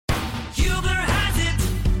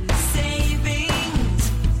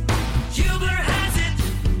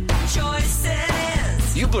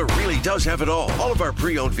does have it all. All of our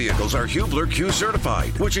pre-owned vehicles are Hubler Q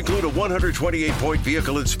certified, which include a 128-point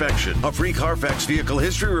vehicle inspection, a free Carfax vehicle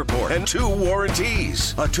history report, and 2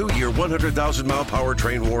 warranties. A 2-year, 100,000-mile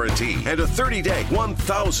powertrain warranty, and a 30-day,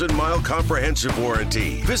 1,000-mile comprehensive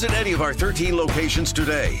warranty. Visit any of our 13 locations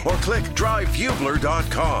today, or click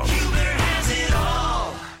drivehubler.com. Hubler has it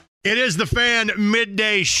all. It is the Fan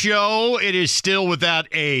Midday Show. It is still without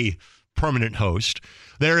a permanent host.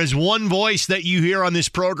 There is one voice that you hear on this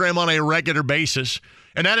program on a regular basis,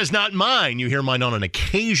 and that is not mine. You hear mine on an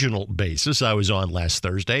occasional basis. I was on last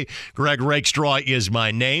Thursday. Greg Rakestraw is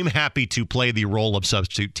my name. Happy to play the role of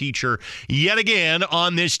substitute teacher yet again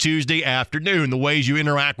on this Tuesday afternoon. The ways you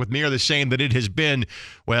interact with me are the same that it has been,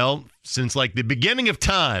 well, since like the beginning of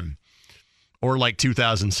time. Or like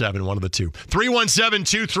 2007, one of the two.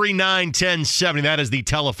 317-239-1070. That is the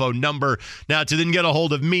telephone number. Now, to then get a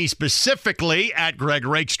hold of me specifically at Greg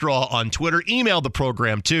Rakestraw on Twitter, email the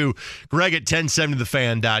program to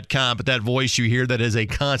greg@1070thefan.com. But that voice you hear that is a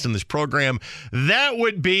constant in this program, that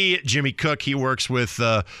would be Jimmy Cook. He works with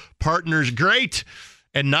partners great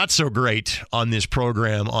and not so great on this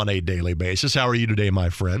program on a daily basis. How are you today, my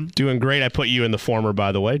friend? Doing great. I put you in the former,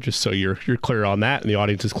 by the way, just so you're clear on that, and the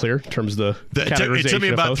audience is cleir in terms of the categorization. It took me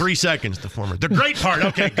about host. 3 seconds, the former. The great part.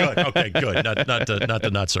 Okay, good. Okay, good. Not the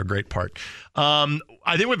not so great part. I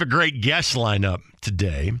think we have a great guest lineup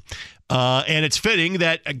today. And it's fitting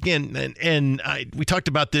that, again, we talked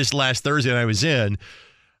about this last Thursday and I was in.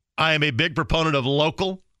 I am a big proponent of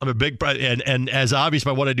local. I'm a big, and as obvious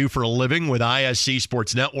by what I do for a living with ISC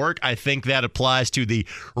Sports Network, I think that applies to the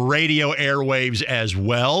radio airwaves as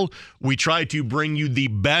well. We try to bring you the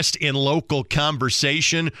best in local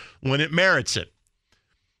conversation when it merits it.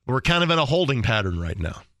 We're kind of in a holding pattern right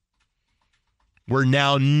now. We're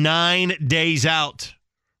now 9 days out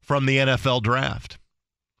from the NFL draft.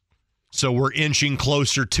 So we're inching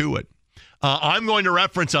closer to it. I'm going to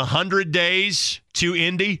reference 100 days to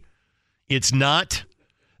Indy. It's not.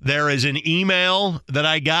 There is an email that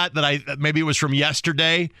I got maybe it was from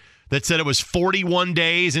yesterday that said it was 41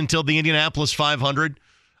 days until the Indianapolis 500.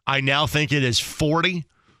 I now think it is 40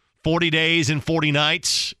 days and 40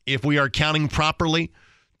 nights if we are counting properly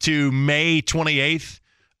to May 28th.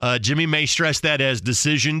 Jimmy may stress that as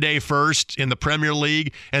decision day first in the Premier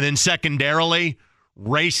League, and then secondarily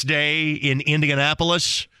race day in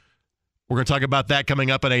Indianapolis. We're going to talk about that coming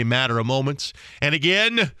up in a matter of moments. And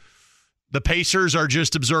again, the Pacers are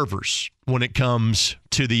just observers when it comes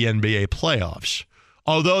to the NBA playoffs.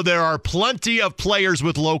 Although there are plenty of players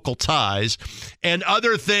with local ties and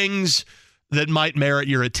other things that might merit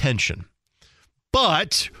your attention.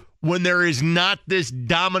 But when there is not this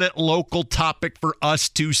dominant local topic for us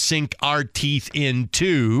to sink our teeth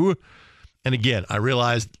into, and again, I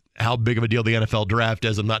realize how big of a deal the NFL draft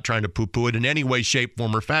is. I'm not trying to poo-poo it in any way, shape,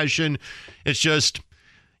 form, or fashion. It's just,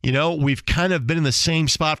 we've kind of been in the same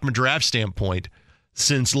spot from a draft standpoint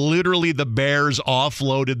since literally the Bears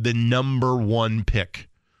offloaded the number 1 pick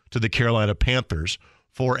to the Carolina Panthers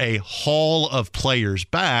for a haul of players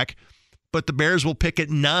back. But the Bears will pick at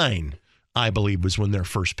 9, I believe, was when their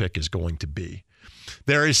first pick is going to be.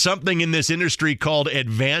 There is something in this industry called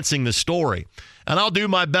advancing the story. And I'll do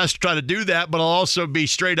my best to try to do that, but I'll also be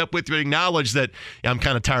straight up with you and acknowledge that I'm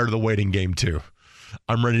kind of tired of the waiting game too.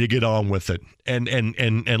 I'm ready to get on with it and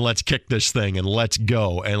let's kick this thing and let's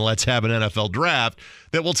go and let's have an NFL draft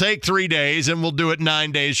that will take 3 days and we'll do it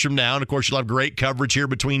 9 days from now. And of course, you'll have great coverage here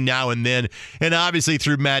between now and then. And obviously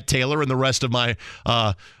through Matt Taylor and the rest of my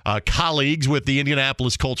colleagues with the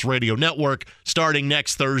Indianapolis Colts Radio Network starting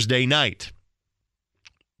next Thursday night.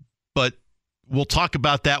 But we'll talk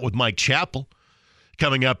about that with Mike Chappell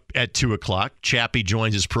coming up at 2 o'clock. Chappie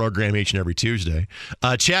joins his program each and every Tuesday.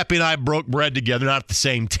 Chappie and I broke bread together, not at the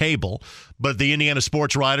same table, but the Indiana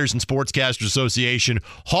Sports Writers and Sportscasters Association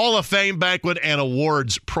Hall of Fame Banquet and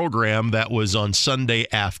Awards program that was on Sunday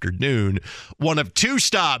afternoon. One of 2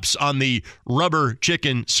 stops on the rubber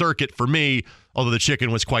chicken circuit for me, although the chicken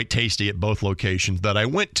was quite tasty at both locations that I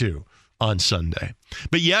went to on Sunday.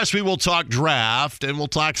 But yes, we will talk draft and we'll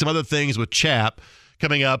talk some other things with Chap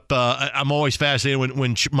coming up. I'm always fascinated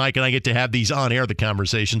when Mike and I get to have these on-air, the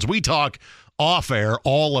conversations. We talk off-air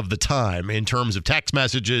all of the time in terms of text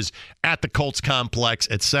messages at the Colts complex,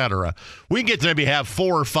 etc. We get to maybe have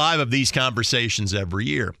 4 or 5 of these conversations every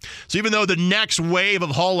year. So even though the next wave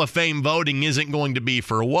of Hall of Fame voting isn't going to be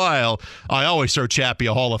for a while, I always throw Chappie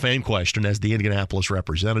a Hall of Fame question as the Indianapolis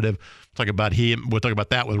representative. We'll talk about him. We'll talk about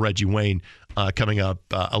that with Reggie Wayne coming up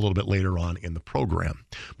a little bit later on in the program.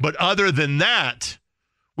 But other than that,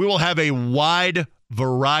 we will have a wide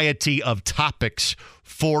variety of topics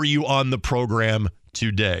for you on the program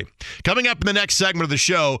today. Coming up in the next segment of the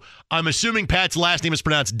show, I'm assuming Pat's last name is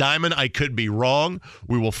pronounced Dimon. I could be wrong.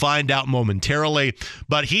 We will find out momentarily.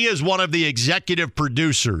 But he is one of the executive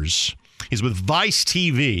producers. He's with Vice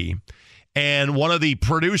TV and one of the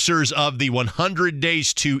producers of the 100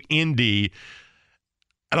 Days to Indy.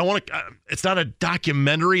 I don't want to, it's not a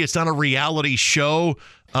documentary. It's not a reality show.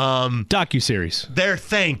 Docuseries. There,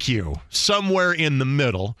 thank you. Somewhere in the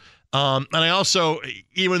middle. And I also,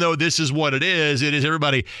 even though this is what it is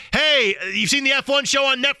everybody, hey, you've seen the F1 show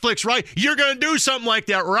on Netflix, right? You're going to do something like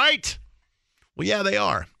that, right? Well, yeah, they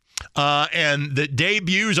are. And the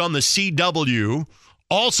debuts on the CW,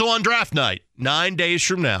 also on draft night, 9 days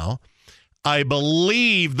from now. I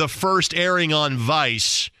believe the first airing on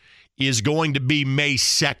Vice is going to be May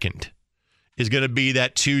 2nd, is going to be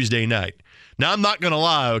that Tuesday night. Now, I'm not going to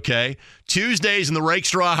lie, okay? Tuesdays in the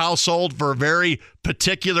Rakestraw household for very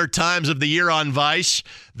particular times of the year on Vice,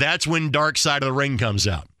 that's when Dark Side of the Ring comes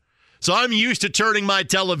out. So I'm used to turning my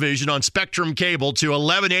television on Spectrum Cable to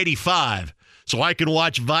 1185 so I can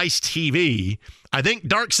watch Vice TV. I think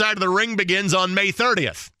Dark Side of the Ring begins on May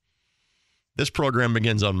 30th. This program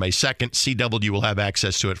begins on May 2nd. CW will have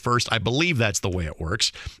access to it first. I believe that's the way it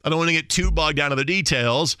works. I don't want to get too bogged down in the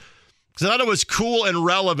details, because I thought it was cool and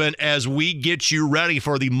relevant as we get you ready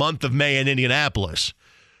for the month of May in Indianapolis.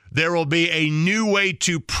 There will be a new way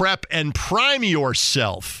to prep and prime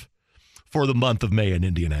yourself for the month of May in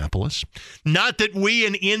Indianapolis. Not that we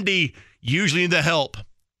in Indy usually need the help.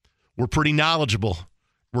 We're pretty knowledgeable.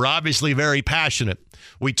 We're obviously very passionate.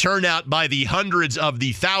 We turn out by the hundreds of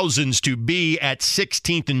the thousands to be at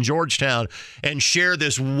 16th in Georgetown and share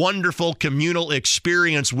this wonderful communal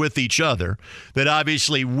experience with each other that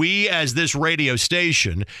obviously we as this radio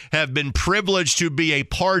station have been privileged to be a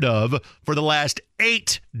part of for the last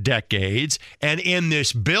 8 decades, and in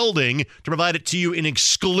this building to provide it to you in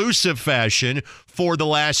exclusive fashion for the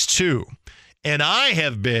last 2. And I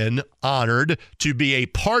have been honored to be a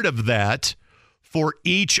part of that for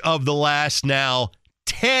each of the last now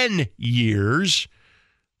 10 years,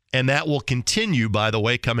 and that will continue, by the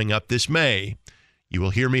way, coming up this May. You will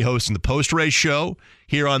hear me hosting the post-race show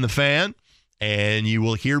here on The Fan, and you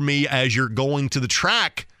will hear me as you're going to the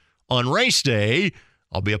track on race day.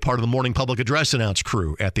 I'll be a part of the morning public address announce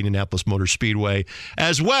crew at the Indianapolis Motor Speedway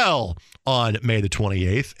as well on May the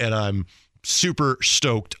 28th, and I'm super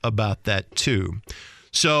stoked about that too.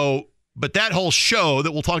 So, but that whole show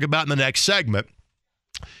that we'll talk about in the next segment,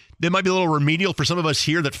 that might be a little remedial for some of us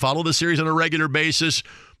here that follow the series on a regular basis,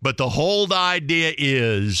 but the whole idea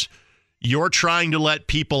is you're trying to let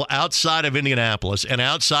people outside of Indianapolis and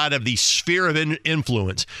outside of the sphere of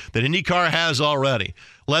influence that IndyCar has already,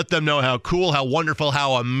 let them know how cool, how wonderful,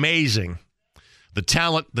 how amazing the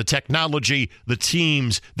talent, the technology, the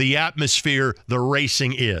teams, the atmosphere, the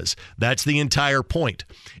racing is. That's the entire point.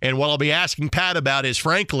 And what I'll be asking Pat about is,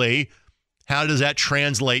 frankly, how does that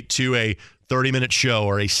translate to a 30-minute show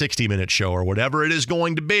or a 60-minute show or whatever it is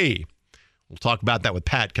going to be? We'll talk about that with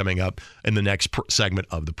Pat coming up in the next segment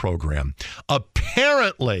of the program.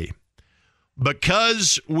 Apparently,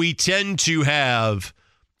 because we tend to have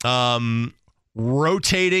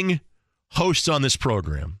rotating hosts on this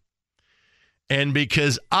program, and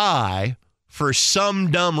because I, for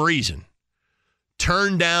some dumb reason,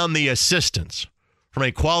 turned down the assistance from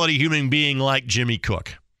a quality human being like Jimmy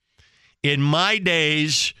Cook, in my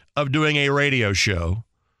days of doing a radio show,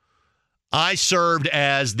 I served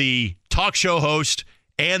as the talk show host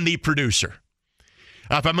and the producer.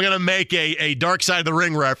 If I'm going to make a Dark Side of the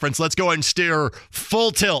Ring reference, let's go ahead and steer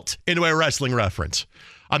full tilt into a wrestling reference.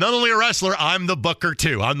 I'm not only a wrestler, I'm the booker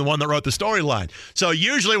too. I'm the one that wrote the storyline. So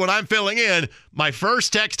usually when I'm filling in, my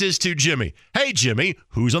first text is to Jimmy. Hey, Jimmy,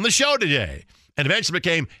 who's on the show today? And eventually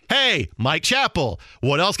became, hey, Mike Chappell,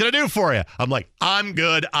 what else can I do for you? I'm like, I'm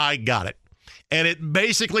good. I got it. And it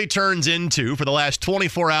basically turns into, for the last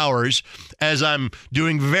 24 hours, as I'm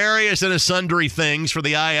doing various and sundry things for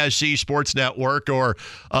the ISC Sports Network or,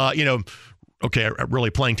 really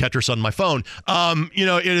playing Tetris on my phone,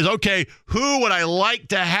 it is, okay, who would I like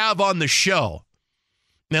to have on the show?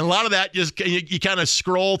 And a lot of that just, you kind of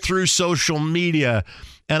scroll through social media,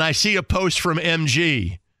 and I see a post from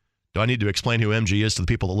MG. Do I need to explain who MG is to the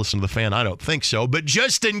people that listen to The Fan? I don't think so. But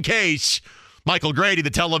just in case, Michael Grady, the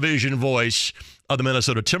television voice of the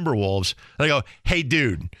Minnesota Timberwolves, and I go, hey,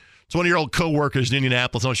 dude, it's one of your old coworkers in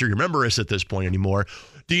Indianapolis. I'm not sure you remember us at this point anymore.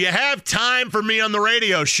 Do you have time for me on the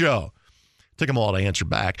radio show? Took him a while to answer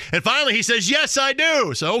back. And finally, he says, yes, I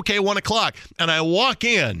do. So, okay, 1 o'clock. And I walk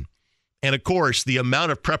in, And, of course, the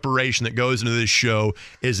amount of preparation that goes into this show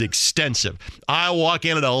is extensive. I walk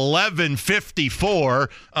in at 11:54.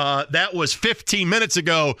 That was 15 minutes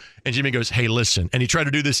ago. And Jimmy goes, hey, listen. And he tried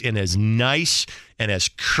to do this in as nice and as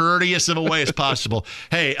courteous of a way as possible.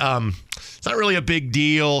 Hey, it's not really a big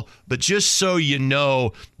deal, but just so you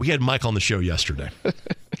know, we had Mike on the show yesterday.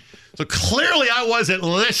 So clearly I wasn't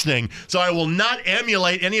listening, so I will not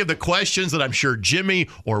emulate any of the questions that I'm sure Jimmy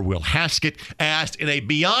or Will Haskett asked in a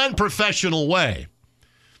beyond professional way,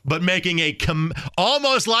 but making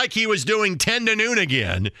almost like he was doing 10 to noon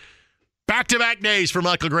again. Back-to-back days for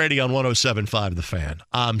Michael Grady on 107.5 The Fan.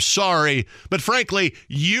 I'm sorry, but frankly,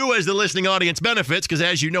 you as the listening audience benefits because,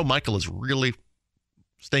 as you know, Michael is really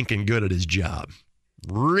stinking good at his job.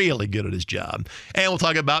 Really good at his job. And we'll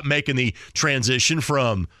talk about making the transition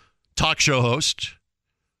from talk show host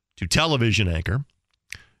to television anchor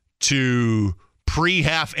to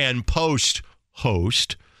pre-half and post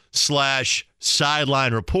host /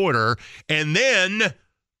 sideline reporter, and then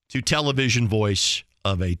to television voice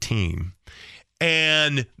of a team.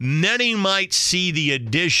 And many might see the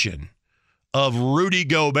addition of Rudy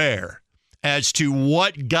Gobert as to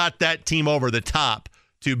what got that team over the top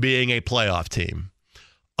to being a playoff team.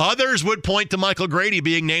 Others would point to Michael Grady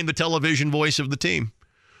being named the television voice of the team.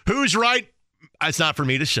 Who's right? It's not for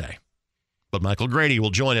me to say. But Michael Grady will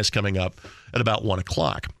join us coming up at about 1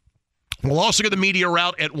 o'clock. We'll also get the media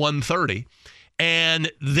route at 1:30.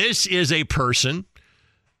 And this is a person,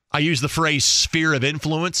 I used the phrase sphere of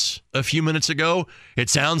influence a few minutes ago. It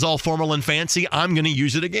sounds all formal and fancy. I'm going to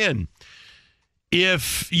use it again.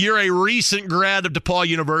 If you're a recent grad of DePaul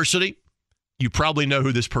University, you probably know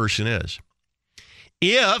who this person is.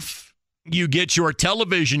 If you get your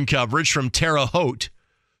television coverage from Terre Haute,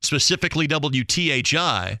 specifically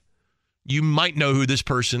WTHI, you might know who this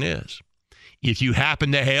person is. If you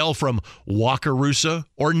happen to hail from Wakarusa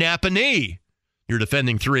or Napanee, you're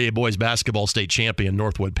defending 3A boys basketball state champion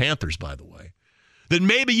Northwood Panthers, by the way, then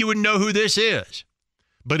maybe you would know who this is.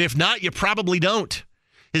 But if not, you probably don't.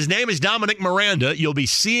 His name is Dominic Miranda. You'll be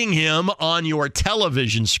seeing him on your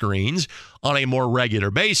television screens on a more regular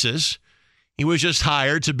basis. He was just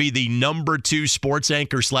hired to be the number 2 sports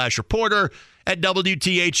anchor / reporter at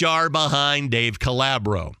WTHR behind Dave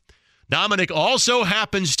Calabro. Dominic also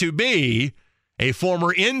happens to be a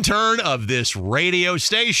former intern of this radio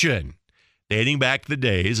station, dating back to the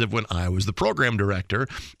days of when I was the program director.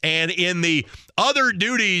 And in the other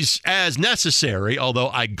duties as necessary, although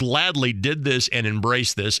I gladly did this and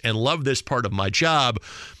embraced this and love this part of my job,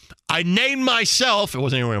 I named myself, it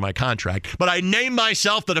wasn't anywhere in my contract, but I named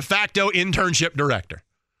myself the de facto internship director.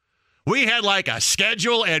 We had like a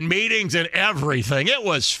schedule and meetings and everything. It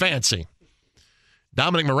was fancy.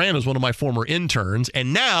 Dominic Miranda is one of my former interns,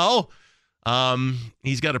 and now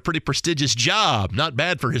he's got a pretty prestigious job. Not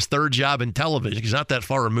bad for his third job in television. He's not that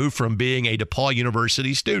far removed from being a DePaul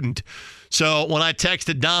University student. So when I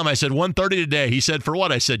texted Dom, I said, 1:30 today. He said, for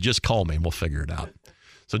what? I said, just call me and we'll figure it out.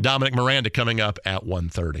 So Dominic Miranda coming up at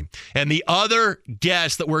 1:30. And the other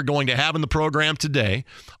guest that we're going to have in the program today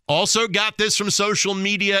also got this from social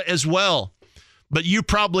media as well. But you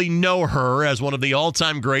probably know her as one of the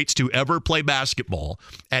all-time greats to ever play basketball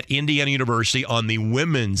at Indiana University on the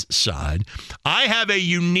women's side. I have a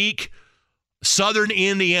unique Southern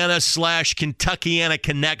Indiana / Kentuckiana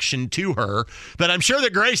connection to her that I'm sure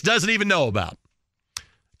that Grace doesn't even know about.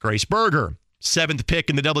 Grace Berger, 7th pick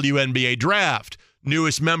in the WNBA draft.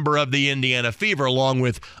 Newest member of the Indiana Fever, along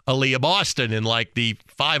with Aaliyah Boston and like the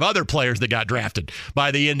 5 other players that got drafted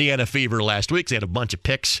by the Indiana Fever last week. They had a bunch of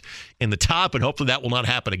picks in the top, and hopefully that will not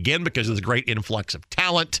happen again because of the great influx of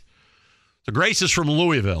talent. So Grace is from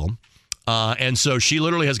Louisville, and so she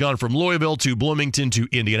literally has gone from Louisville to Bloomington to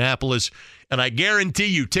Indianapolis, and I guarantee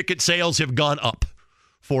you ticket sales have gone up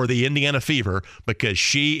for the Indiana Fever because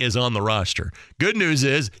she is on the roster. Good news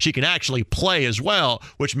is she can actually play as well,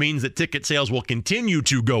 which means that ticket sales will continue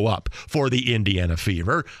to go up for the Indiana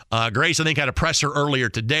Fever. Grace, I think, had a presser earlier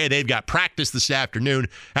today. They've got practice this afternoon.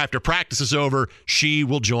 After practice is over, she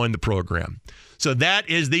will join the program. So that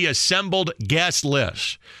is the assembled guest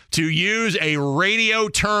list. To use a radio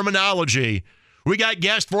terminology, we got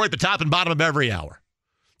guests for at the top and bottom of every hour.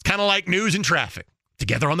 It's kind of like news and traffic,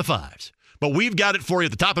 together on the 5s. But we've got it for you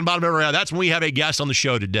at the top and bottom of every hour. That's when we have a guest on the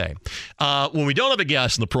show today. When we don't have a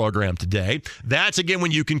guest in the program today, that's again when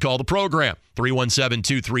you can call the program.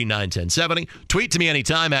 317-239-1070. Tweet to me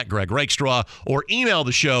anytime at Greg Rakestraw or email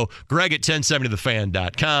the show,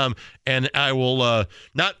 greg@1070thefan.com. And I will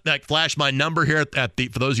not flash my number here for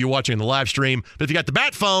those of you watching the live stream. But if you got the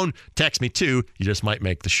bat phone, text me too. You just might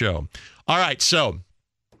make the show. All right, so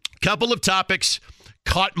couple of topics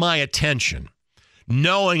caught my attention.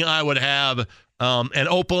 knowing I would have an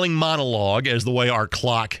opening monologue as the way our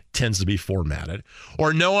clock tends to be formatted,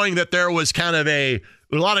 or knowing that there was kind of a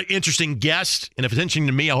lot of interesting guests. And if it's interesting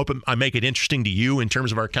to me, I hope I make it interesting to you in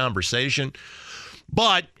terms of our conversation.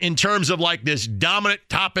 But in terms of like this dominant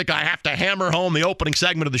topic, I have to hammer home the opening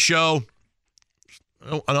segment of the show.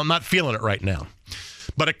 I'm not feeling it right now.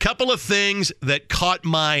 But a couple of things that caught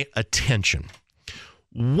my attention.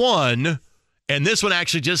 One, and this one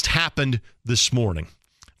actually just happened this morning.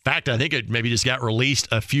 In fact, I think it maybe just got released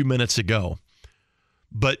a few minutes ago.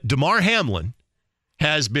 But Damar Hamlin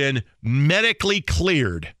has been medically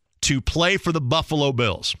cleared to play for the Buffalo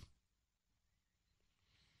Bills.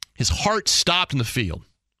 His heart stopped in the field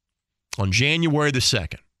on January the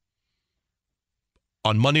 2nd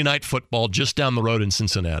on Monday Night Football just down the road in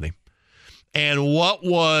Cincinnati. And what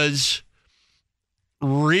was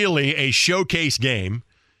really a showcase game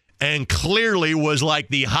and clearly was like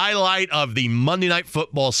the highlight of the Monday Night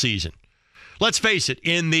Football season. Let's face it,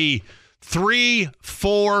 in the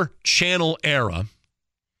 3-4 channel era,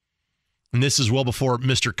 and this is well before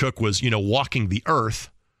Mr. Cook was, walking the earth,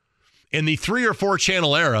 in the 3 or 4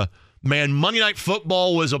 channel era, man, Monday Night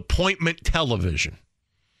Football was appointment television.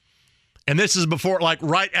 And this is before,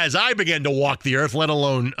 right as I began to walk the earth, let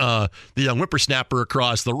alone the young whippersnapper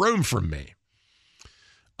across the room from me.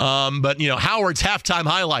 But, Howard's halftime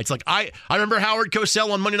highlights. I remember Howard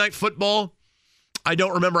Cosell on Monday Night Football. I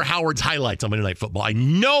don't remember Howard's highlights on Monday Night Football. I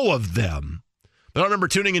know of them, but I don't remember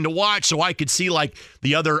tuning in to watch so I could see,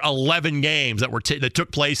 the other 11 games that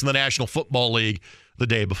took place in the National Football League the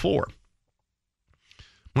day before.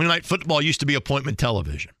 Monday Night Football used to be appointment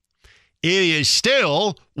television. It is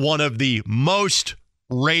still one of the most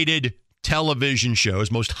rated television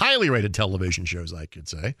shows, most highly rated television shows, I could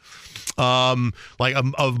say. I'll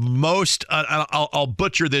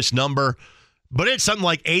butcher this number, but it's something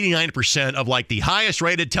like 89% of the highest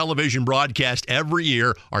rated television broadcast every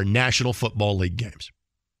year are National Football League games.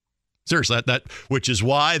 Seriously, that which is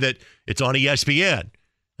why that it's on ESPN,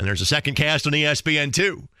 and there's a second cast on ESPN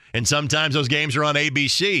too, and sometimes those games are on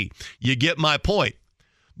ABC. You get my point.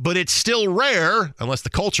 But it's still rare, unless the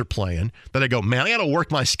Colts are playing, that I go, man, I got to work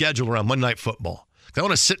my schedule around Monday Night Football. I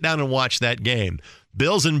want to sit down and watch that game.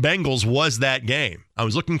 Bills and Bengals was that game. I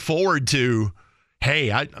was looking forward to, hey,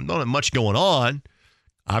 I don't have much going on.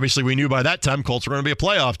 Obviously, we knew by that time Colts were going to be a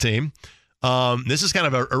playoff team. This is kind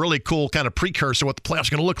of a really cool kind of precursor of what the playoffs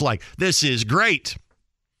are going to look like. This is great.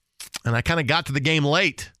 And I kind of got to the game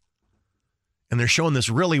late. And they're showing this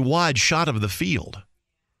really wide shot of the field.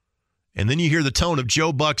 And then you hear the tone of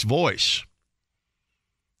Joe Buck's voice.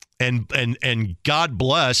 And God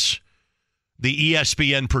bless the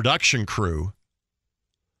ESPN production crew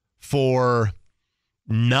for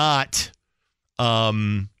not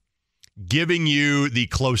giving you the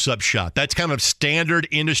close-up shot. That's kind of standard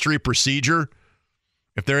industry procedure.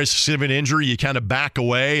 If there is a significant injury, you kind of back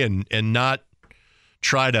away and not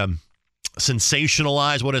try to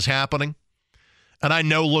sensationalize what is happening. And I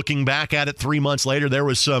know looking back at it 3 months later, there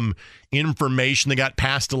was some information that got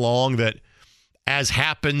passed along that, as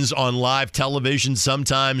happens on live television,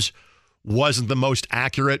 sometimes wasn't the most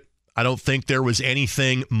accurate. I don't think there was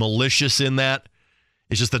anything malicious in that.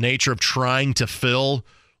 It's just the nature of trying to fill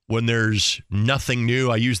when there's nothing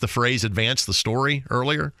new. I used the phrase advance the story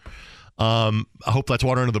earlier. I hope that's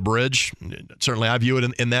water under the bridge. Certainly I view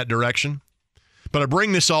it in that direction. But I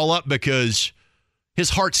bring this all up because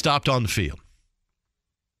his heart stopped on the field.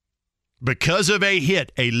 Because of a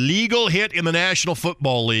hit, a legal hit in the National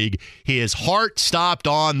Football League, his heart stopped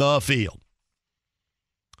on the field.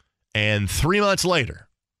 And 3 months later,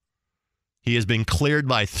 he has been cleared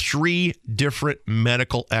by 3 different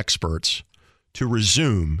medical experts to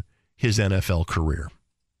resume his NFL career.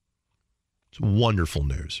 It's wonderful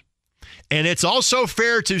news. And it's also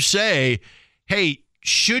fair to say, hey,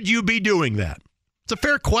 should you be doing that? It's a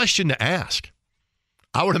fair question to ask.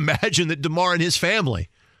 I would imagine that Damar and his family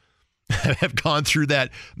have gone through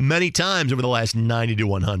that many times over the last 90 to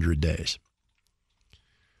 100 days.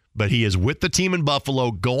 But he is with the team in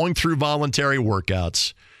Buffalo going through voluntary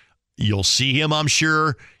workouts. You'll see him, I'm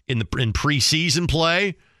sure, in preseason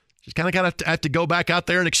play. Just kind of have to go back out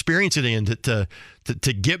there and experience it and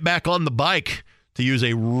to get back on the bike, to use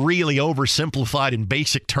a really oversimplified and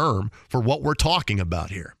basic term for what we're talking about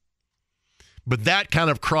here. But that kind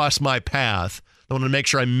of crossed my path. I want to make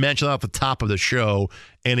sure I mention that at the top of the show.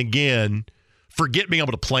 And again, forget being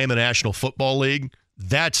able to play in the National Football League.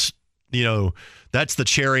 That's the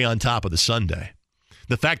cherry on top of the sundae.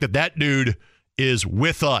 The fact that dude is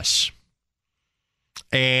with us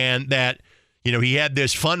and that, he had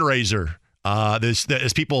this fundraiser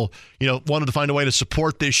As people, wanted to find a way to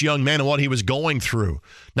support this young man and what he was going through,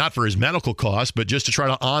 not for his medical costs, but just to try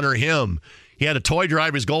to honor him. He had a toy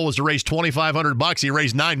drive. His goal was to raise $2,500. He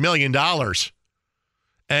raised $9 million.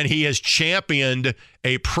 And he has championed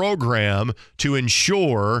a program to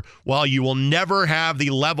ensure, while you will never have the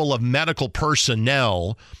level of medical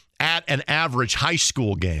personnel at an average high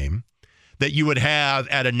school game that you would have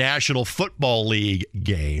at a National Football League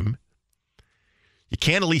game, you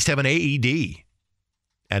can at least have an AED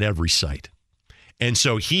at every site. And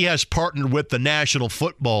so he has partnered with the National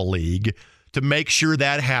Football League to make sure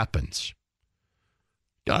that happens.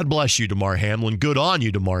 God bless you, Damar Hamlin. Good on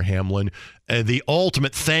you, Damar Hamlin. The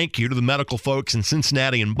ultimate thank you to the medical folks in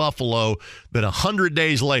Cincinnati and Buffalo that 100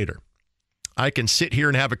 days later, I can sit here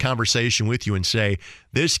and have a conversation with you and say,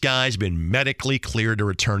 this guy's been medically cleared to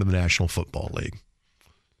return to the National Football League.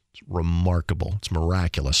 It's remarkable. It's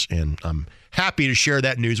miraculous. And I'm happy to share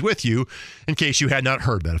that news with you in case you had not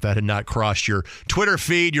heard that, if that had not crossed your Twitter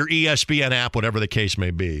feed, your ESPN app, whatever the case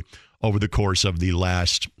may be, over the course of the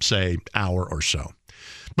last, say, hour or so.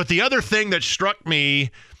 But the other thing that struck me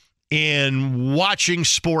in watching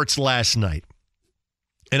sports last night,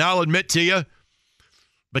 and I'll admit to you,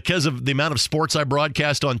 because of the amount of sports I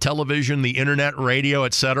broadcast on television, the internet, radio,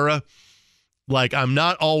 etc., like I'm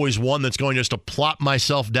not always one that's going just to plop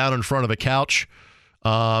myself down in front of a couch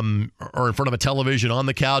or in front of a television on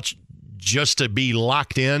the couch just to be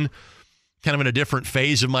locked in, kind of in a different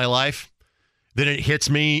phase of my life. Then it hits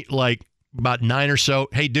me like about 9 or so.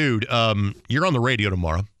 Hey, dude, you're on the radio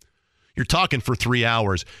tomorrow. You're talking for 3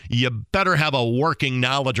 hours. You better have a working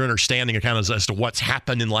knowledge or understanding of kind of as to what's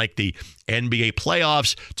happened in like the NBA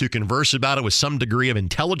playoffs to converse about it with some degree of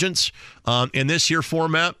intelligence in this here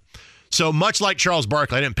format. So much like Charles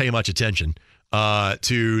Barkley, I didn't pay much attention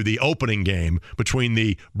to the opening game between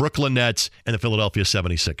the Brooklyn Nets and the Philadelphia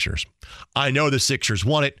 76ers. I know the Sixers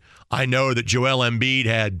won it. I know that Joel Embiid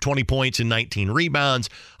had 20 points and 19 rebounds.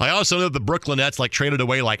 I also know that the Brooklyn Nets traded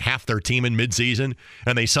away like half their team in midseason,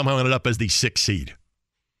 and they somehow ended up as the 6th seed.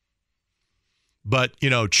 But,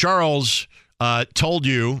 Charles told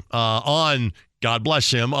you on, God bless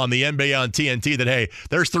him, on the NBA on TNT that, hey,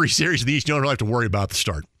 there's 3 series of the East. You don't really have to worry about the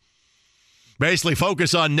start. Basically,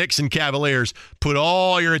 focus on Knicks and Cavaliers. Put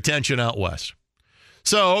all your attention out west.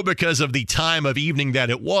 So, because of the time of evening that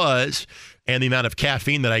it was and the amount of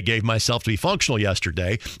caffeine that I gave myself to be functional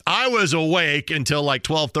yesterday, I was awake until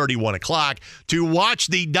 12:30, 1 o'clock to watch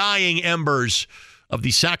the dying embers of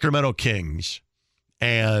the Sacramento Kings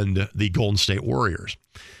and the Golden State Warriors.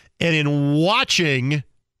 And in watching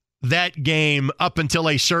that game up until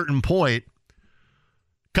a certain point,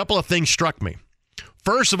 a couple of things struck me.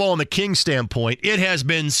 First of all, on the Kings standpoint, it has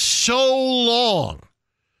been so long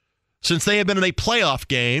since they have been in a playoff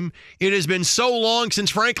game. It has been so long since,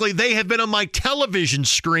 frankly, they have been on my television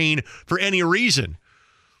screen for any reason.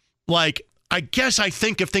 I guess I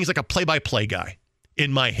think of things like a play-by-play guy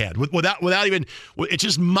in my head without even, it's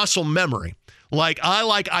just muscle memory.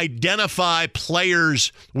 I identify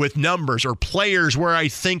players with numbers or players where I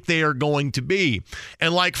think they are going to be.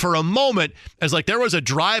 And for a moment, as there was a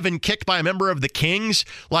drive and kick by a member of the Kings,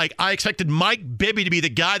 I expected Mike Bibby to be the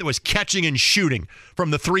guy that was catching and shooting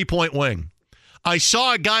from the 3-point wing. I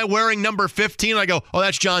saw a guy wearing number 15, and I go, oh,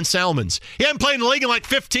 that's John Salmons. He hasn't played in the league in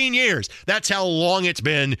 15 years. That's how long it's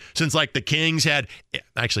been since the Kings had,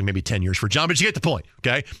 actually maybe 10 years for John, but you get the point,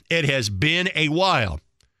 okay? It has been a while.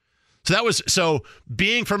 So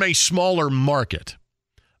being from a smaller market,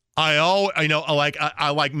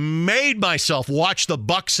 I made myself watch the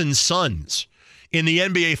Bucks and Suns in the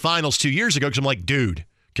NBA Finals 2 years ago because I'm like, dude,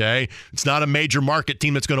 okay, it's not a major market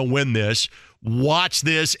team that's going to win this. Watch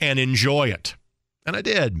this and enjoy it. And I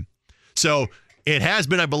did. So it has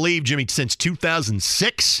been, I believe, Jimmy, since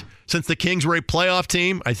 2006, since the Kings were a playoff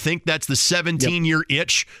team. I think that's the 17-year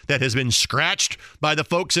itch that has been scratched by the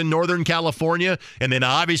folks in Northern California. And then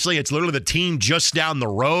obviously it's literally the team just down the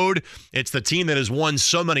road. It's the team that has won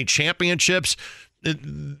so many championships. It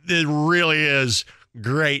really is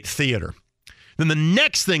great theater. Then the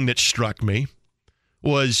next thing that struck me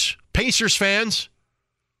was Pacers fans.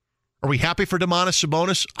 Are we happy for Domantas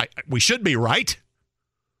Sabonis? We should be, right?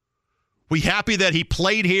 We happy that he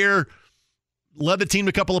played here, led the team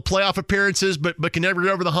to a couple of playoff appearances, but can never get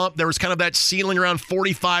over the hump. There was kind of that ceiling around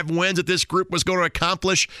 45 wins that this group was going to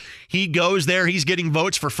accomplish. He goes there. He's getting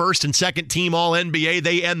votes for first and second team All-NBA.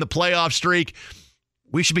 They end the playoff streak.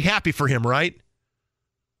 We should be happy for him, right?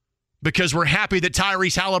 Because we're happy that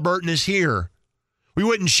Tyrese Halliburton is here. We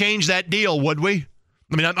wouldn't change that deal, would we?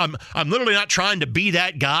 I mean, I'm literally not trying to be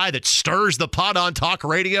that guy that stirs the pot on talk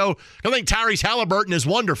radio. I think Tyrese Halliburton is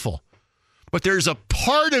wonderful. But there's a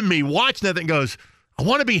part of me watching that goes, I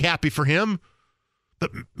want to be happy for him,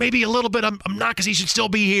 but maybe a little bit I'm not, because he should still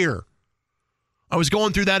be here. I was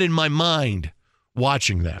going through that in my mind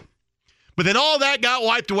watching that. But then all that got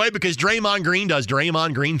wiped away because Draymond Green does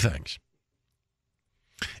Draymond Green things.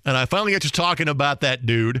 And I finally get to talking about that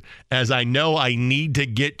dude, as I know I need to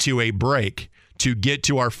get to a break to get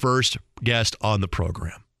to our first guest on the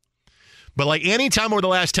program. But like any time over the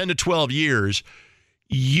last 10 to 12 years,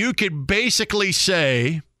 you could basically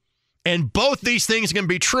say, and both these things can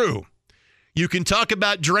be true. You can talk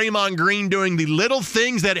about Draymond Green doing the little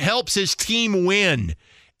things that helps his team win,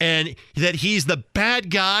 and that he's the bad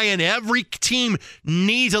guy and every team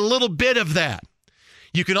needs a little bit of that.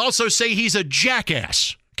 You can also say he's a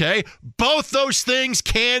jackass, okay? Both those things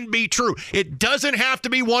can be true. It doesn't have to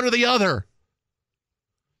be one or the other.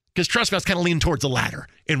 Because trust me, I was kind of leaning towards the latter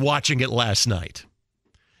in watching it last night.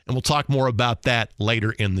 And we'll talk more about that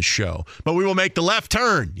later in the show. But we will make the left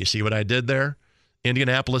turn. You see what I did there?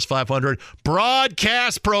 Indianapolis 500,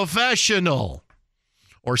 broadcast professional,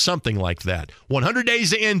 or something like that. 100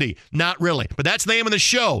 Days to Indy. Not really. But that's the name of the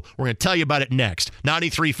show. We're going to tell you about it next.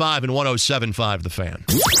 93.5 and 107.5 The Fan.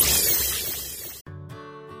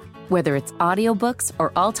 Whether it's audiobooks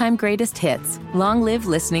or all-time greatest hits, long live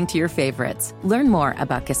listening to your favorites. Learn more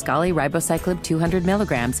about Kisqali Ribociclib 200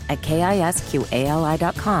 milligrams at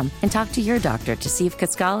KISQALI.com and talk to your doctor to see if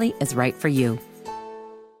Kisqali is right for you.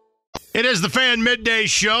 It is the Fan Midday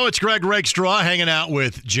Show. It's Greg Rakestraw hanging out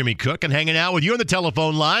with Jimmy Cook and hanging out with you on the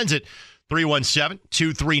telephone lines at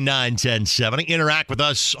 317-239-1070. Interact with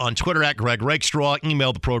us on Twitter at Greg Rakestraw.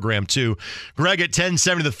 Email the program to Greg at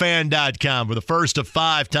 1070thefan.com. For the first of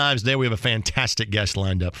 5 times today, we have a fantastic guest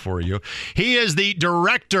lined up for you. He is the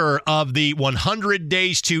director of the 100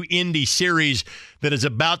 Days to Indy series that is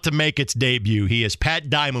about to make its debut. He is Pat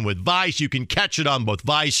Dimon with Vice. You can catch it on both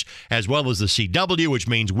Vice as well as the CW, which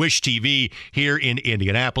means Wish TV here in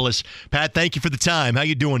Indianapolis. Pat, thank you for the time. How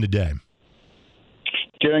you doing today?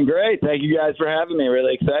 Doing great. Thank you guys for having me.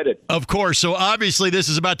 Really excited. Of course. So obviously this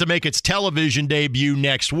is about to make its television debut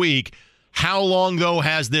next week. How long, though,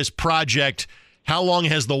 has this project, how long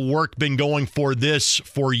has the work been going for this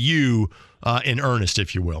for you in earnest,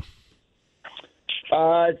 if you will?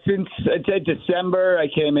 Since I'd say December, I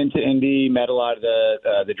came into Indy, met a lot of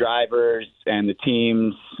the drivers and the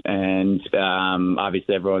teams, and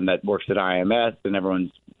obviously everyone that works at IMS, and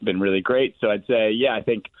everyone's been really great. So I'd say, yeah, I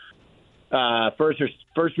think first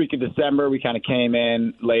week of December, we kind of came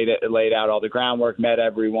in, laid out all the groundwork, met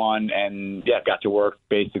everyone, and got to work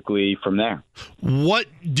basically from there. What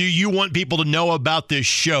do you want people to know about this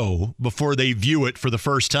show before they view it for the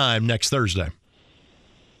first time next Thursday?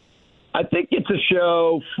 I think it's a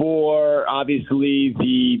show for obviously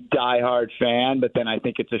the diehard fan, but then I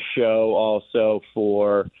think it's a show also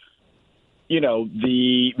for,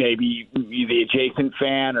 the adjacent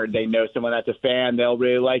fan, or they know someone that's a fan, they'll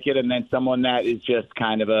really like it. And then someone that is just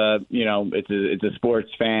kind of it's a sports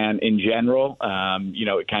fan in general.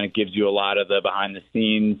 It kind of gives you a lot of the behind the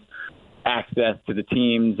scenes access to the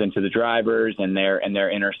teams and to the drivers and their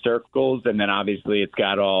inner circles. And then obviously it's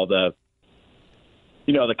got all the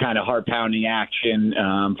kind of heart-pounding action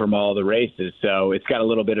from all the races. So it's got a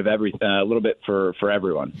little bit of everything, a little bit for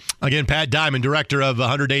everyone. Again, Pat Dimon, director of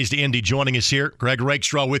 100 Days to Indy, joining us here. Greg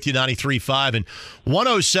Rakestraw with you, 93.5 and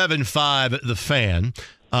 107.5 The Fan.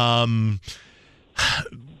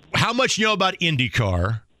 How much do you know about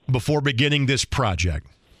IndyCar before beginning this project?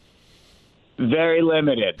 Very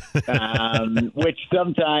limited, which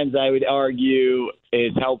sometimes I would argue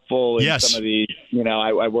is helpful in some of the,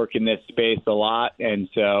 I work in this space a lot. And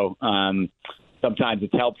so sometimes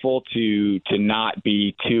it's helpful to not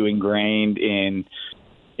be too ingrained in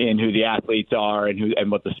who the athletes are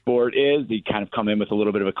and what the sport is. You kind of come in with a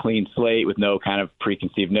little bit of a clean slate with no kind of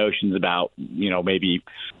preconceived notions about, maybe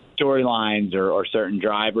storylines or certain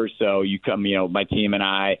drivers. So you come, my team and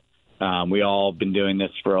I, we all been doing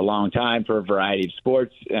this for a long time for a variety of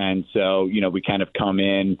sports. And so, we kind of come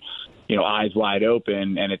in, eyes wide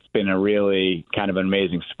open, and it's been a really kind of an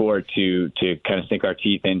amazing sport to kind of sink our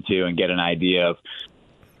teeth into and get an idea of,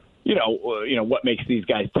 what makes these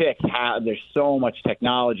guys tick. How there's so much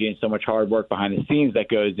technology and so much hard work behind the scenes that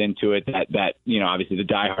goes into it that obviously the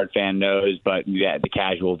diehard fan knows, but the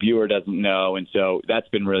casual viewer doesn't know. And so that's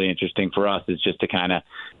been really interesting for us, is just to kind of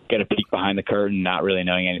get a peek behind the curtain, not really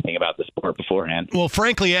knowing anything about the sport beforehand. Well,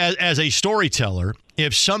 frankly, as a storyteller,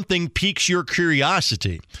 if something piques your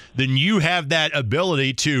curiosity, then you have that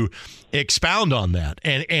ability to expound on that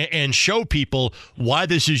and show people why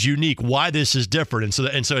this is unique, why this is different.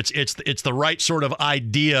 And so it's the right sort of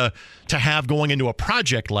idea to have going into a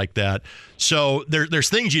project like that. So there's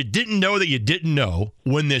things you didn't know that you didn't know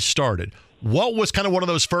when this started. What was kind of one of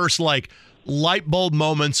those first like light bulb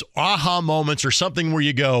moments, aha moments, or something where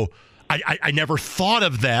you go, I never thought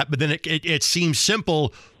of that, but then it seems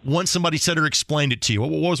simple once somebody said or explained it to you.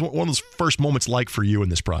 What was one of those first moments like for you in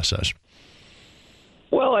this process?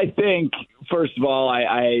 Well, I think, first of all,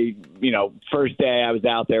 I first day I was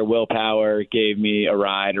out there, Will Power gave me a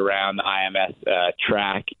ride around the IMS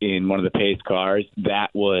track in one of the pace cars. That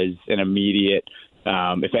was an immediate,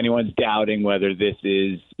 if anyone's doubting whether this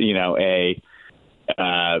is,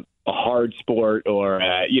 a hard sport or,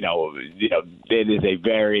 it is a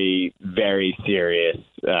very, very serious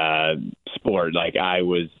sport. Like I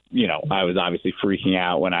was obviously freaking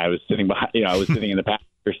out when I was sitting behind, I was sitting in the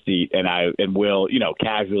passenger seat and Will,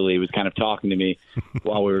 casually was kind of talking to me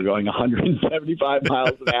while we were going 175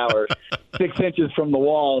 miles an hour, 6 inches from the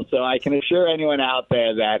wall. So I can assure anyone out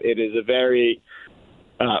there that it is a very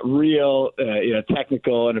real,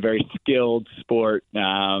 technical and a very skilled sport.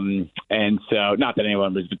 And so not that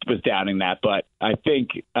anyone was doubting that, but I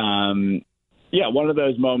think, one of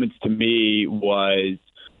those moments to me was,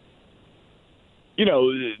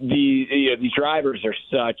 these drivers are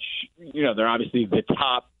such, they're obviously the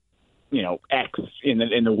top, X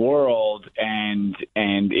in the world, and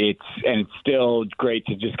it's still great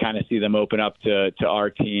to just kind of see them open up to our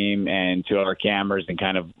team and to our cameras and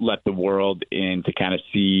kind of let the world in to kind of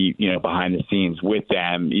see, behind the scenes with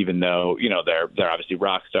them, even though, they're obviously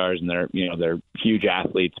rock stars and they're huge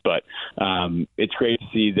athletes, but it's great to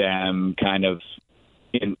see them kind of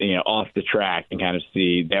off the track and kind of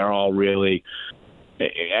see they're all really,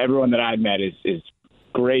 everyone that I've met is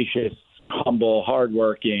gracious, humble,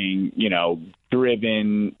 hardworking,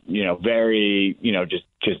 driven, very,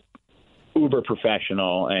 just uber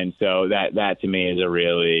professional. And so that to me is a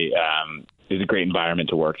really is a great environment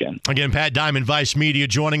to work in. Again, Pat Dimon, Vice Media,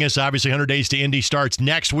 joining us. Obviously, 100 Days to Indy starts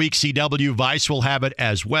next week. CW Vice will have it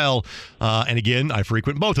as well. And again, I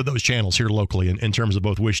frequent both of those channels here locally in terms of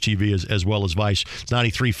both Wish TV as well as Vice. It's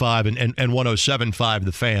 93.5 and 107.5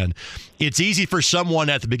 The Fan. It's easy for someone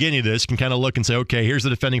at the beginning of this can kind of look and say, okay, here's the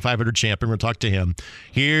defending 500 champion. We're going to talk to him.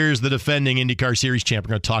 Here's the defending IndyCar Series champion.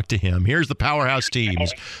 We're going to talk to him. Here's the powerhouse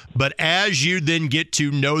teams. But as you then get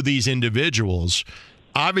to know these individuals,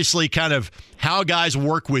 obviously kind of how guys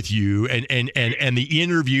work with you and the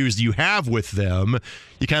interviews you have with them,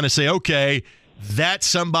 you kind of say, okay, that's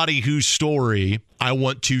somebody whose story I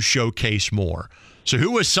want to showcase more. So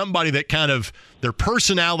who was somebody that kind of their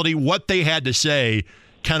personality, what they had to say,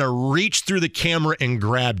 kind of reached through the camera and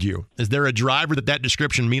grabbed you? Is there a driver that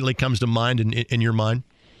description immediately comes to mind in your mind?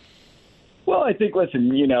 Well, I think,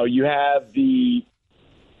 listen, you have the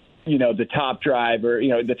top driver,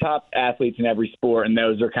 the top athletes in every sport, and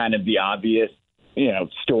those are kind of the obvious,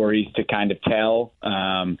 stories to kind of tell.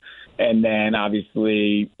 And then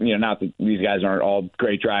obviously, not that these guys aren't all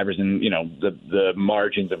great drivers and, the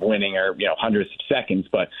margins of winning are, hundreds of seconds,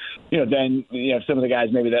 but, then, some of the guys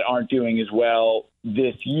maybe that aren't doing as well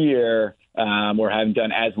this year or haven't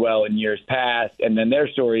done as well in years past. And then their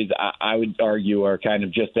stories, I would argue, are kind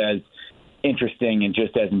of just as interesting and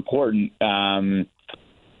just as important.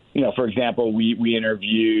 For example, we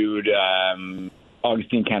interviewed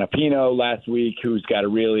Augustine Canapino last week, who's got a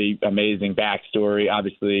really amazing backstory.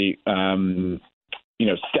 Obviously, Stephen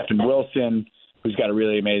Wilson, who's got a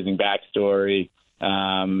really amazing backstory.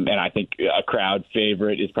 And I think a crowd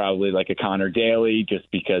favorite is probably like a Connor Daly,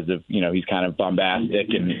 just because of, he's kind of bombastic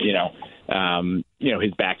and,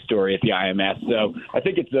 his backstory at the IMS. So I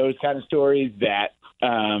think it's those kind of stories that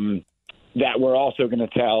we're also going to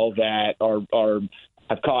tell that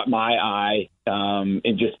have caught my eye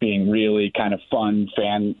in just being really kind of fun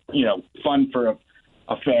for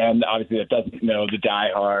a fan, obviously, that doesn't know the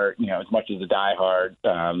diehard, as much as the diehard,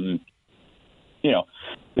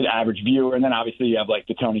 the average viewer. And then obviously you have like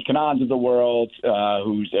the Tony Kanans of the world,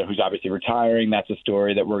 who's obviously retiring. That's a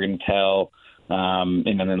story that we're going to tell. And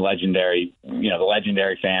then the legendary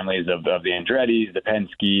families of the Andrettis, the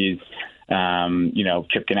Penske's,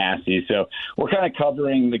 Chip Ganassi. So we're kind of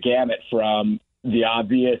covering the gamut from the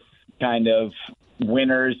obvious kind of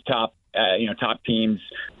winners, top teams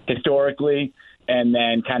historically, and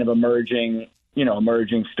then kind of emerging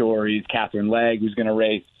stories. Catherine Legg, who's going to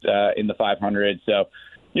race in the 500. So,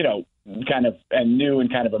 kind of and new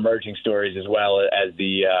and kind of emerging stories as well as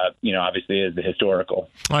the, obviously as the historical.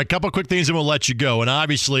 All right, a couple of quick things and we'll let you go. And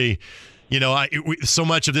obviously, So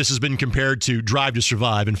much of this has been compared to Drive to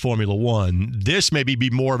Survive in Formula One. This maybe be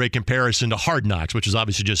more of a comparison to Hard Knocks, which is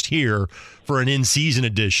obviously just here for an in-season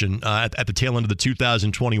edition at the tail end of the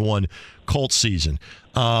 2021 Colts season.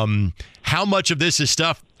 How much of this is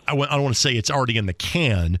stuff, I don't want to say it's already in the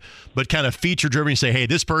can, but kind of feature-driven. You say, hey,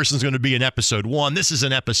 this person's going to be in episode 1. This is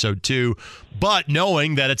in episode 2. But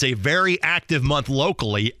knowing that it's a very active month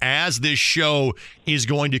locally as this show is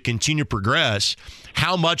going to continue to progress,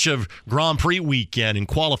 how much of Grand Prix weekend and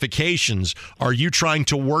qualifications are you trying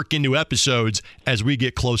to work into episodes as we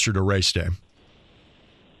get closer to race day?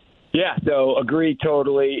 Yeah, so agree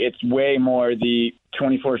totally. It's way more the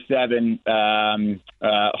 24/7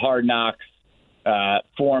 Hard Knocks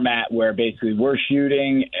format where basically we're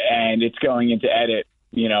shooting and it's going into edit,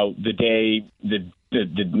 the day,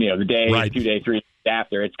 the day, right. 2 days, 3 days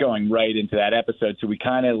after. It's going right into that episode. So we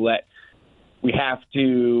kind of we have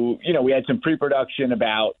to, we had some pre-production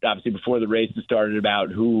about, obviously before the races started,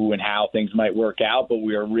 about who and how things might work out, but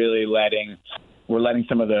we are really letting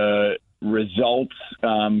some of the results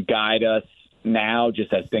guide us now,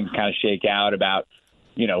 just as things kind of shake out about,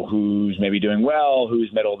 who's maybe doing well,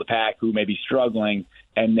 who's middle of the pack, who may be struggling.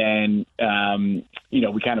 And then,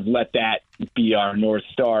 we kind of let that be our North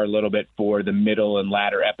Star a little bit for the middle and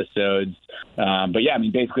latter episodes. But yeah,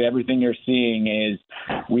 basically everything you're seeing is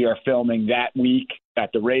we are filming that week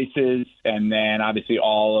at the races. And then obviously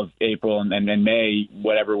all of April and then May,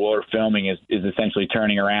 whatever we're filming is essentially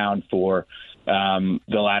turning around for the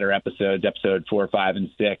latter episodes, episode 4, 5,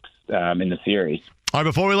 and 6 in the series. All right,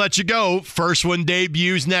 before we let you go, first one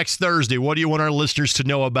debuts next Thursday. What do you want our listeners to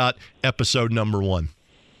know about episode number 1?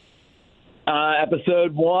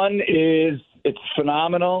 Episode 1 it's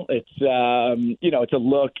phenomenal. It's it's a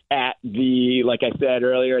look at like I said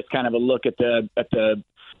earlier, it's kind of a look at the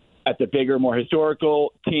bigger, more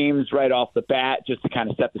historical teams right off the bat, just to kind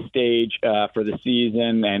of set the stage for the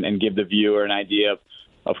season and give the viewer an idea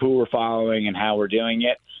of who we're following and how we're doing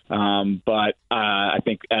it. But I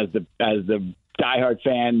think as the diehard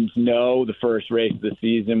fans know, the first race of the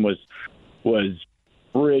season was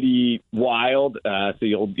pretty wild. So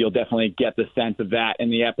you'll definitely get the sense of that in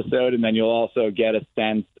the episode, and then you'll also get a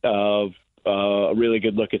sense of a really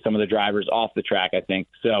good look at some of the drivers off the track, I think.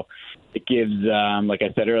 So it gives, like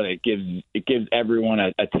I said earlier, it gives everyone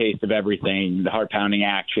a taste of everything, the heart-pounding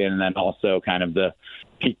action, and then also kind of the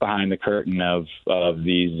peek behind the curtain of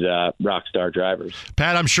these rock star drivers.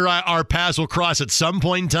 Pat, I'm sure our paths will cross at some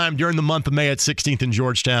point in time during the month of May at 16th in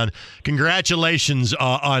Georgetown. Congratulations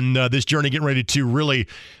on this journey getting ready to really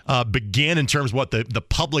begin in terms of what the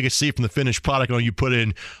public is seeing from the finished product. I know you put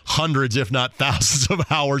in hundreds, if not thousands of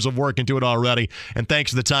hours of work into it already. And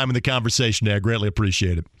thanks for the time and the conversation today. I greatly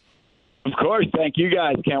appreciate it. Of course. Thank you,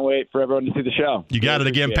 guys. Can't wait for everyone to see the show. You got it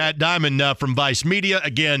again. Pat Dimon from Vice Media.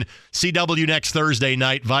 Again, CW next Thursday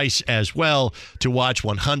night, Vice as well, to watch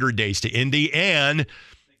 100 Days to Indy. And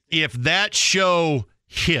if that show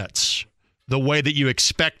hits the way that you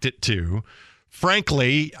expect it to,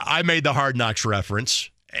 frankly, I made the Hard Knocks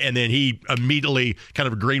reference, and then he immediately kind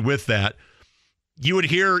of agreed with that. You would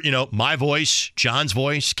hear, my voice, John's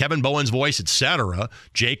voice, Kevin Bowen's voice, etc.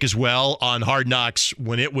 Jake as well on Hard Knocks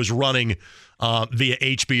when it was running via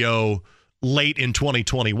HBO late in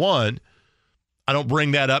 2021. I don't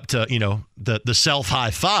bring that up to, the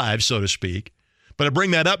self-high five, so to speak. But I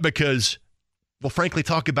bring that up because we'll frankly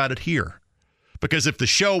talk about it here. Because if the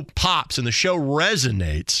show pops and the show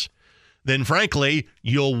resonates, then frankly,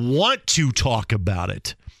 you'll want to talk about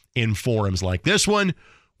it in forums like this one,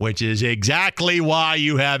 which is exactly why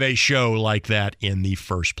you have a show like that in the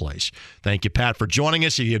first place. Thank you, Pat, for joining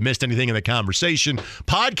us. If you missed anything in the conversation,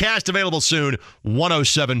 podcast available soon,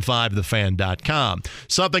 1075thefan.com.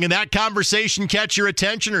 Something in that conversation catch your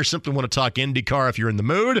attention or simply want to talk IndyCar if you're in the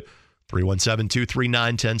mood,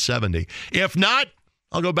 317-239-1070. If not,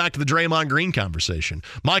 I'll go back to the Draymond Green conversation.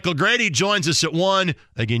 Michael Grady joins us at 1.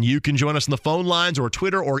 Again, you can join us on the phone lines or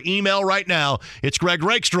Twitter or email right now. It's Greg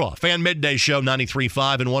Rakestraw, Fan Midday Show,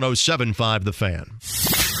 93.5 and 107.5 The Fan.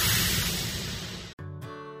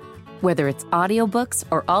 Whether it's audiobooks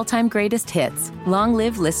or all-time greatest hits, long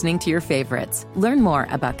live listening to your favorites. Learn more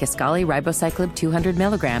about Kisqali Ribociclib 200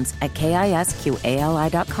 milligrams at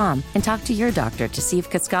KISQALI.com and talk to your doctor to see if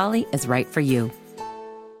Kisqali is right for you.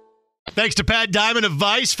 Thanks to Pat Dimon of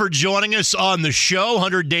Vice for joining us on the show.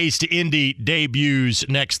 100 Days to Indy debuts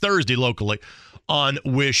next Thursday locally on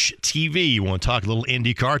Wish TV. You want to talk a little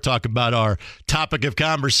IndyCar, talk about our topic of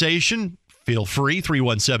conversation, Feel free,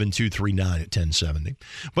 317-239-1070.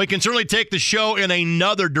 We can certainly take the show in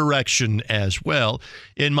another direction as well.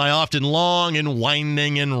 In my often long and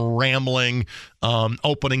winding and rambling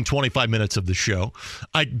opening 25 minutes of the show,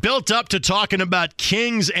 I built up to talking about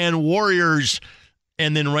Kings and Warriors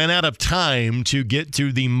and then ran out of time to get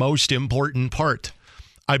to the most important part.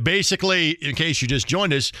 I basically, in case you just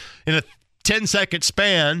joined us, in a 10-second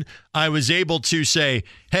span, I was able to say,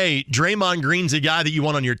 hey, Draymond Green's a guy that you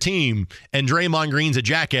want on your team, and Draymond Green's a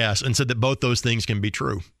jackass, and said that both those things can be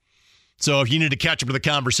true. So if you need to catch up with the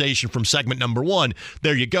conversation from segment number 1,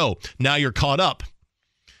 there you go. Now you're caught up.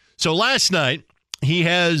 So last night, he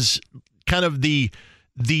has kind of the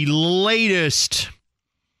latest,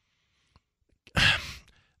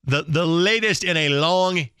 the latest in a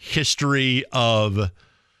long history of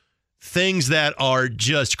things that are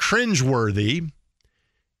just cringeworthy,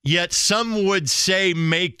 yet some would say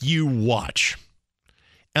make you watch.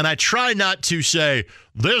 And I try not to say,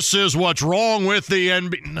 this is what's wrong with the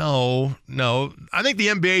NBA. No. I think the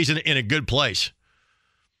NBA is in a good place.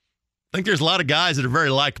 I think there's a lot of guys that are very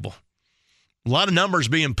likable. A lot of numbers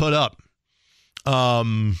being put up.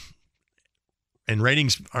 And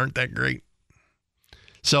ratings aren't that great.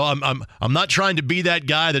 So I'm not trying to be that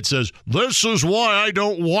guy that says, this is why I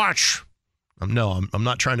don't watch. I'm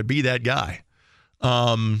not trying to be that guy.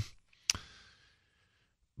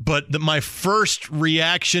 But my first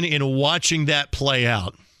reaction in watching that play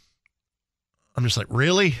out, I'm just like,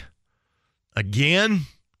 really? Again?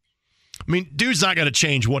 I mean, dude's not going to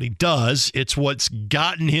change what he does. It's what's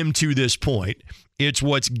gotten him to this point. It's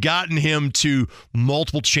what's gotten him to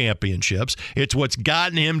multiple championships. It's what's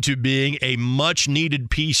gotten him to being a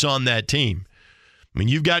much-needed piece on that team. I mean,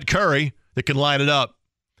 you've got Curry that can light it up.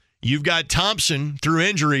 You've got Thompson, through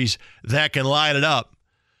injuries, that can light it up.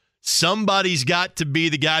 Somebody's got to be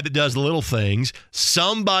the guy that does the little things.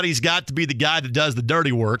 Somebody's got to be the guy that does the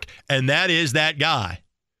dirty work, and that is that guy.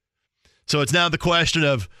 So it's now the question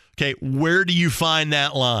of, okay, where do you find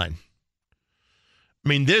that line? I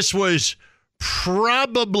mean, this was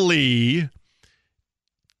probably,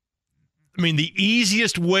 the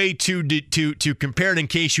easiest way to compare it, in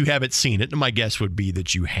case you haven't seen it, and my guess would be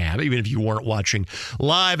that you have, even if you weren't watching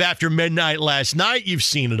live after midnight last night. You've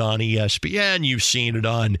seen it on ESPN, you've seen it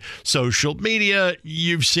on social media,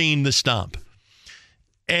 you've seen the stomp.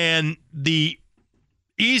 And the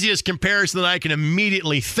easiest comparison that I can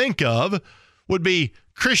immediately think of would be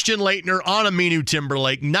Christian Laettner on Aminu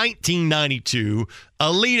Timberlake, 1992,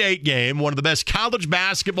 Elite Eight game, one of the best college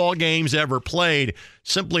basketball games ever played,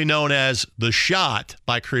 simply known as The Shot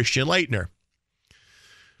by Christian Laettner.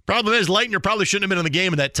 Problem is, Laettner probably shouldn't have been in the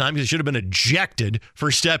game at that time because he should have been ejected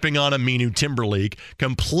for stepping on Aminu Timberlake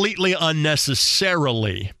completely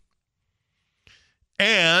unnecessarily.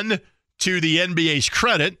 And to the NBA's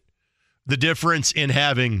credit, the difference in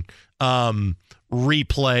having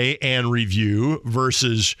replay and review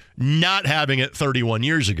versus not having it 31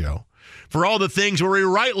 years ago. For all the things where we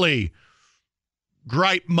rightly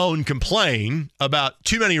gripe, moan, complain about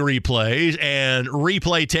too many replays and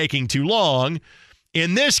replay taking too long,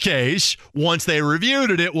 in this case, once they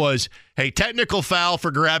reviewed it, it was, hey, technical foul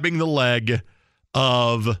for grabbing the leg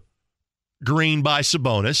of Green by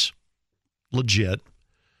Sabonis. Legit.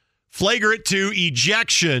 Flagrant 2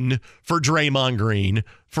 ejection for Draymond Green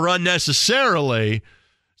for unnecessarily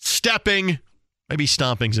stepping, maybe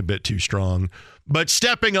stomping's a bit too strong, but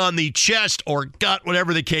stepping on the chest or gut,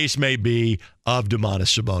 whatever the case may be, of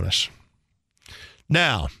Domantas Sabonis.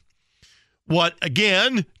 Now, what,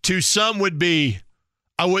 again, to some would be,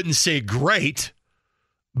 I wouldn't say great,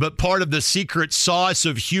 but part of the secret sauce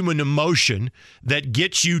of human emotion that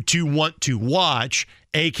gets you to want to watch,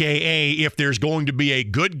 a.k.a. if there's going to be a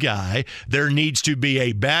good guy, there needs to be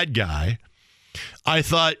a bad guy. I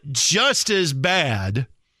thought just as bad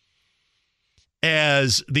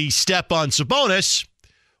as the step on Sabonis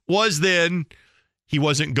was then he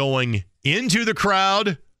wasn't going into the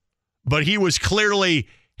crowd, but he was clearly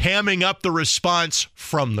hamming up the response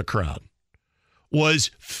from the crowd,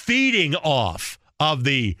 was feeding off of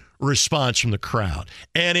the response from the crowd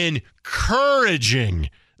and encouraging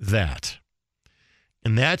that.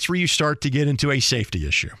 And that's where you start to get into a safety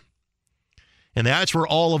issue. And that's where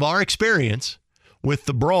all of our experience with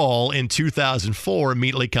the brawl in 2004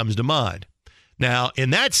 immediately comes to mind. Now,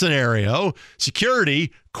 in that scenario,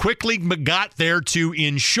 security quickly got there to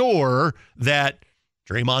ensure that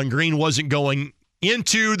Draymond Green wasn't going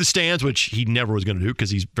into the stands, which he never was going to do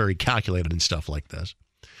because he's very calculated and stuff like this.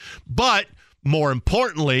 But more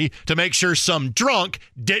importantly, to make sure some drunk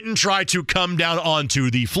didn't try to come down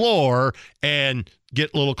onto the floor and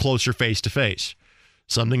get a little closer face to face.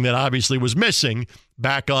 Something that obviously was missing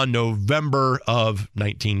back on November of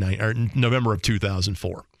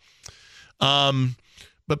 2004.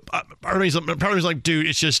 But part of me's like, dude,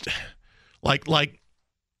 it's just like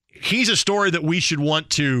he's a story that we should want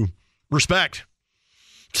to respect.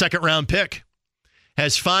 Second round pick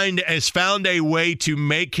has found a way to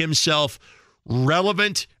make himself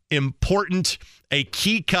relevant, important, a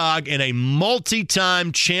key cog in a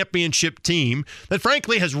multi-time championship team that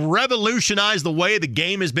frankly has revolutionized the way the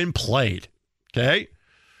game has been played. Okay?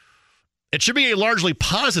 It should be a largely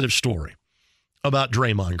positive story about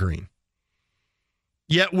Draymond Green.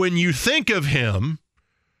 Yet when you think of him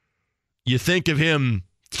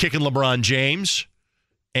kicking LeBron James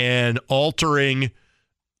and altering,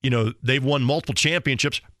 they've won multiple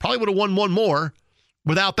championships, probably would have won one more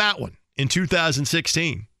without that one in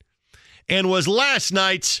 2016. And was last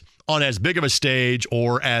night's on as big of a stage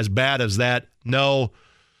or as bad as that? No.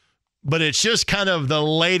 But it's just kind of the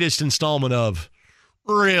latest installment of,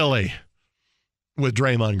 really, with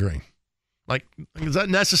Draymond Green. Like, is that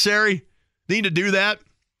necessary? Need to do that?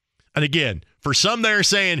 And again, for some they're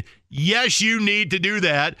saying, yes, you need to do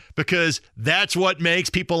that because that's what makes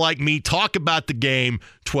people like me talk about the game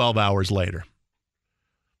 12 hours later.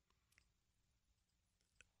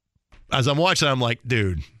 As I'm watching, I'm like,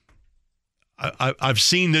 dude, I've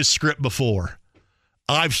seen this script before.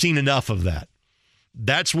 I've seen enough of that.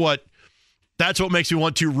 That's what makes me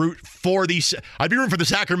want to root for these. I'd be rooting for the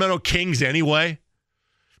Sacramento Kings anyway,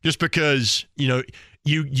 just because,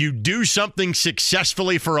 you do something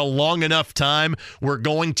successfully for a long enough time, we're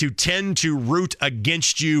going to tend to root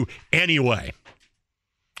against you anyway.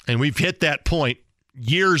 And we've hit that point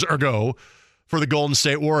years ago for the Golden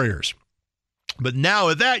State Warriors. But now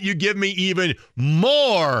with that, you give me even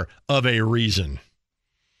more of a reason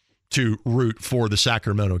to root for the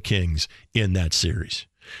Sacramento Kings in that series,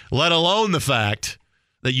 let alone the fact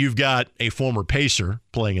that you've got a former Pacer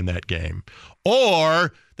playing in that game,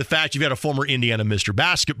 or the fact you've got a former Indiana Mr.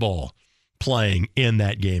 Basketball playing in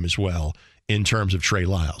that game as well, in terms of Trey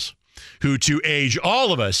Lyles, who to age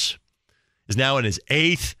all of us is now in his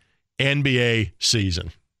 8th NBA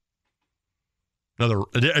season. A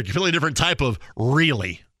completely different type of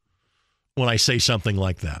really when I say something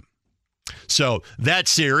like that. So that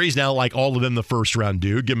series, now like all of them the first round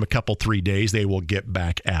do, give them a couple, 3 days, they will get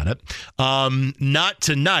back at it. Not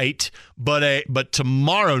tonight, but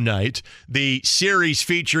tomorrow night, the series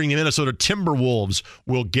featuring the Minnesota Timberwolves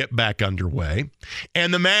will get back underway.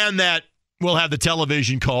 And the man that will have the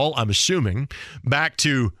television call, I'm assuming, back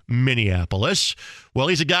to Minneapolis, well,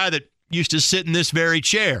 he's a guy that used to sit in this very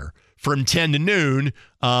chair from 10 to noon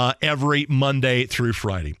every Monday through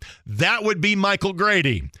Friday. That would be Michael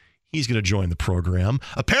Grady. He's going to join the program,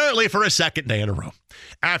 apparently for a second day in a row.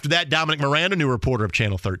 After that, Dominic Miranda, new reporter of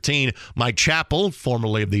Channel 13. Mike Chappell,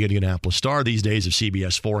 formerly of the Indianapolis Star, these days of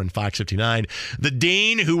CBS 4 and Fox 59. The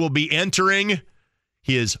Dean, who will be entering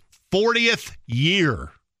his 40th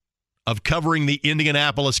year of covering the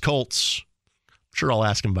Indianapolis Colts. I'm sure I'll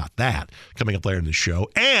ask him about that coming up later in the show.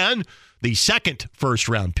 And the second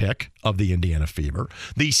first-round pick of the Indiana Fever,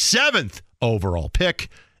 the 7th overall pick,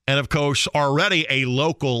 and, of course, already a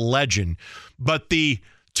local legend. But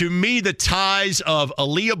to me, the ties of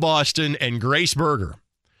Aaliyah Boston and Grace Berger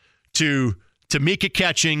to Tamika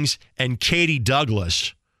Catchings and Katie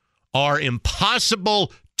Douglas are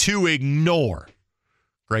impossible to ignore.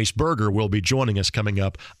 Grace Berger will be joining us coming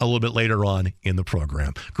up a little bit later on in the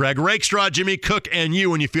program. Greg Rakestraw, Jimmy Cook, and you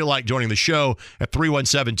when you feel like joining the show at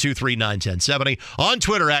 317-239-1070. On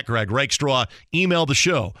Twitter at Greg Rakestraw. Email the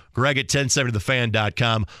show, Greg at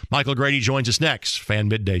 1070thefan.com. Michael Grady joins us next. Fan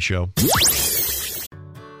Midday Show.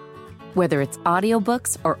 Whether it's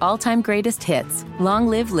audiobooks or all-time greatest hits, long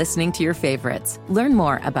live listening to your favorites. Learn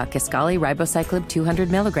more about Kisqali Ribociclib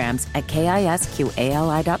 200 milligrams at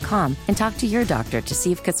KISQALI.com and talk to your doctor to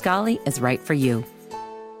see if Kisqali is right for you.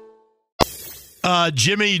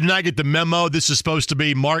 Jimmy, you did not get the memo. This is supposed to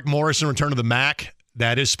be Mark Morrison, Return of the Mac.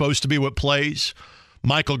 That is supposed to be what plays.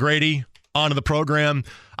 Michael Grady onto the program.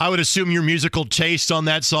 I would assume your musical tastes on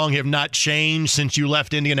that song have not changed since you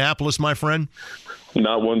left Indianapolis, my friend.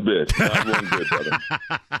 Not one bit. Not one bit, brother.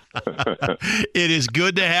 It is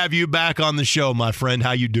good to have you back on the show, my friend.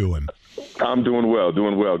 How you doing? I'm doing well,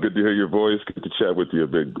 Good to hear your voice. Good to chat with you a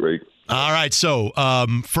bit, Greg. All right. So,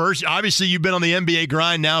 first, obviously, you've been on the NBA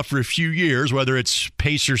grind now for a few years, whether it's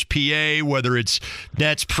Pacers PA, whether it's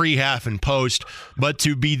Nets pre, half, and post. But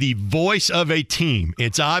to be the voice of a team,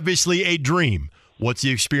 it's obviously a dream. What's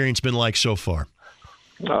the experience been like so far?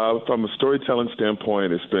 From a storytelling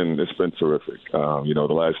standpoint, it's been terrific. The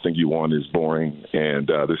last thing you want is boring, and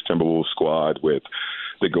this Timberwolves squad with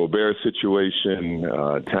the Gobert situation,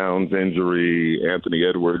 Towns injury, Anthony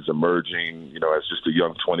Edwards emerging, as just a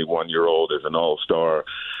young 21-year-old as an all-star,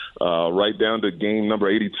 right down to game number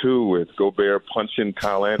 82 with Gobert punching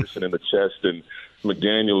Kyle Anderson in the chest and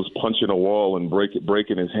McDaniels punching a wall and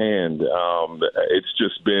breaking his hand. It's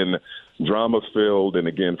just been drama-filled, and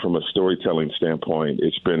again, from a storytelling standpoint,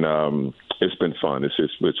 it's been fun.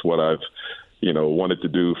 It's what I've wanted to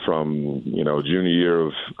do from junior year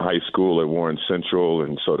of high school at Warren Central,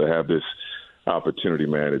 and so to have this opportunity,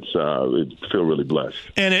 man, it feel really blessed.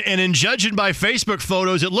 And in judging by Facebook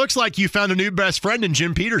photos, it looks like you found a new best friend in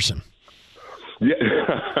Jim Peterson.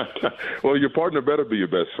 Yeah. Well, your partner better be your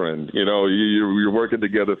best friend. You're working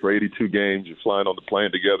together for 82 games. You're flying on the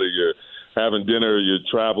plane together. You're having dinner. You're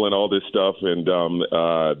traveling, all this stuff, and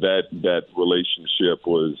that relationship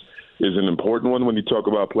is an important one when you talk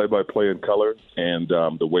about play-by-play in color, and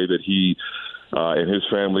the way that he and his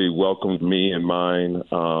family welcomed me and mine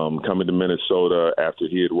coming to Minnesota after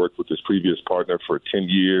he had worked with his previous partner for 10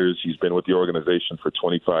 years. He's been with the organization for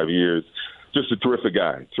 25 years. Just a terrific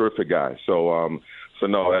guy. So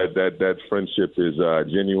no, that friendship is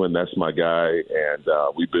genuine. That's my guy, and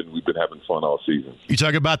we've been having fun all season. You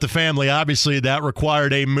talk about the family. Obviously, that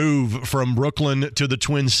required a move from Brooklyn to the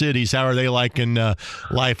Twin Cities. How are they liking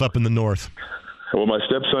life up in the north? Well, my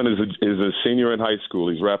stepson is a senior in high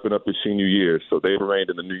school. He's wrapping up his senior year, so they remained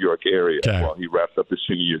in the New York area while he wrapped up his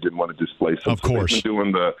senior year. Didn't want to displace him. Of course.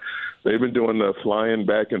 They've been doing the flying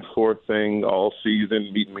back and forth thing all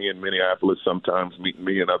season, meeting me in Minneapolis sometimes, meeting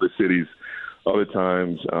me in other cities other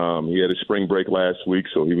times. He had a spring break last week,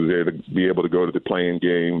 so he was able to go to the playing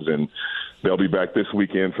games, and they'll be back this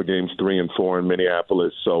weekend for games 3 and 4 in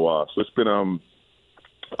Minneapolis. So it's been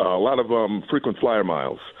a lot of frequent flyer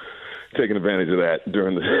miles, taking advantage of that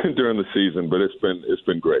during the season, but it's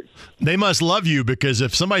been great. They must love you, because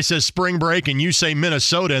if somebody says spring break and you say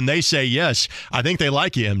Minnesota and they say yes, I think they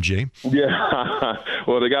like you, MG. Yeah,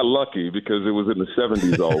 well, they got lucky because it was in the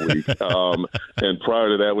 70s all week, and prior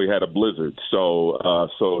to that we had a blizzard, so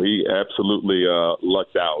he absolutely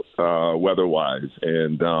lucked out weather-wise,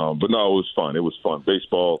 and but no, it was fun.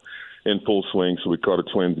 Baseball in full swing, so we caught a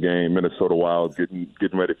Twins game. Minnesota Wild getting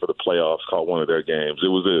ready for the playoffs, caught one of their games. It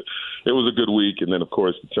was a good week, and then of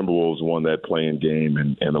course the Timberwolves won that playing game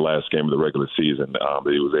and the last game of the regular season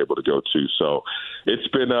that he was able to go to. So it's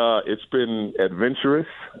been adventurous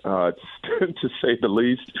to say the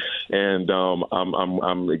least, and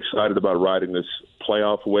I'm excited about riding this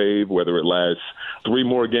playoff wave, whether it lasts 3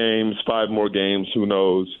 more games, 5 more games, who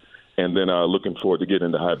knows, and then looking forward to getting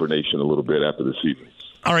into hibernation a little bit after the season.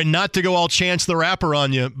 All right, not to go all Chance the Rapper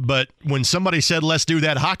on you, but when somebody said, let's do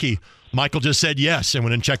that hockey, Michael just said yes and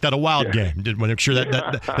went and checked out a Wild game. Did want to make sure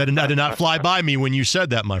that did not fly by me when you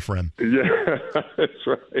said that, my friend. Yeah, that's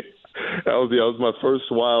right. That was my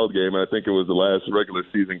first Wild game, and I think it was the last regular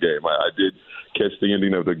season game. I did catch the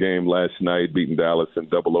ending of the game last night, beating Dallas in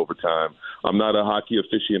double overtime. I'm not a hockey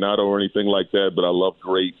aficionado or anything like that, but I love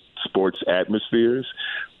great sports atmospheres,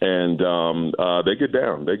 and they get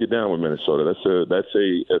down with Minnesota. That's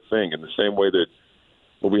a thing, in the same way that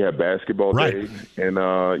we have basketball day, and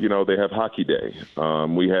they have hockey day.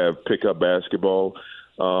 We have pickup basketball.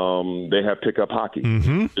 They have pickup hockey.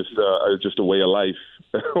 Mm-hmm. Just a way of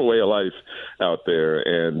life, out there.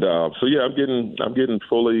 And so yeah, I'm getting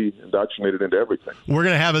fully indoctrinated into everything. We're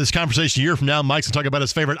going to have this conversation a year from now. Mike's going to talk about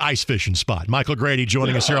his favorite ice fishing spot. Michael Grady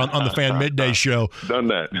joining us here on the Fan Midday Show. Done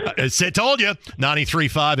that. I told you,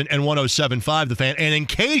 93.5 and 107.5 The Fan. And in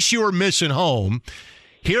case you were missing home,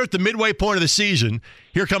 here at the midway point of the season,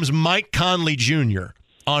 here comes Mike Conley Jr.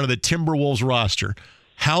 onto the Timberwolves roster.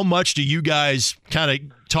 How much do you guys kind of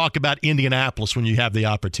talk about Indianapolis when you have the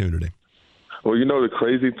opportunity? Well, the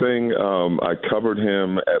crazy thing, I covered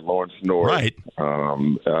him at Lawrence North, right,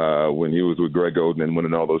 when he was with Greg Oden and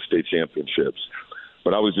winning all those state championships.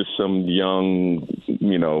 But I was just some young,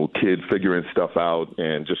 kid figuring stuff out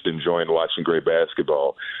and just enjoying watching great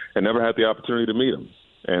basketball, and never had the opportunity to meet him.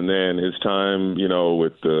 And then his time,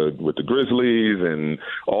 with the Grizzlies and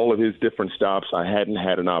all of his different stops, I hadn't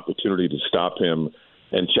had an opportunity to stop him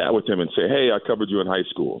and chat with him and say, hey, I covered you in high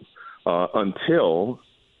school, until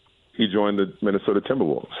he joined the Minnesota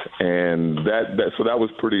Timberwolves. And so that was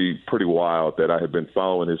pretty wild, that I had been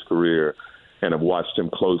following his career and have watched him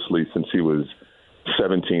closely since he was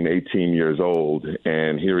 17, 18 years old.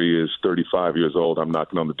 And here he is, 35 years old. I'm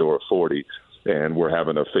knocking on the door of 40, and we're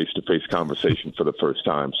having a face-to-face conversation for the first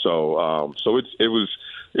time. So it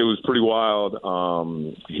was pretty wild.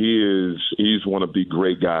 He's one of the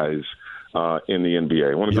great guys in the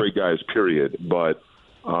NBA, one of the great guys, period. But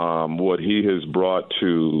what he has brought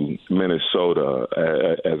to Minnesota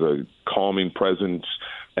as a calming presence,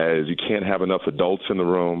 as you can't have enough adults in the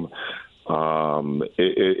room.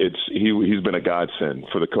 He's been a godsend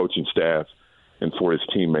for the coaching staff and for his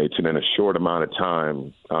teammates. And in a short amount of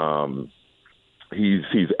time,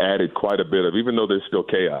 he's added quite a bit of, even though there's still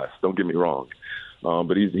chaos, don't get me wrong.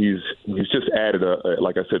 But he's just added,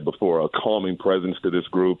 like I said before, a calming presence to this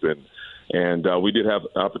group. And we did have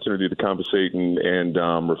an opportunity to conversate and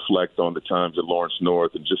reflect on the times at Lawrence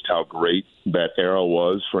North and just how great that era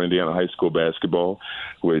was for Indiana high school basketball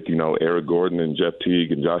with, Eric Gordon and Jeff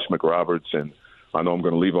Teague and Josh McRoberts. And I know I'm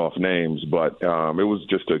going to leave off names, but it was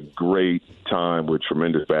just a great time with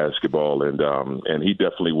tremendous basketball, and he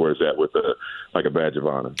definitely wears that with like a badge of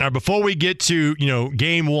honor. All right, before we get to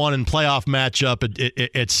game one and playoff matchup,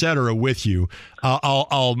 et cetera, with you,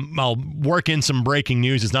 I'll work in some breaking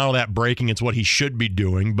news. It's not all that breaking; it's what he should be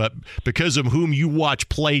doing. But because of whom you watch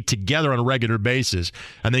play together on a regular basis,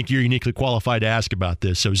 I think you're uniquely qualified to ask about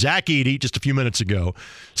this. So Zach Edey, just a few minutes ago,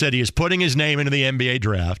 said he is putting his name into the NBA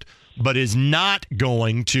draft, but is not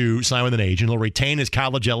going to sign with an agent. He'll retain his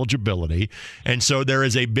college eligibility. And so there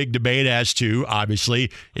is a big debate as to, obviously,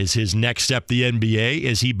 is his next step the NBA?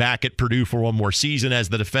 Is he back at Purdue for one more season as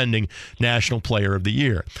the defending National Player of the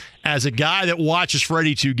Year? As a guy that watches for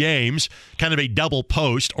 82 games, kind of a double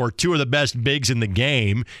post or two of the best bigs in the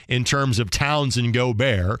game in terms of Towns and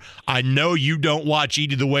Gobert, I know you don't watch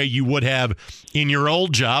Edey the way you would have in your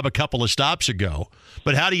old job a couple of stops ago.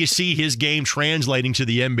 But how do you see his game translating to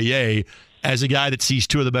the NBA as a guy that sees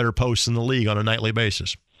two of the better posts in the league on a nightly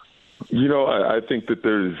basis? I think that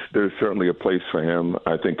there's certainly a place for him.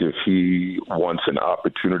 I think if he wants an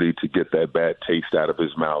opportunity to get that bad taste out of his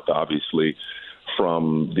mouth, obviously,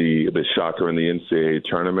 from the shocker in the NCAA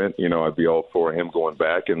tournament, I'd be all for him going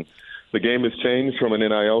back. And the game has changed from an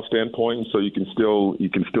NIL standpoint, so you can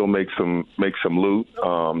still make some loot,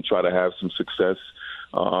 try to have some success.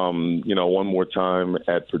 One more time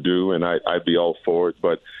at Purdue, and I'd be all for it.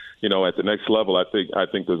 But, at the next level, I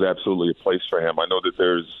think there's absolutely a place for him. I know that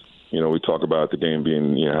there's, we talk about the game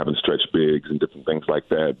being, having stretch bigs and different things like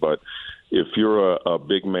that. But if you're a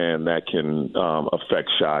big man that can affect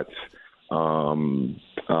shots, can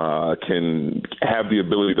have the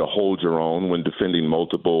ability to hold your own when defending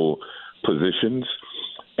multiple positions,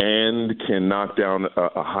 and can knock down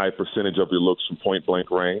a high percentage of your looks from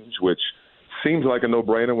point-blank range, which seems like a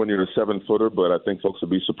no-brainer when you're a 7-footer, but I think folks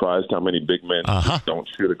would be surprised how many big men just don't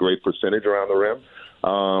shoot a great percentage around the rim.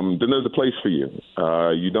 Then there's a place for you.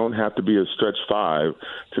 You don't have to be a stretch 5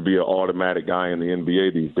 to be an automatic guy in the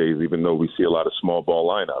NBA these days, even though we see a lot of small ball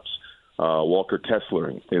lineups. Walker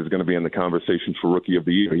Kessler is going to be in the conversation for Rookie of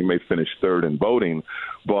the Year. He may finish third in voting,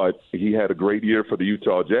 but he had a great year for the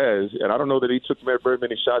Utah Jazz, and I don't know that he took very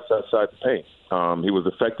many shots outside the paint. He was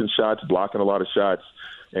affecting shots, blocking a lot of shots.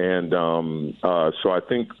 And so I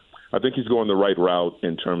think he's going the right route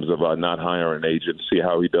in terms of not hiring an agent, see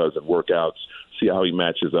how he does in workouts, see how he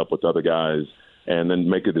matches up with other guys, and then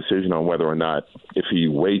make a decision on whether or not, if he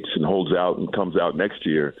waits and holds out and comes out next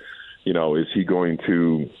year, is he going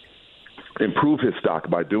to improve his stock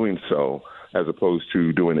by doing so, as opposed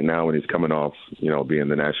to doing it now when he's coming off, being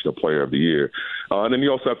the National Player of the Year. And then you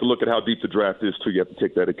also have to look at how deep the draft is, too. You have to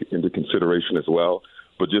take that into consideration as well.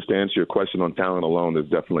 But just to answer your question on talent alone, there's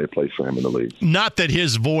definitely a place for him in the league. Not that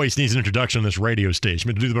his voice needs an introduction on this radio station,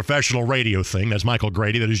 but to do the professional radio thing. That's Michael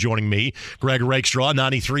Grady that is joining me, Greg Rakestraw,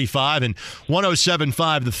 93.5 and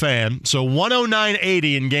 107.5 The Fan. So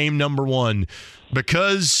 109.80 in game number 1.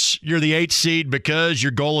 Because you're the 8th seed, because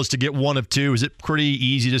your goal is to get one of 2, is it pretty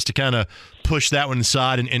easy just to kind of push that one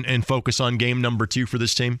aside and focus on game number 2 for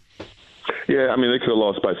this team? Yeah, they could have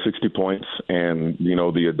lost by 60 points. And,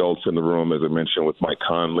 the adults in the room, as I mentioned, with Mike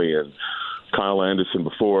Conley and Kyle Anderson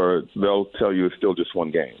before, they'll tell you it's still just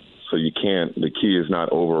one game. So the key is not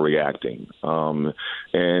overreacting.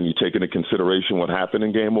 And you take into consideration what happened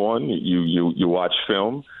in game 1. You watch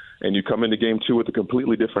film, and you come into game 2 with a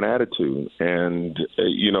completely different attitude. And,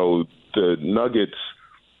 the Nuggets,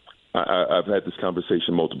 I've had this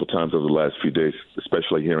conversation multiple times over the last few days,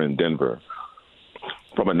 especially here in Denver.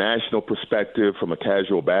 From a national perspective, from a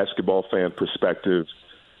casual basketball fan perspective,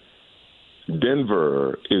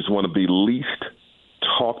 Denver is one of the least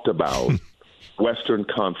talked about Western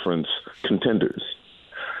Conference contenders.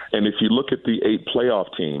 And if you look at the 8 playoff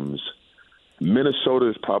teams, Minnesota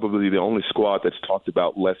is probably the only squad that's talked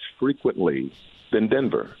about less frequently than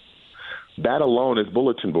Denver. That alone is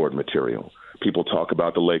bulletin board material. People talk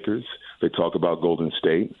about the Lakers. They talk about Golden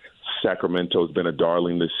State. Sacramento's been a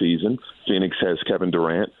darling this season. Phoenix has Kevin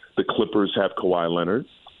Durant. The Clippers have Kawhi Leonard.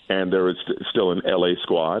 And there is still an L.A.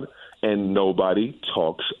 squad. and nobody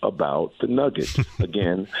talks about the Nuggets.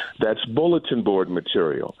 Again, that's bulletin board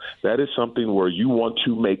material. That is something where you want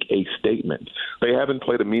to make a statement. They haven't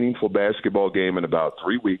played a meaningful basketball game in about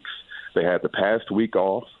 3 weeks. They had the past week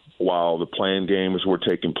off while the play-in games were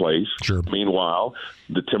taking place. Sure. Meanwhile,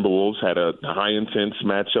 the Timberwolves had a high-intense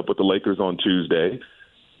matchup with the Lakers on Tuesday,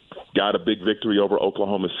 got a big victory over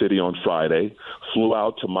Oklahoma City on Friday, flew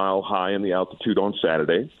out to Mile High in the altitude on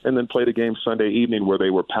Saturday, and then played a game Sunday evening where they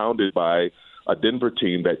were pounded by a Denver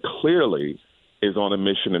team that clearly is on a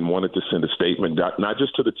mission and wanted to send a statement, not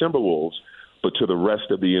just to the Timberwolves, but to the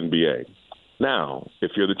rest of the NBA. Now,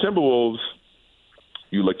 if you're the Timberwolves,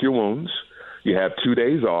 you lick your wounds, you have 2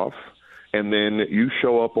 days off, and then you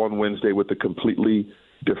show up on Wednesday with a completely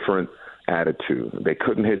different attitude. They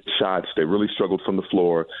couldn't hit shots. They really struggled from the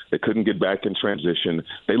floor. They couldn't get back in transition.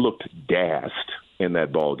 They looked gassed in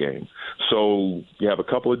that ball game. So you have a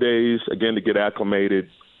couple of days, again, to get acclimated,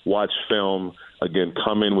 watch film, again,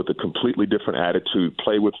 come in with a completely different attitude,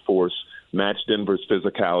 play with force, match Denver's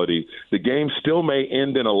physicality. The game still may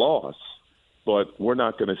end in a loss, but we're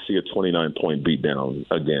not going to see a 29-point beatdown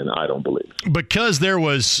again, I don't believe. Because there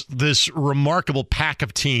was this remarkable pack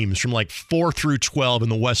of teams from like 4 through 12 in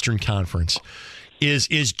the Western Conference, is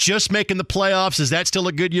just making the playoffs, is that still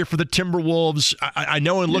a good year for the Timberwolves? I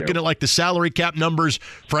know in looking at like the salary cap numbers,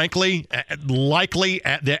 frankly, likely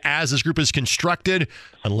as this group is constructed,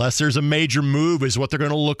 unless there's a major move, is what they're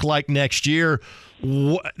going to look like next year.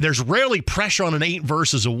 There's rarely pressure on an 8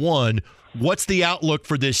 versus a 1. What's the outlook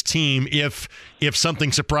for this team if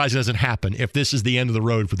something surprising doesn't happen? If this is the end of the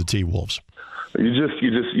road for the T-Wolves? You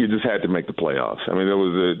just had to make the playoffs. I mean, there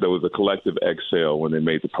was a collective exhale when they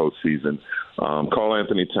made the postseason. Karl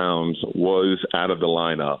Anthony Towns was out of the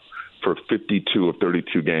lineup for 52 of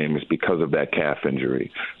 32 games because of that calf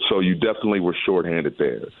injury. So you definitely were shorthanded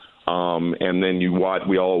there. And then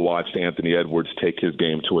we all watched Anthony Edwards take his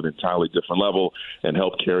game to an entirely different level and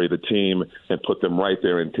help carry the team and put them right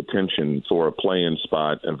there in contention for a play-in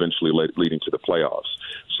spot, eventually leading to the playoffs.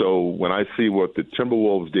 So when I see what the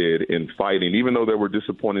Timberwolves did in fighting, even though there were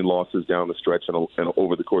disappointing losses down the stretch and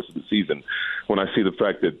over the course of the season, when I see the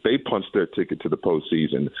fact that they punched their ticket to the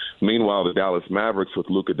postseason, meanwhile the Dallas Mavericks with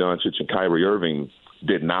Luka Doncic and Kyrie Irving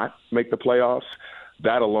did not make the playoffs,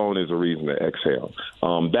 that alone is a reason to exhale.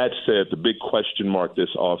 That said, the big question mark this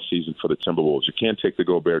offseason for the Timberwolves, you can't take the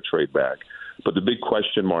Gobert trade back, but the big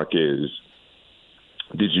question mark is,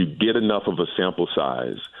 did you get enough of a sample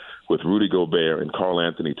size with Rudy Gobert and Karl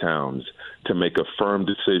Anthony Towns to make a firm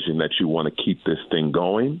decision that you want to keep this thing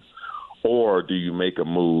going? Or do you make a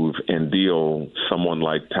move and deal someone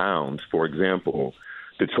like Towns, for example,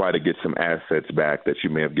 to try to get some assets back that you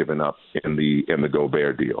may have given up in the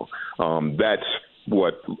Gobert deal? That's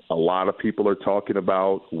what a lot of people are talking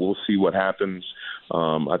about. We'll see what happens.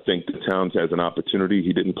 I think that Towns has an opportunity.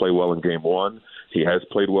 He didn't play well in Game 1. He has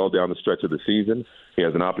played well down the stretch of the season. He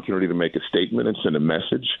has an opportunity to make a statement and send a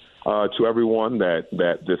message to everyone that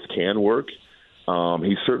this can work.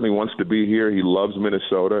 He certainly wants to be here. He loves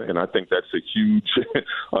Minnesota, and I think that's a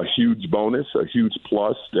huge bonus, a huge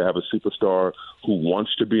plus to have a superstar who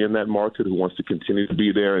wants to be in that market, who wants to continue to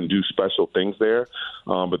be there and do special things there.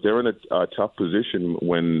 But they're in a tough position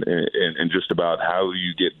in just about how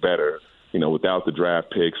you get better, without the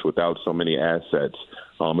draft picks, without so many assets.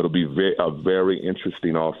 It'll be a very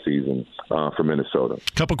interesting offseason for Minnesota.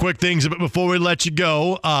 Couple quick things before we let you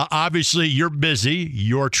go. Obviously, you're busy.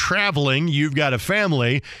 You're traveling. You've got a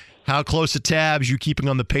family. How close to tabs you keeping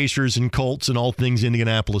on the Pacers and Colts and all things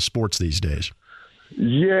Indianapolis sports these days?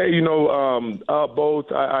 Yeah,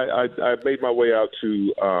 both. I made my way out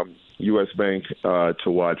to U.S. Bank to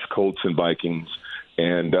watch Colts and Vikings,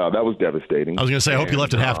 and that was devastating. I was going to say, I hope you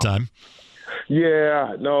left at halftime.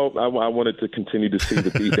 Yeah, no, I wanted to continue to see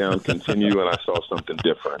the beatdown continue, and I saw something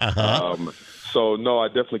different. So, no, I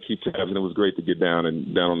definitely keep tabs, and it was great to get down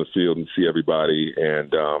on the field and see everybody.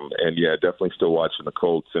 And yeah, definitely still watching the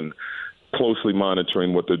Colts and closely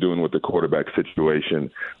monitoring what they're doing with the quarterback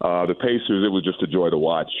situation. The Pacers, it was just a joy to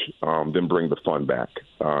watch them bring the fun back.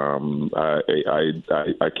 I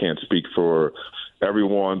can't speak for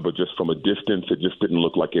everyone, but just from a distance, it just didn't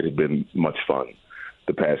look like it had been much fun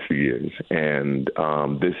the past few years. And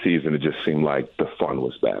this season, it just seemed like the fun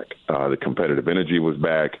was back. The competitive energy was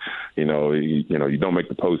back. You don't make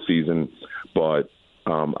the postseason, but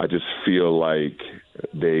I just feel like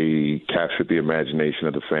they captured the imagination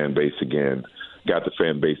of the fan base again, got the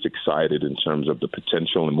fan base excited in terms of the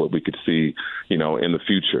potential and what we could see, in the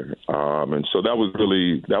future. And so that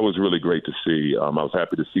was really great to see. I was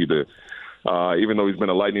happy to see the even though he's been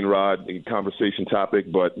a lightning rod conversation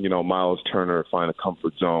topic, but, Miles Turner find a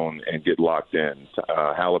comfort zone and get locked in.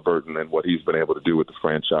 Halliburton and what he's been able to do with the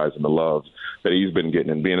franchise and the love that he's been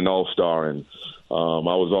getting and being an all-star. And I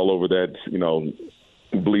was all over that,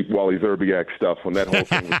 bleep Wally Zerbiak stuff when that whole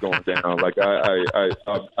thing was going down. Like,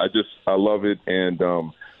 I love it. And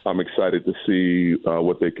I'm excited to see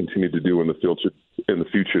what they continue to do in the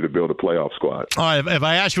future to build a playoff squad. All right, if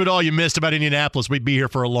I asked you what all you missed about Indianapolis, we'd be here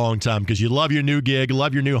for a long time because you love your new gig,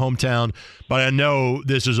 love your new hometown, but I know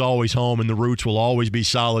this is always home and the roots will always be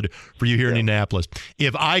solid for you here in Indianapolis.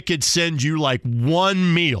 If I could send you like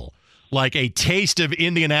one meal, like a taste of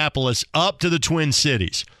Indianapolis up to the Twin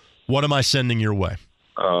Cities, what am I sending your way?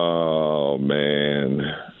 Oh, man.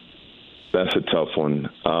 That's a tough one.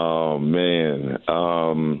 Oh, man.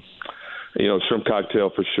 Shrimp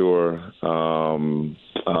cocktail for sure from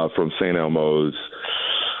St. Elmo's.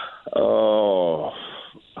 Oh,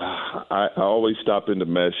 I always stop into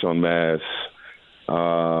Mesh on Mass.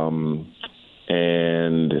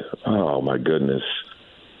 And, oh, my goodness.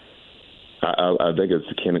 I think it's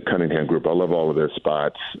the Cunningham Group. I love all of their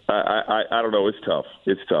spots. I don't know. It's tough.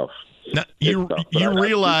 Now, you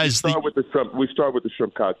realize we start with the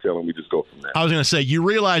shrimp cocktail and we just go from there. I was going to say, you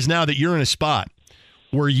realize now that you're in a spot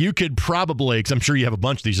where you could probably, because I'm sure you have a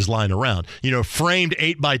bunch of these just lying around, framed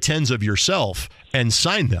 8x10s of yourself and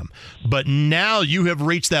sign them. But now you have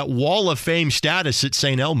reached that wall of fame status at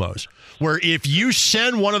St. Elmo's, where if you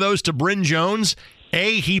send one of those to Bryn Jones,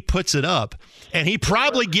 he puts it up. And he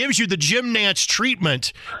probably gives you the Jim Nantz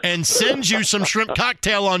treatment and sends you some shrimp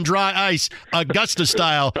cocktail on dry ice, Augusta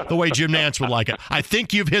style, the way Jim Nantz would like it. I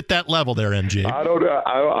think you've hit that level there, MG. I don't know.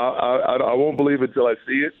 I won't believe it till I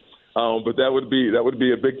see it. But that would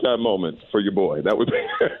be a big time moment for your boy. That would be.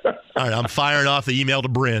 All right, I'm firing off the email to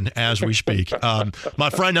Bryn as we speak. My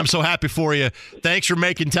friend, I'm so happy for you. Thanks for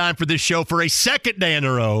making time for this show for a second day in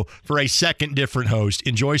a row for a second different host.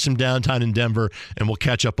 Enjoy some downtime in Denver, and we'll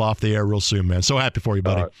catch up off the air real soon, man. So happy for you,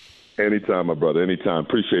 buddy. Anytime, my brother. Anytime.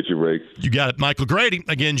 Appreciate you, Ray. You got it. Michael Grady,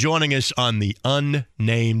 again, joining us on the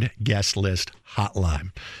unnamed guest list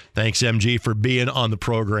hotline. Thanks, MG, for being on the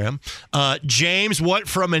program. James, what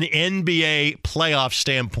from an NBA playoff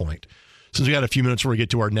standpoint, since we got a few minutes before we get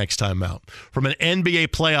to our next time out, from an NBA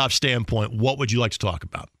playoff standpoint, what would you like to talk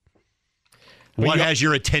about? What has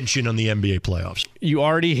your attention on the NBA playoffs? You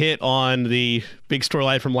already hit on the big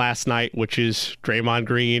storyline from last night, which is Draymond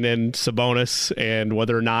Green and Sabonis, and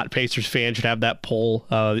whether or not Pacers fans should have that poll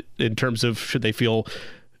in terms of should they feel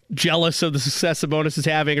jealous of the success Sabonis is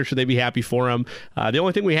having or should they be happy for him. The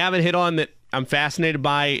only thing we haven't hit on that I'm fascinated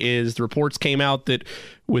by is the reports came out that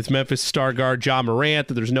with Memphis star guard Ja Morant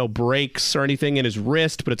that there's no breaks or anything in his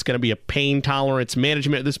wrist, but it's going to be a pain tolerance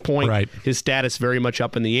management at this point. Right. His status very much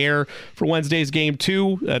up in the air for Wednesday's game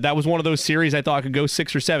 2. That was one of those series I thought could go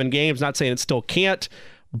 6 or 7 games. Not saying it still can't,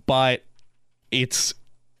 but it's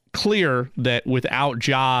clear that without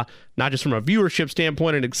Ja, not just from a viewership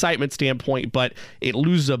standpoint and excitement standpoint, but it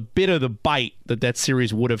loses a bit of the bite that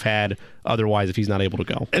series would have had otherwise if he's not able to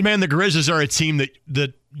go. And man, the Grizzlies are a team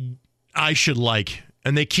that I should like,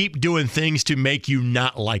 and they keep doing things to make you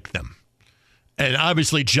not like them. And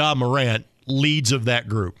obviously Ja Morant leads of that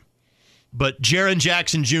group. But Jaren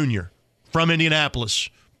Jackson Jr. from Indianapolis,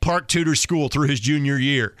 Park Tudor School through his junior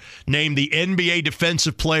year, named the NBA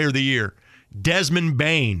Defensive Player of the Year. Desmond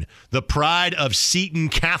Bain, the pride of Seton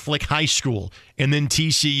Catholic High School, and then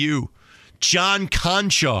TCU. John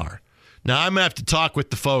Conchar. Now, I'm going to have to talk with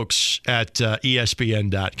the folks at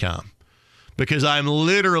ESPN.com because I'm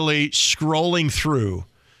literally scrolling through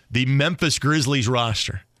the Memphis Grizzlies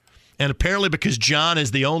roster. And apparently because John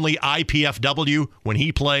is the only IPFW when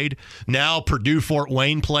he played, now Purdue Fort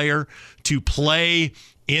Wayne player, to play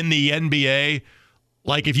in the NBA.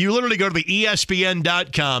 Like, if you literally go to the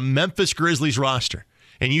ESPN.com Memphis Grizzlies roster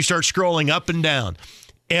and you start scrolling up and down,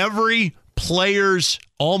 every player's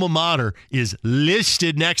alma mater is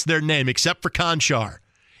listed next to their name except for Conchar.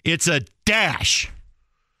 It's a dash.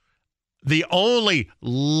 The only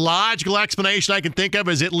logical explanation I can think of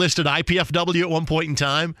is it listed IPFW at one point in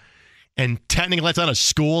time, and technically that's not a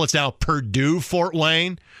school. It's now Purdue Fort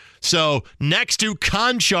Wayne. So next to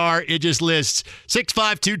Conchar, it just lists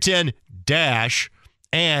 6'5", 210 dash.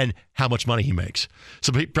 And how much money he makes.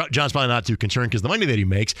 So John's probably not too concerned because the money that he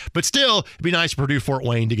makes, but still, it'd be nice for Purdue Fort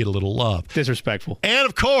Wayne to get a little love. Disrespectful. And,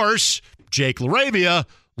 of course, Jake LaRavia,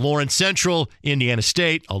 Lawrence Central, Indiana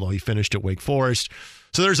State, although he finished at Wake Forest.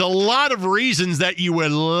 So there's a lot of reasons that you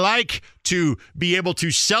would like to be able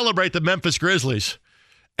to celebrate the Memphis Grizzlies.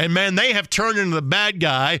 And, man, they have turned into the bad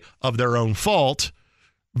guy of their own fault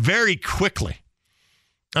very quickly.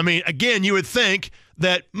 I mean, again, you would think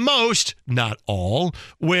that most, not all,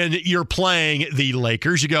 when you're playing the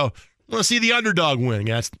Lakers, you go, well, see the underdog win.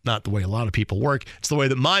 That's not the way a lot of people work. It's the way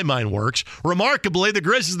that my mind works. Remarkably, the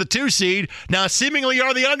Grizzlies, the 2 seed, now seemingly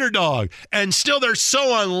are the underdog. And still they're so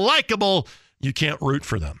unlikable, you can't root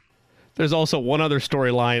for them. There's also one other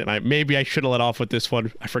storyline, and maybe I should have let off with this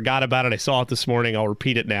one. I forgot about it. I saw it this morning. I'll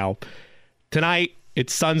repeat it now. Tonight,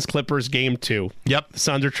 it's Suns-Clippers Game 2. Yep. The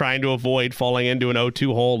Suns are trying to avoid falling into an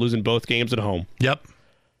 0-2 hole, losing both games at home. Yep.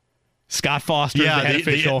 Scott Foster, the head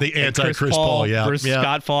official. The anti-Chris Paul, versus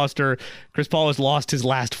Scott Foster. Chris Paul has lost his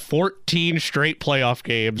last 14 straight playoff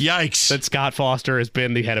games. Yikes. That Scott Foster has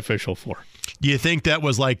been the head official for. Do you think that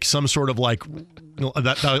was like some sort of like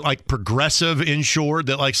progressive insured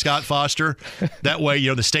that like Scott Foster? That way,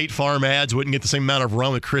 the State Farm ads wouldn't get the same amount of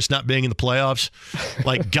run with Chris not being in the playoffs.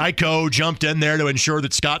 Like Geico jumped in there to ensure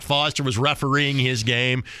that Scott Foster was refereeing his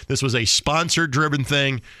game. This was a sponsor-driven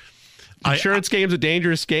thing. Insurance game's a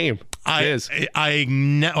dangerous game. It is.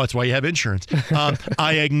 That's why you have insurance.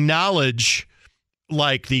 I acknowledge,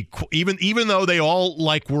 like even though they all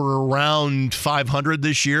like were around 500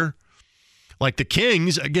 this year, like the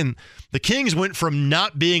Kings went from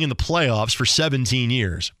not being in the playoffs for 17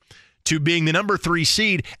 years to being the number 3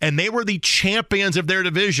 seed, and they were the champions of their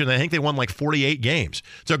division. I think they won like 48 games.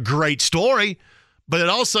 It's a great story, but it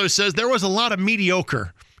also says there was a lot of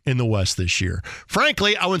mediocre in the West this year.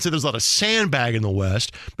 Frankly, I wouldn't say there's a lot of sandbag in the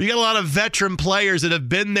West, but you got a lot of veteran players that have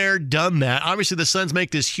been there, done that. Obviously, the Suns make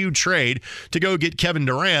this huge trade to go get Kevin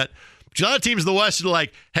Durant. A lot of teams in the West are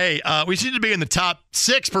like, hey, we need to be in the top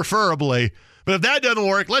 6 preferably, but if that doesn't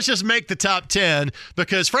work, let's just make the top 10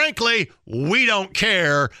 because, frankly, we don't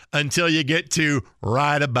care until you get to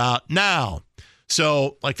right about now.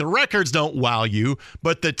 So, like, the records don't wow you,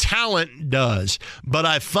 but the talent does. But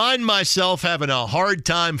I find myself having a hard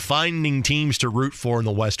time finding teams to root for in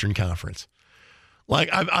the Western Conference. Like,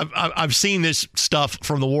 I've seen this stuff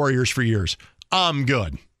from the Warriors for years. I'm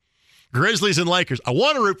good. Grizzlies and Lakers. I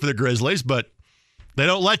want to root for the Grizzlies, but they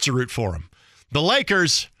don't let you root for them. The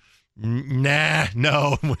Lakers,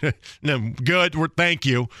 no, good. Thank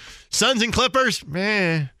you. Suns and Clippers,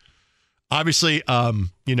 Obviously,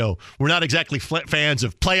 we're not exactly fans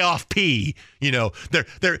of playoff P.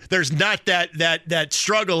 There's not that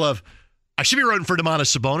struggle of I should be rooting for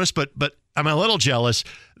Domantas Sabonis, but I'm a little jealous.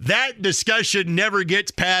 That discussion never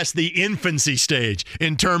gets past the infancy stage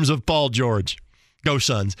in terms of Paul George. Go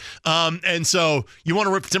Suns. And so you want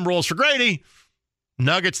to root for Timberwolves for Grady.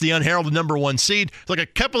 Nuggets, the unheralded number 1 seed. It's like a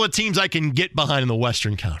couple of teams I can get behind in the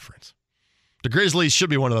Western Conference. The Grizzlies should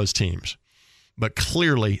be one of those teams, but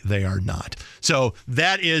clearly they are not. So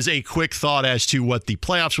that is a quick thought as to what the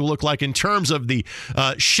playoffs will look like in terms of the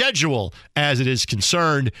schedule as it is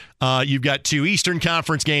concerned. You've got 2 Eastern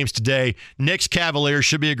Conference games today. Knicks Cavaliers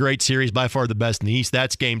should be a great series, by far the best in the East.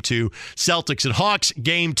 That's game 2. Celtics and Hawks,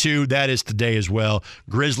 game 2. That is today as well.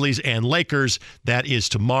 Grizzlies and Lakers, that is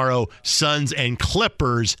tomorrow. Suns and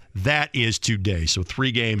Clippers, that is today. So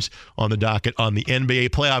 3 games on the docket on the NBA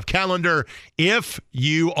playoff calendar. If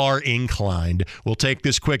you are inclined, we'll take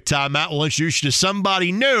this quick timeout. We'll introduce you to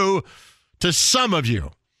somebody new, to some of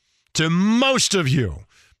you, to most of you.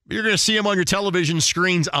 You're going to see him on your television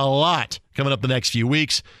screens a lot coming up the next few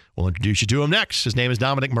weeks. We'll introduce you to him next. His name is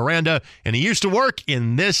Dominic Miranda, and he used to work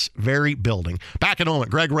in this very building. Back in a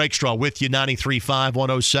moment, Greg Rakestraw with you, 93.5,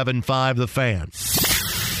 107.5, The Fan.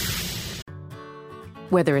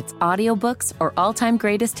 Whether it's audiobooks or all-time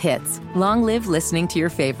greatest hits, long live listening to your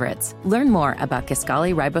favorites. Learn more about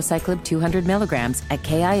Kisqali Ribociclib 200 milligrams at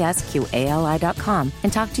KISQALI.com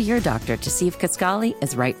and talk to your doctor to see if Kisqali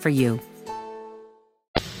is right for you.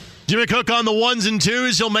 Jimmy Cook on the 1s and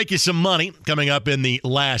 2s. He'll make you some money coming up in the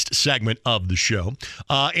last segment of the show.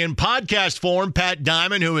 In podcast form, Pat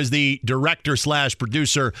Dimon, who is the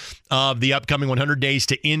director/producer of the upcoming 100 Days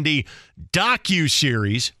to Indy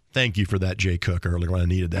docuseries. Thank you for that, Jay Cook, earlier when I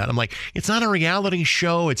needed that. I'm like, it's not a reality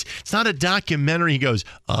show. It's not a documentary. He goes,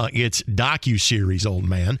 it's docuseries, old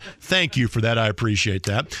man. Thank you for that. I appreciate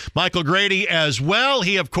that. Michael Grady as well.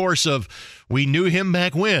 He, of course, we knew him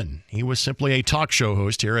back when. He was simply a talk show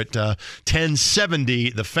host here at 1070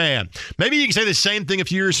 The Fan. Maybe you can say the same thing a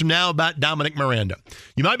few years from now about Dominic Miranda.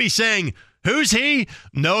 You might be saying, who's he?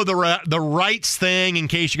 No, the rights thing, in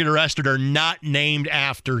case you get arrested, are not named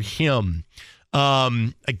after him.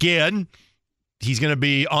 Again, he's going to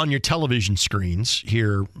be on your television screens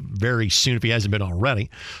here very soon, if he hasn't been already,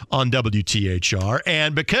 on WTHR.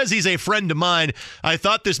 And because he's a friend of mine, I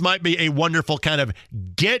thought this might be a wonderful kind of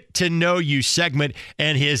get-to-know-you segment,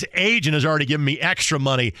 and his agent has already given me extra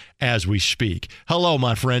money as we speak. Hello,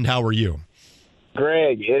 my friend. How are you?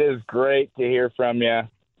 Greg, it is great to hear from you.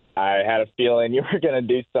 I had a feeling you were going to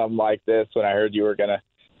do something like this when I heard you were going to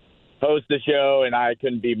host the show, and I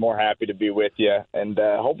couldn't be more happy to be with you. And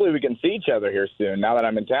hopefully we can see each other here soon now that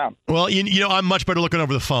I'm in town. Well, you know, I'm much better looking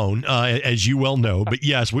over the phone, as you well know. But,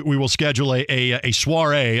 yes, we will schedule a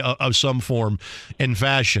soiree of some form and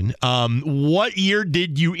fashion. What year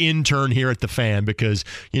did you intern here at the Fan? Because,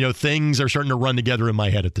 you know, things are starting to run together in my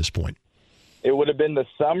head at this point. It would have been the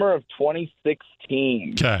summer of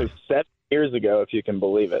 2016. Okay. So 7 years ago, if you can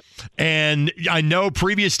believe it. And I know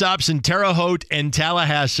previous stops in Terre Haute and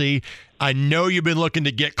Tallahassee. I know you've been looking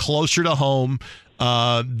to get closer to home.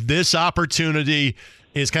 This opportunity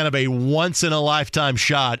is kind of a once-in-a-lifetime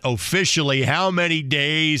shot. Officially, how many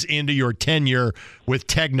days into your tenure with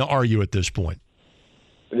Tegna are you at this point?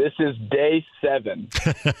 This is day 7.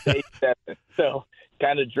 Day 7. So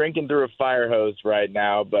kind of drinking through a fire hose right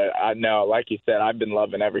now. But I know, like you said, I've been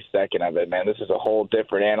loving every second of it, man. This is a whole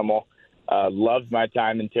different animal. Loved my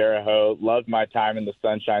time in Terre Haute, loved my time in the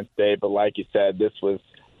Sunshine State, but like you said, this was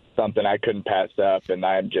something I couldn't pass up, and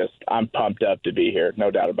I'm pumped up to be here, no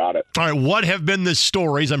doubt about it. All right, what have been the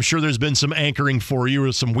stories? I'm sure there's been some anchoring for you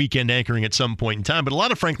or some weekend anchoring at some point in time, but a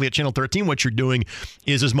lot of, frankly, at Channel 13, what you're doing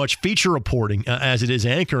is as much feature reporting as it is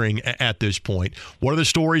anchoring at this point. What are the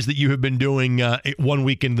stories that you have been doing 1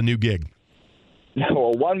 week into the new gig?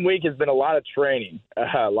 Well, 1 week has been a lot of training,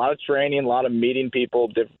 a lot of meeting people,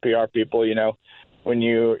 different PR people. You know, when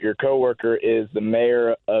your coworker is the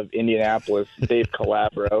mayor of Indianapolis, Dave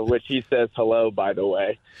Calabro, which he says hello, by the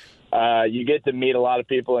way. You get to meet a lot of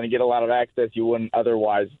people and you get a lot of access you wouldn't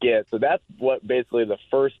otherwise get. So that's what basically the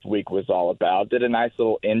first week was all about. Did a nice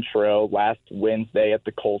little intro last Wednesday at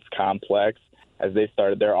the Colts complex as they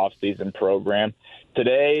started their off-season program.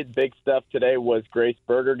 Today, big stuff today was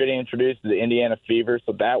Berger getting introduced to the Indiana Fever,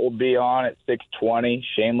 so that will be on at 6:20.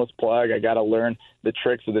 Shameless plug. I got to learn the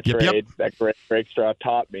tricks of the trade that Rakestraw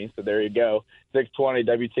taught me, so there you go. 6:20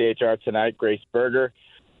 WTHR tonight, Berger.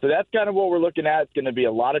 So that's kind of what we're looking at. It's going to be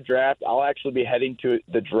a lot of draft. I'll actually be heading to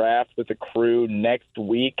the draft with the crew next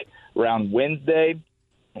week around Wednesday.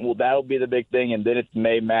 Well, that'll be the big thing, and then it's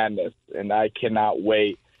May Madness, and I cannot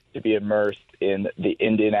wait to be immersed in the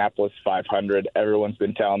Indianapolis 500. Everyone's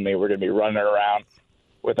been telling me we're going to be running around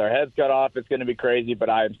with our heads cut off. It's going to be crazy, but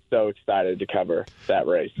I am so excited to cover that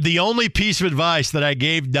race. The only piece of advice that I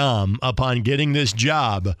gave Dom upon getting this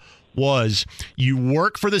job was you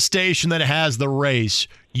work for the station that has the race.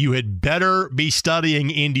 You had better be studying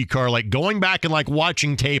IndyCar, like going back and like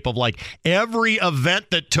watching tape of like every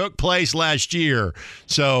event that took place last year.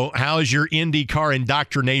 So how is your IndyCar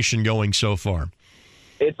indoctrination going so far?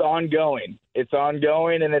 It's ongoing. It's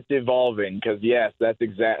ongoing and it's evolving because, yes, that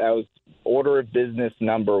was order of business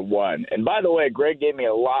number 1. And by the way, Greg gave me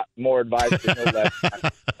a lot more advice than the last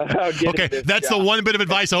time. Okay, that's the one bit of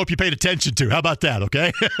advice I hope you paid attention to. How about that,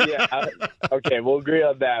 okay? Yeah, okay, we'll agree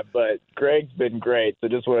on that. But Greg's been great, so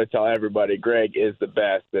just want to tell everybody Greg is the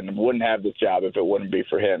best and wouldn't have this job if it wouldn't be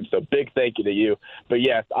for him. So big thank you to you. But,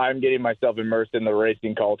 yes, I'm getting myself immersed in the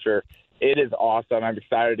racing culture. It is awesome. I'm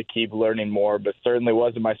excited to keep learning more, but certainly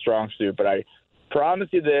wasn't my strong suit. But I promise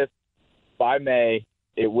you this, by May,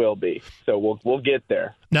 it will be. So we'll get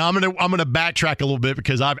there. Now I'm gonna backtrack a little bit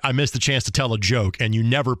because I missed the chance to tell a joke, and you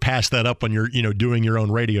never pass that up when you're doing your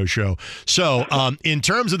own radio show. So in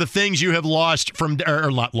terms of the things you have learned from Dave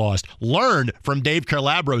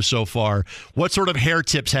Calabro so far, what sort of hair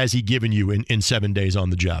tips has he given you in 7 days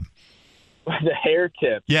on the job? The hair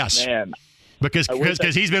tips, yes, man. Because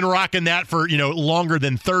he's been rocking that for longer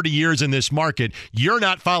than 30 years in this market. You're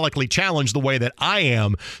not follically challenged the way that I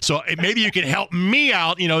am, so maybe you can help me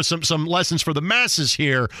out. Some lessons for the masses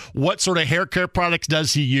here. What sort of hair care products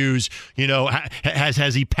does he use?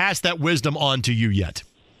 Has he passed that wisdom on to you yet?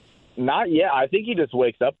 Not yet. I think he just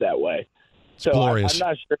wakes up that way. So I'm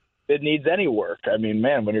not sure it needs any work. I mean,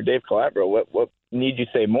 man, when you're Dave Calabro, what need you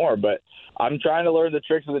say more? But I'm trying to learn the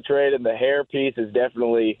tricks of the trade, and the hair piece is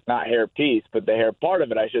definitely not hair piece, but the hair part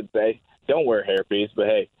of it, I should say. Don't wear hair piece, but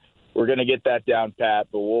hey, we're going to get that down pat.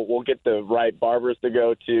 But we'll get the right barbers to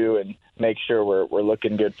go to and make sure we're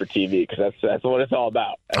looking good for TV because that's what it's all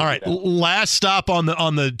about. All right, last stop on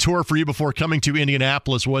the tour for you before coming to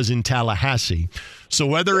Indianapolis was in Tallahassee. So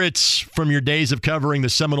whether it's from your days of covering the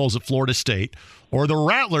Seminoles at Florida State or the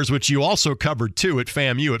Rattlers, which you also covered too at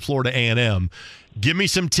FAMU at Florida A&M, give me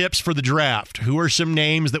some tips for the draft. Who are some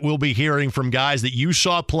names that we'll be hearing from guys that you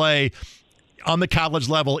saw play on the college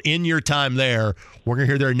level in your time there? We're going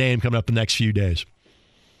to hear their name coming up the next few days.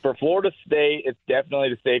 For Florida State, it's definitely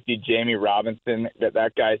the safety, Jamie Robinson.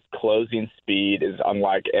 That guy's closing speed is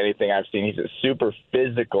unlike anything I've seen. He's a super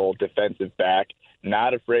physical defensive back.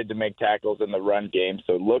 not afraid to make tackles in the run game,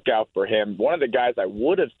 so look out for him. One of the guys I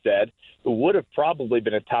would have said who would have probably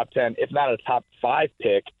been a top 10, if not a top 5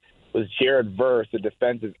 pick, was Jared Verse, a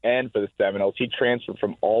defensive end for the Seminoles. He transferred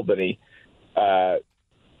from Albany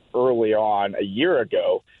early on a year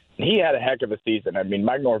ago. And he had a heck of a season. I mean,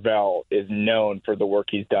 Mike Norvell is known for the work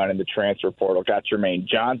he's done in the transfer portal. Got Jermaine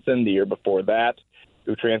Johnson the year before that,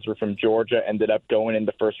 who transferred from Georgia, ended up going in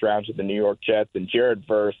the first round to the New York Jets. And Jared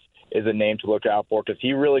Verse is a name to look out for because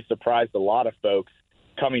he really surprised a lot of folks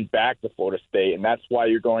coming back to Florida State. And that's why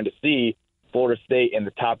you're going to see Florida State in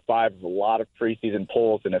the top 5 of a lot of preseason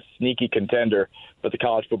polls and a sneaky contender for the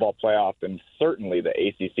college football playoff and certainly the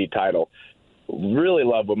ACC title. Really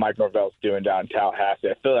love what Mike Norvell's doing down in Tallahassee.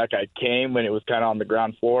 I feel like I came when it was kind of on the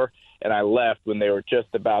ground floor, and I left when they were just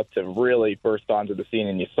about to really burst onto the scene,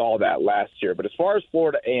 and you saw that last year. But as far as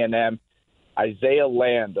Florida A&M, Isaiah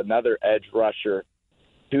Land, another edge rusher,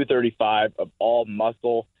 235 of all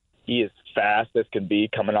muscle. He is fast as can be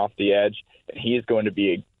coming off the edge, and he is going to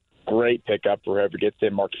be a great pickup for whoever gets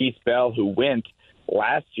him. Marquise Bell, who went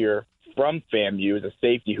last year from FAMU, is a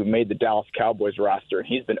safety who made the Dallas Cowboys roster, and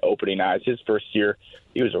he's been opening eyes. His first year,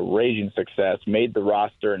 he was a raging success, made the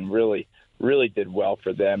roster, and really did well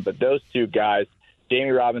for them. But those two guys,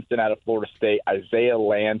 Jamie Robinson out of Florida State, Isaiah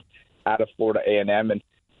Land out of Florida A&M, and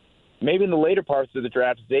maybe in the later parts of the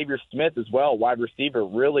draft, Xavier Smith as well, wide receiver,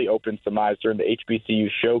 really opened some eyes during the HBCU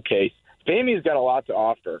showcase. FAMU's got a lot to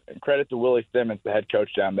offer, and credit to Willie Simmons, the head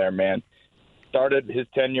coach down there, man. Started his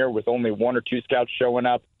tenure with only 1 or 2 scouts showing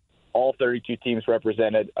up. All 32 teams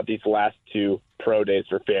represented at these last 2 pro days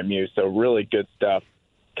for FAMU, so really good stuff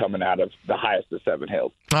coming out of the highest of Seven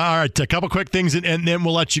Hills. All right, a couple quick things, and then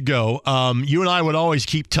we'll let you go. You and I would always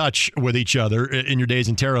keep touch with each other in your days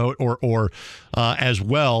in Terre Haute or as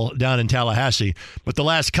well down in Tallahassee. But the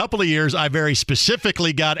last couple of years, I very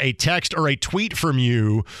specifically got a text or a tweet from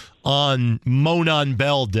you on Monon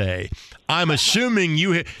Bell Day. I'm assuming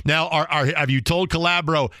you now have you told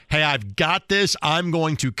Calabro, hey, I've got this, I'm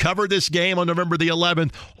going to cover this game on November the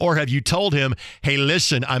 11th, or have you told him, hey,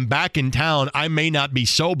 listen, I'm back in town, I may not be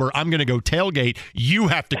sober, I'm going to go tailgate, you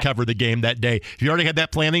have to cover the game that day? Have you already had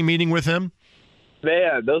that planning meeting with him?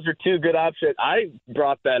 Man, those are 2 good options. I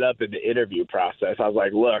brought that up in the interview process. I was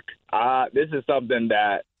like, look, this is something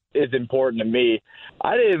that is important to me.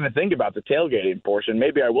 I didn't even think about the tailgating portion.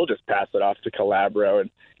 Maybe I will just pass it off to Calabro and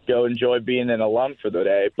go enjoy being an alum for the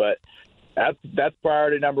day. But that's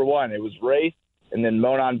priority number 1. It was race and then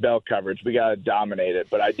Monon Bell coverage. We got to dominate it.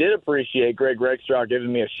 But I did appreciate Greg Rakestraw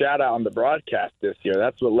giving me a shout-out on the broadcast this year.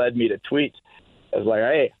 That's what led me to tweet. I was like,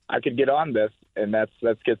 hey, I could get on this, and that's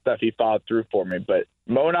good stuff. He followed through for me. But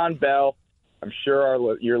Monon Bell, I'm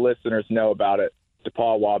sure your listeners know about it.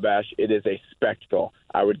 DePaul Wabash, it is a spectacle.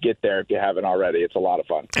 I would get there if you haven't already. It's a lot of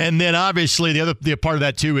fun. And then obviously the part of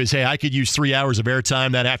that too is, hey, I could use 3 hours of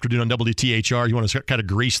airtime that afternoon on WTHR. You want to kind of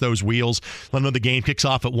grease those wheels. Let them know the game kicks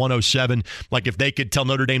off at 1:07. Like if they could tell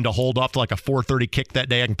Notre Dame to hold off to like a 4:30 kick that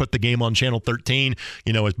day, I can put the game on Channel 13.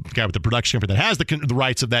 You know, a guy with the production company that has the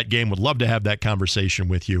rights of that game would love to have that conversation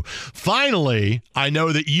with you. Finally, I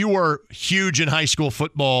know that you were huge in high school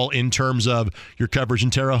football in terms of your coverage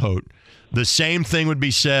in Terre Haute. The same thing would be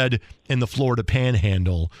said in the Florida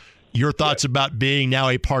Panhandle. Your thoughts about being now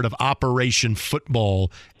a part of Operation Football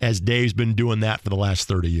as Dave's been doing that for the last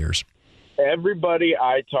 30 years? Everybody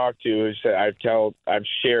I talk to, I've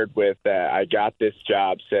shared with that I got this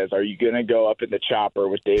job, says, are you going to go up in the chopper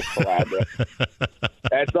with Dave Calabro?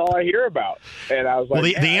 That's all I hear about. And I was like,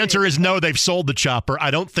 well, the answer is no, they've sold the chopper.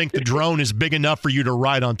 I don't think the drone is big enough for you to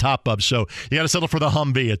ride on top of, so you got to settle for the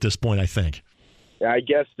Humvee at this point, I think. I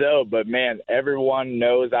guess so, but man, everyone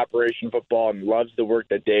knows Operation Football and loves the work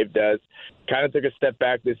that Dave does. Kind of took a step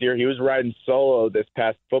back this year. He was riding solo this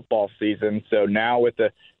past football season, so now with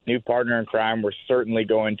a new partner in crime, we're certainly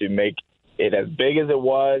going to make it as big as it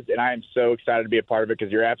was, and I am so excited to be a part of it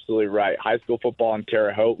because you're absolutely right. High school football in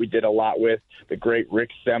Terre Haute, we did a lot with the great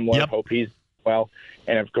Rick Semler. Yep. Hope he's well.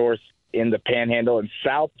 And, of course, in the Panhandle and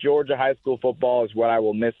South Georgia high school football is what I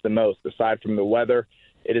will miss the most, aside from the weather.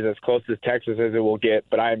 It is as close to Texas as it will get,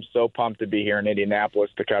 but I am so pumped to be here in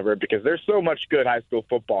Indianapolis to cover it because there's so much good high school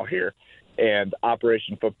football here. And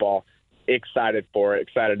Operation Football, excited for it,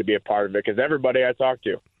 excited to be a part of it because everybody I talk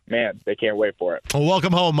to, man, they can't wait for it. Well,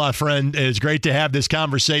 welcome home, my friend. It's great to have this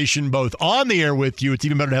conversation both on the air with you. It's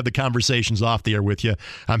even better to have the conversations off the air with you.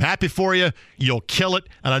 I'm happy for you. You'll kill it,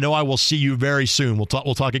 and I know I will see you very soon. We'll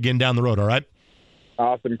talk again down the road, all right?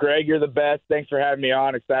 Awesome. Greg, you're the best. Thanks for having me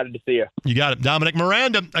on. Excited to see you. You got it. Dominic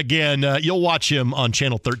Miranda, again, you'll watch him on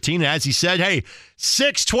Channel 13. As he said, hey,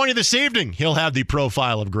 6:20 this evening, he'll have the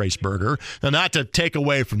profile of Grace Berger. Now, not to take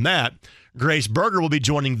away from that, Grace Berger will be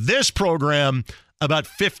joining this program about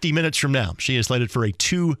 50 minutes from now. She is slated for a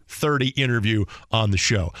 2:30 interview on the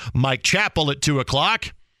show. Mike Chappell at 2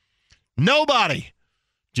 o'clock. Nobody.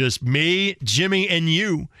 Just me, Jimmy, and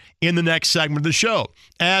you in the next segment of the show.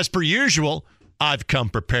 As per usual, I've come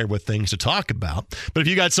prepared with things to talk about. But if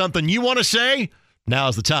you got something you want to say,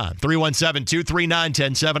 now's the time.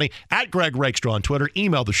 317-239-1070 at Greg Rakestraw on Twitter.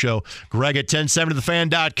 Email the show, Greg at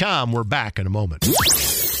 1070thefan.com. We're back in a moment.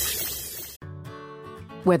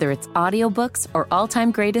 Whether it's audiobooks or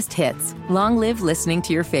all-time greatest hits, long live listening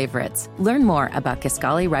to your favorites. Learn more about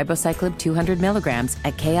Kisqali Ribociclib 200 milligrams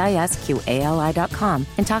at KISQALI.com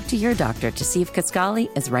and talk to your doctor to see if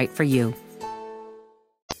Kisqali is right for you.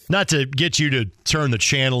 Not to get you to turn the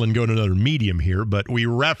channel and go to another medium here, but we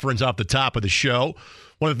reference off the top of the show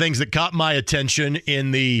one of the things that caught my attention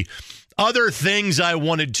in the other things I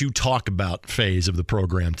wanted to talk about phase of the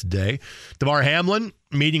program today. Damar Hamlin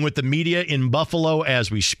meeting with the media in Buffalo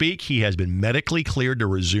as we speak. He has been medically cleared to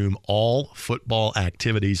resume all football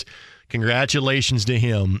activities. Congratulations to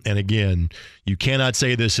him. And again, you cannot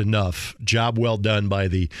say this enough. Job well done by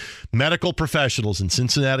the medical professionals in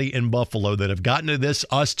Cincinnati and Buffalo that have gotten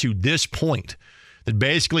us to this point, that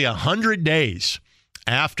basically 100 days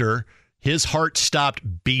after his heart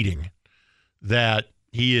stopped beating, that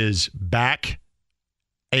he is back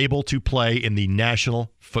able to play in the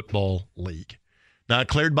National Football League. Not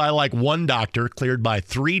cleared by like one doctor, cleared by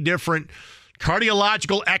 3 different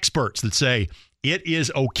cardiological experts that say it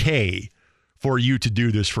is okay for you to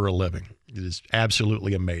do this for a living. It is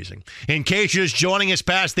absolutely amazing. In case you're just joining us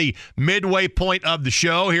past the midway point of the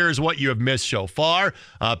show, here's what you have missed so far.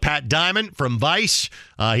 Pat Dimon from Vice.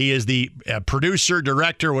 He is the producer,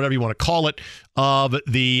 director, whatever you want to call it, of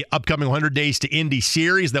the upcoming 100 Days to Indy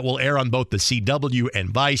series that will air on both the CW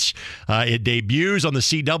and Vice. It debuts on the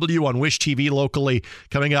CW on Wish TV locally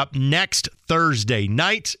coming up next Thursday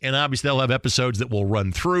night. And obviously they'll have episodes that will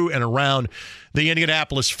run through and around the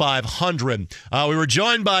Indianapolis 500. We were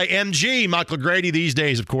joined by MG, Michael Grady, these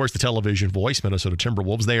days, of course, the television voice, Minnesota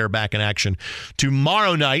Timberwolves. They are back in action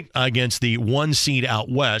tomorrow night against the 1 seed out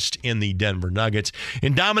west in the Denver Nuggets.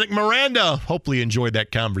 And Dominic Miranda, hopefully enjoyed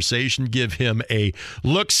that conversation. Give him a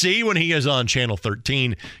look-see when he is on Channel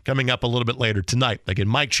 13 coming up a little bit later tonight. Again,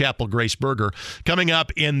 Mike Chappell, Grace Berger coming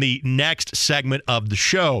up in the next segment of the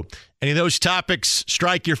show. Any of those topics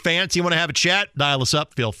strike your fancy? You want to have a chat? Dial us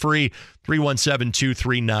up. Feel free.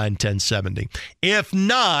 317-239-1070. If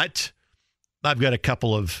not, I've got a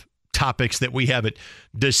couple of topics that we haven't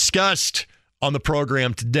discussed on the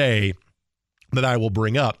program today that I will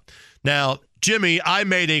bring up. Now, Jimmy, I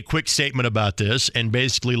made a quick statement about this and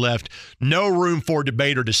basically left no room for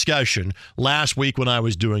debate or discussion last week when I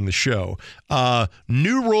was doing the show.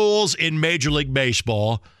 New rules in Major League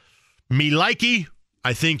Baseball. Me likey.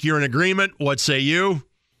 I think you're in agreement. What say you?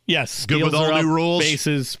 Yes. Good with all new rules.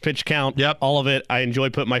 Bases, pitch count, yep, all of it. I enjoy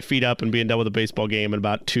putting my feet up and being done with a baseball game in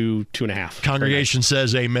about 2.5. Congregation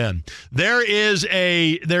says amen. There's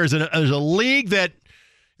a league that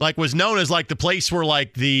like was known as like the place where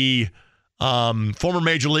like the former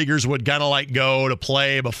major leaguers would kind of like go to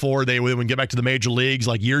play before they would get back to the major leagues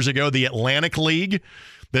like years ago, the Atlantic League.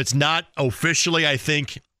 That's not officially, I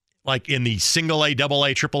think, like in the single A, double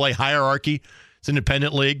A, triple A hierarchy. It's an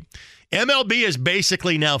independent league. MLB is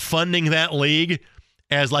basically now funding that league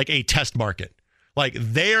as like a test market. Like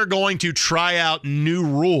they are going to try out new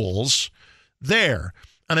rules there.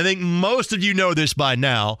 And I think most of you know this by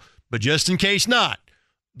now, but just in case not,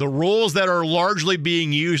 the rules that are largely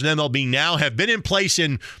being used in MLB now have been in place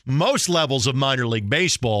in most levels of minor league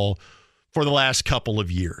baseball for the last couple of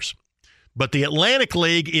years. But the Atlantic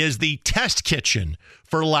League is the test kitchen,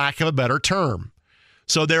 for lack of a better term.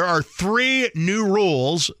 So there are 3 new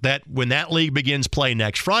rules that when that league begins play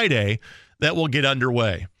next Friday that will get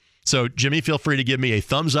underway. So, Jimmy, feel free to give me a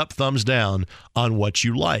thumbs up, thumbs down on what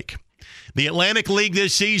you like. The Atlantic League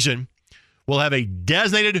this season will have a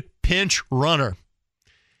designated pinch runner.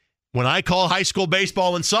 When I call high school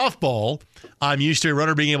baseball and softball, I'm used to a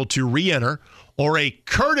runner being able to re-enter or a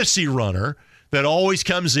courtesy runner that always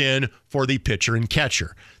comes in for the pitcher and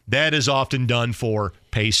catcher. That is often done for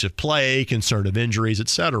pace of play, concern of injuries,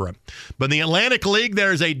 etc. But in the Atlantic League,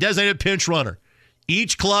 there is a designated pinch runner.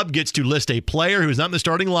 Each club gets to list a player who is not in the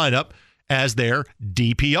starting lineup as their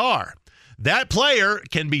DPR. That player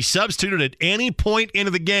can be substituted at any point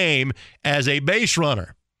into the game as a base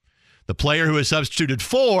runner. The player who is substituted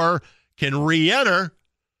for can re-enter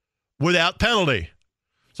without penalty.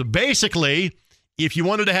 So basically, if you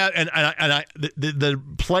wanted to have, the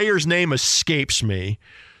player's name escapes me,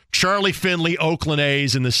 Charlie Finley, Oakland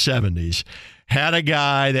A's in the 70s, had a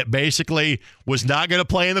guy that basically was not going to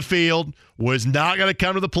play in the field, was not going to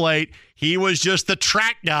come to the plate. He was just the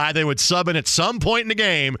track guy they would sub in at some point in the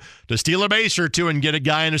game to steal a base or two and get a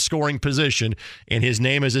guy in a scoring position, and his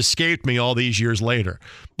name has escaped me all these years later.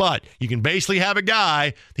 But you can basically have a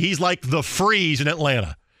guy, he's like the Freeze in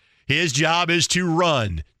Atlanta. His job is to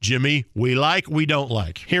run. Jimmy, we like, we don't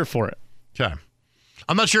like. Here for it. Okay.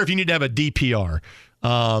 I'm not sure if you need to have a DPR.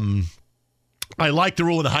 I like the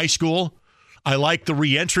rule in high school. I like the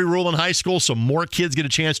reentry rule in high school, so more kids get a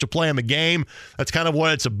chance to play in the game. That's kind of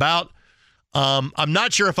what it's about. I'm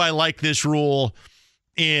not sure if I like this rule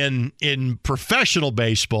in professional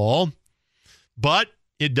baseball, but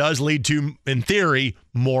it does lead to, in theory,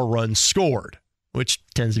 more runs scored, which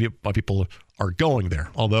tends to be why people are going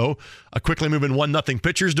there. Although a quickly moving 1-0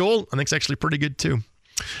 pitcher's duel, I think is actually pretty good too.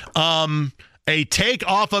 A take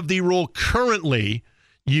off of the rule currently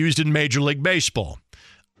used in Major League Baseball.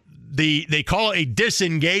 They call it a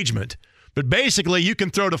disengagement, but basically you can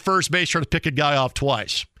throw to first base, try to pick a guy off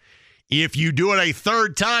twice. If you do it a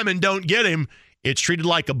third time and don't get him, it's treated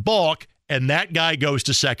like a balk, and that guy goes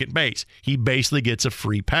to second base. He basically gets a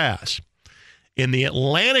free pass. In the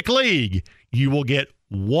Atlantic League, you will get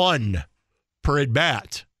one per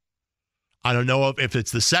at-bat. I don't know if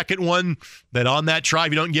it's the second one that on that try,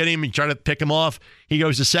 if you don't get him, you try to pick him off, he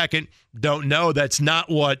goes to second. Don't know. That's not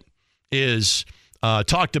what is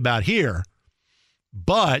talked about here.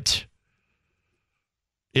 But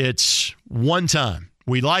it's one time.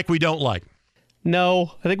 We like, we don't like.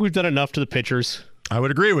 No, I think we've done enough to the pitchers. I would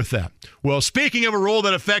agree with that. Well, speaking of a rule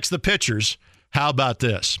that affects the pitchers, how about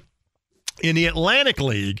this? In the Atlantic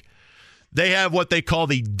League, they have what they call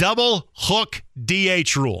the double hook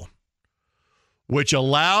DH rule, which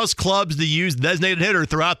allows clubs to use designated hitter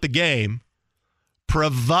throughout the game,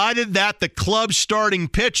 provided that the club's starting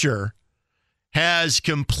pitcher has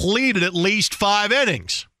completed at least 5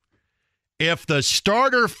 innings. If the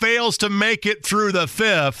starter fails to make it through the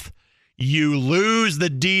 5th, you lose the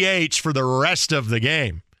DH for the rest of the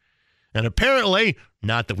game. And apparently,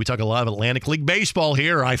 not that we talk a lot of Atlantic League baseball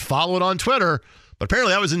here, I follow it on Twitter, but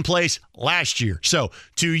apparently that was in place last year. So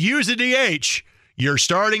to use a DH, your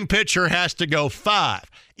starting pitcher has to go 5,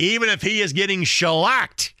 even if he is getting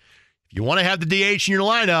shellacked. If you want to have the DH in your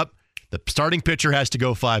lineup, the starting pitcher has to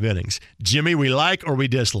go 5 innings. Jimmy, we like or we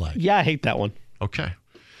dislike? Yeah, I hate that one. Okay.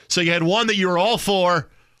 So you had one that you were all for,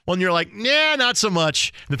 one you're like, nah, not so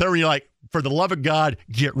much. The third one you're like, for the love of God,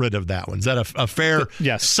 get rid of that one. Is that a fair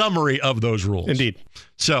yes. summary of those rules? Indeed.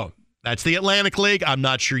 So that's the Atlantic League. I'm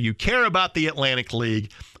not sure you care about the Atlantic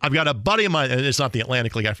League. I've got a buddy of mine, and it's not the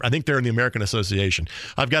Atlantic League. I think they're in the American Association.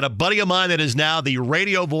 I've got a buddy of mine that is now the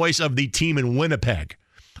radio voice of the team in Winnipeg.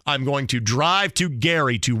 I'm going to drive to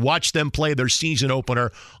Gary to watch them play their season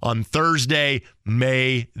opener on Thursday,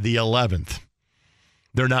 May the 11th.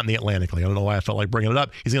 They're not in the Atlantic League. I don't know why I felt like bringing it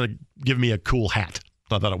up. He's going to give me a cool hat.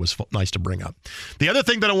 I thought it was nice to bring up. The other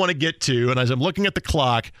thing that I want to get to, and as I'm looking at the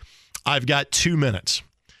clock, I've got 2 minutes.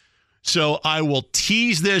 So I will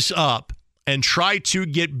tease this up and try to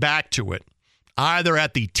get back to it either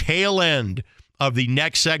at the tail end of the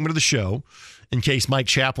next segment of the show, in case Mike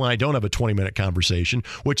Chappell and I don't have a 20-minute conversation,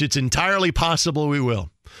 which it's entirely possible we will,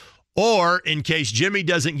 or in case Jimmy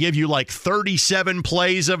doesn't give you like 37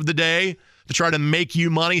 plays of the day to try to make you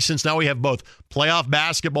money, since now we have both playoff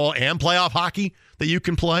basketball and playoff hockey that you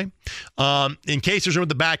can play. In case there's room at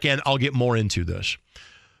the back end, I'll get more into this.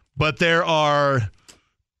 But there are...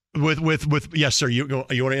 With yes, sir. You want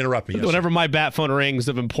to interrupt me? Yes, whenever my bat phone rings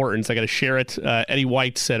of importance, I got to share it. Eddie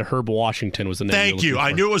White said Herb Washington was the name. Thank you.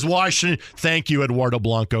 I knew it was Washington. Thank you, Eduardo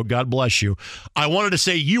Blanco. God bless you. I wanted to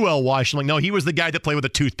say UL Washington. No, he was the guy that played with a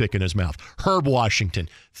toothpick in his mouth. Herb Washington.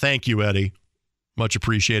 Thank you, Eddie. Much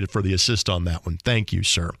appreciated for the assist on that one. Thank you,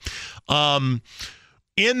 sir. In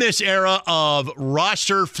this era of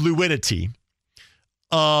roster fluidity,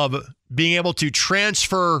 of being able to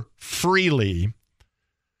transfer freely,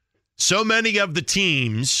 so many of the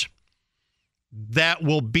teams that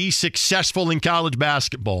will be successful in college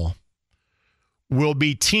basketball will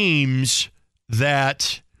be teams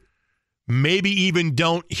that maybe even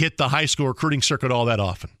don't hit the high school recruiting circuit all that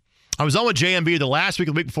often. I was on with JMB the last week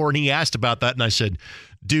or the week before, and he asked about that, and I said,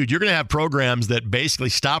 dude, you're going to have programs that basically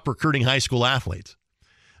stop recruiting high school athletes.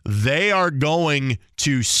 They are going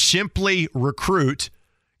to simply recruit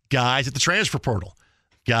guys at the transfer portal.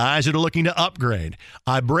 Guys that are looking to upgrade.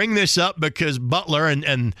 I bring this up because Butler,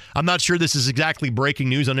 and I'm not sure this is exactly breaking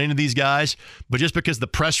news on any of these guys, but just because the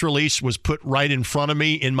press release was put right in front of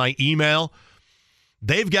me in my email,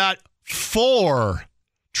 they've got 4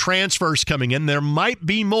 transfers coming in. There might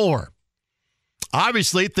be more.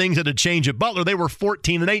 Obviously, things had to change at Butler. They were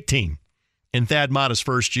 14 and 18. in Thad Matta's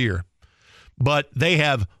first year. But they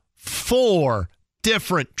have 4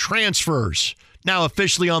 different transfers now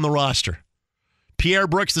officially on the roster. Pierre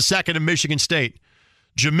Brooks II of Michigan State.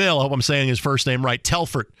 Jamil, I hope I'm saying his first name right,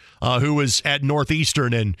 Telfort, who was at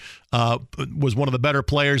Northeastern and was one of the better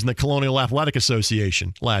players in the Colonial Athletic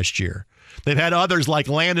Association last year. They've had others like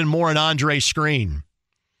Landon Moore and Andre Screen.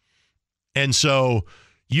 And so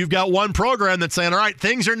you've got one program that's saying, all right,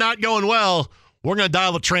 things are not going well. We're going to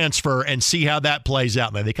dial a transfer and see how that plays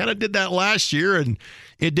out. Now, they kind of did that last year, and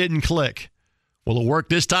it didn't click. Will it work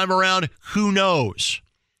this time around? Who knows?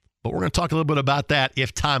 But we're going to talk a little bit about that,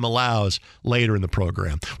 if time allows, later in the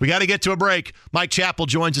program. We got to get to a break. Mike Chappell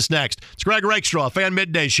joins us next. It's Greg Rakestraw, Fan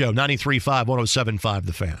Midday Show, 93.5, 107.5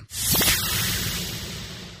 The Fan.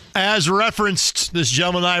 As referenced, this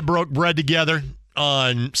gentleman and I broke bread together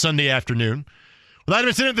on Sunday afternoon. Without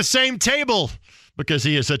even sitting at the same table, because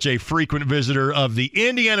he is such a frequent visitor of the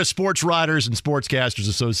Indiana Sports Writers and Sportscasters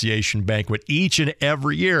Association banquet each and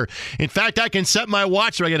every year. In fact, I can set my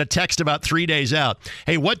watch so I get a text about 3 days out.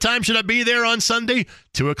 Hey, what time should I be there on Sunday?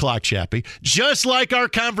 2 o'clock, Chappie. Just like our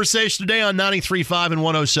conversation today on 93.5 and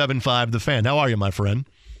 107.5 The Fan. How are you, my friend?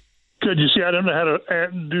 Good. You see, I don't know how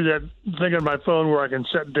to do that thing on my phone where I can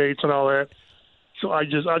set dates and all that. So I'm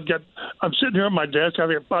sitting here at my desk.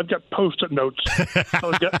 I've got Post-it notes.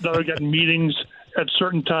 I've got meetings at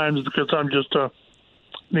certain times because I'm just a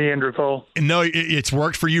Neanderthal. No, it's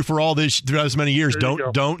worked for you for all throughout many years.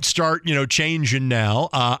 Don't start changing now.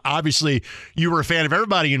 Obviously, you were a fan of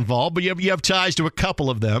everybody involved, but you have ties to a couple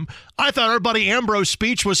of them. I thought our buddy Ambrose's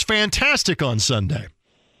speech was fantastic on Sunday.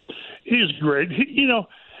 He's great.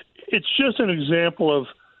 It's just an example of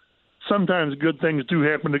sometimes good things do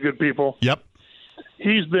happen to good people. Yep.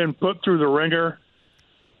 He's been put through the ringer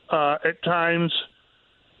at times,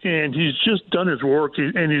 and he's just done his work.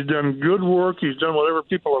 He's done good work. He's done whatever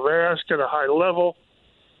people have asked at a high level.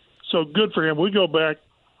 So good for him. We go back,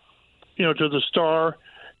 to the Star,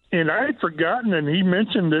 and I had forgotten, and he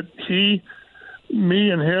mentioned that me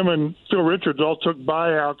and him and Phil Richards all took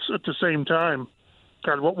buyouts at the same time.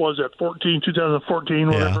 God, what was that, 2014,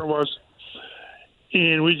 whatever it was.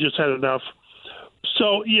 And we just had enough.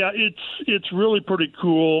 So, yeah, it's really pretty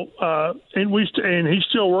cool. And he's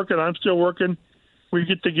still working. I'm still working. We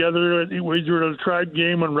get together. We were at a Tribe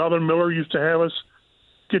game when Robin Miller used to have us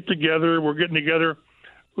get together. We're getting together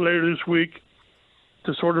later this week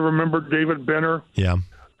to sort of remember David Benner. Yeah.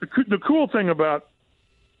 The cool thing about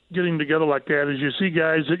getting together like that is you see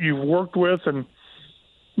guys that you've worked with, and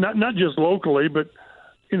not just locally, but,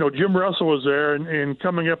 Jim Russell was there, and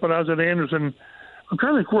coming up when I was at Anderson, I'm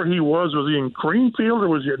trying to think where he was. Was he in Greenfield or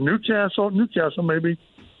was he at Newcastle? Newcastle, maybe.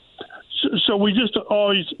 So we just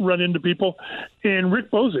always run into people. And Rick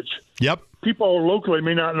Bozich. Yep. People locally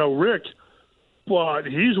may not know Rick, but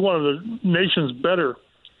he's one of the nation's better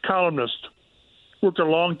columnists. Worked a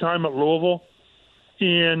long time at Louisville,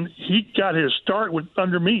 and he got his start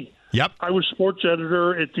under me. Yep. I was sports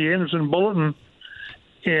editor at the Anderson Bulletin,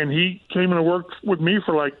 and he came and worked with me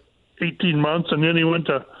for like 18 months, and then he went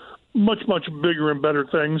to much, much bigger and better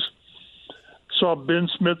things. Saw Ben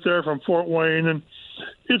Smith there from Fort Wayne, and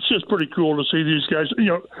it's just pretty cool to see these guys,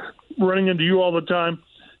 running into you all the time.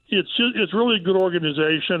 It's really a good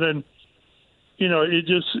organization, and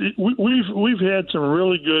we've had some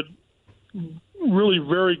really good, really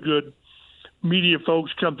very good media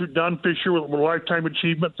folks come through. Don Fisher with a lifetime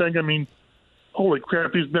achievement thing. I mean, holy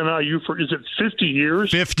crap, he's been on you for, is it 50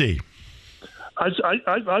 years? 50.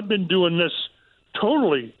 I've been doing this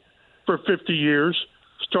totally for 50 years,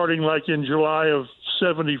 starting like in July of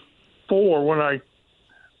 74 when I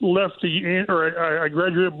left I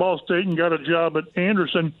graduated Ball State and got a job at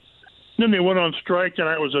Anderson. Then they went on strike, and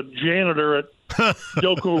I was a janitor at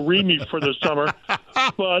Delco Remy for the summer.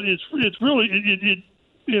 But it's really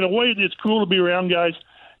in a way it's cool to be around guys,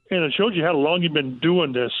 and it shows you how long you've been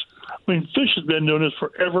doing this. I mean, Fish has been doing this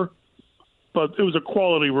forever. But it was a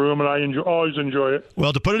quality room, and I always enjoy it.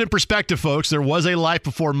 Well, to put it in perspective, folks, there was a life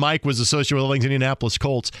before Mike was associated with the Indianapolis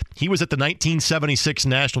Colts. He was at the 1976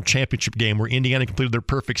 National Championship game where Indiana completed their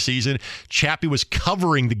perfect season. Chappie was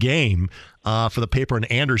covering the game for the paper in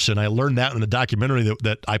Anderson. I learned that in the documentary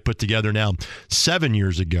that I put together now 7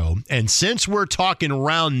 years ago. And since we're talking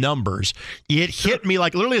round numbers, it hit me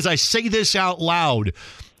like literally as I say this out loud,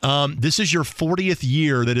 this is your 40th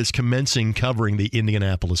year that is commencing covering the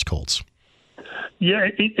Indianapolis Colts. Yeah,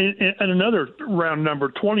 and another round number,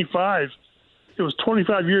 25. It was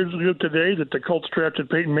 25 years ago today that the Colts drafted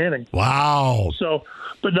Peyton Manning. Wow. So,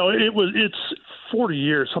 but no, it's 40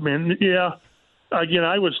 years. I mean, yeah, again,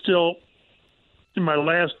 I was still in my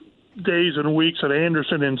last days and weeks at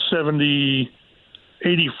Anderson in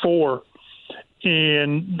 84.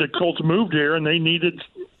 and the Colts moved here, and they needed,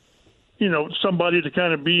 somebody to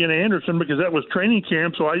kind of be in Anderson because that was training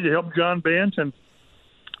camp. So I helped John Bant and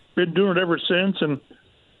been doing it ever since, and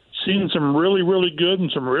seen some really, really good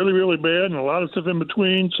and some really, really bad and a lot of stuff in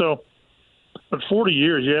between. So, but 40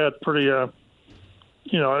 years, yeah, it's pretty, I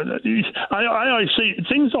always say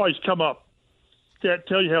things always come up that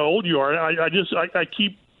tell you how old you are. I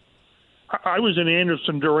was in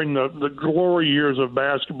Anderson during the glory years of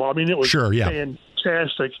basketball. I mean, it was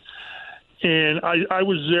fantastic. And I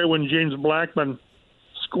was there when James Blackman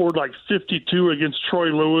scored like 52 against Troy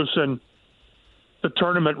Lewis and the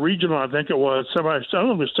tournament regional, I think it was. I don't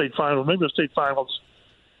know if it was state finals, maybe it was state finals.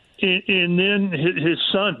 And then his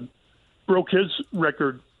son broke his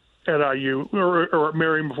record at IU or at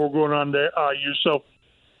Marion before going on to IU. So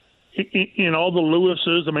in all the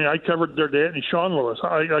Lewises, I mean, I covered their dad and Sean Lewis.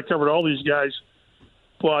 I covered all these guys.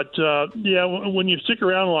 But, when you stick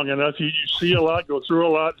around long enough, you see a lot, go through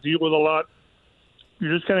a lot, deal with a lot.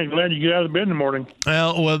 You're just kind of glad you get out of bed in the morning.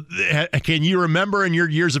 Well, can you remember in your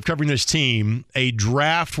years of covering this team a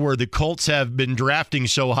draft where the Colts have been drafting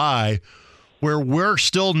so high where we're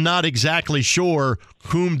still not exactly sure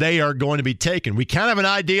whom they are going to be taking? We kind of have an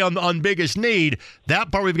idea on biggest need.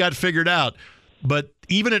 That part we've got figured out. But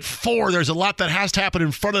even at 4, there's a lot that has to happen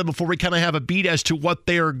in front of them before we kind of have a beat as to what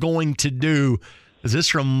they are going to do. Does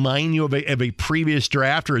this remind you of a previous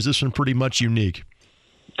draft, or is this one pretty much unique?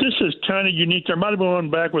 This is kind of unique. There might have been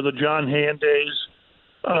one back with the John Hand days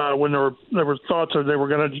when there were thoughts that they were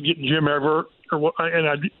going to get Jim Everett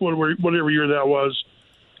whatever year that was,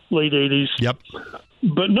 late 80s. Yep.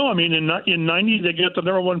 But no, I mean, in 90, they get the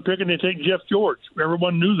number 1 pick and they take Jeff George.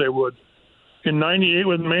 Everyone knew they would. In 98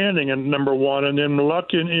 with Manning at number 1, and then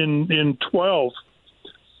Luck in 12.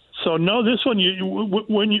 So no, this one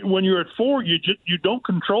when you're at 4, you don't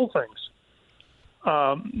control things.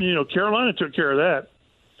 Carolina took care of that,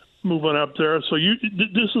 moving up there. So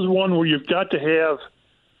this is one where you've got to have,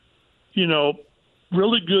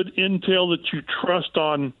 really good intel that you trust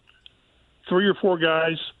on 3 or 4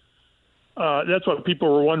 guys. That's what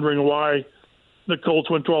people were wondering why the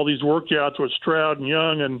Colts went to all these workouts with Stroud and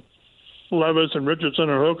Young and Levis and Richardson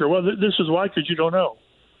and Hooker. Well, this is why, because you don't know.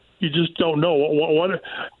 You just don't know. What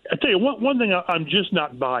I tell you, one thing I'm just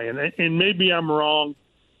not buying, and maybe I'm wrong.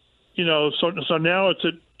 So now it's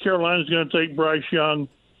that Carolina's going to take Bryce Young,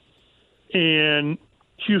 and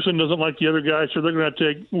Houston doesn't like the other guy, so they're going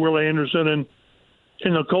to take Will Anderson, and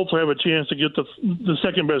the Colts will have a chance to get the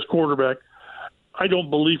second best quarterback. I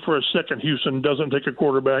don't believe for a second Houston doesn't take a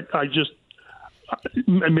quarterback.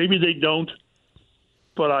 Maybe they don't,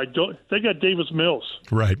 but I don't. They got Davis Mills,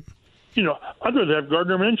 right? I'd rather have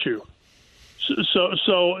Gardner Minshew.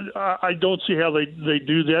 So I don't see how they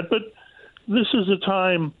do that. But this is the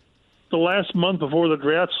time, the last month before the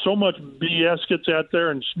draft, so much BS gets out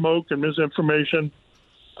there and smoke and misinformation.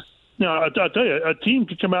 Now, I'll tell you, a team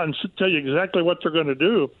could come out and tell you exactly what they're going to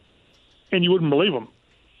do, and you wouldn't believe them.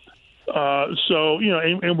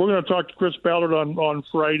 And we're going to talk to Chris Ballard on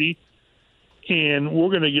Friday, and we're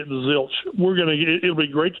going to get the zilch. It'll be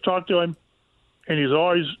great to talk to him. And he's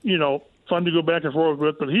always, fun to go back and forth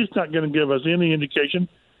with, but he's not going to give us any indication,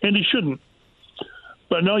 and he shouldn't.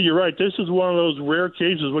 But no, you're right. This is one of those rare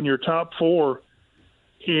cases when you're top 4,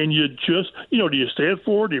 and you just, do you stay at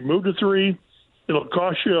 4? Do you move to 3? It'll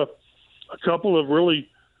cost you a couple of really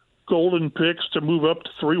golden picks to move up to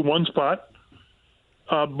 3, one spot.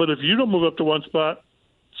 But if you don't move up to one spot,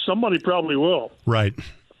 somebody probably will. Right.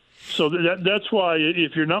 So that's why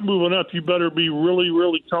if you're not moving up, you better be really,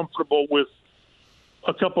 really comfortable with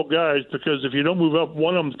a couple guys, because if you don't move up,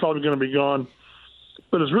 one of them's probably going to be gone.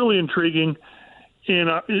 But it's really intriguing. And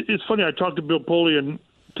it's funny, I talked to Bill Polian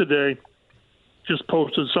today, just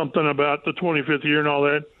posted something about the 25th year and all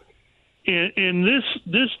that. And this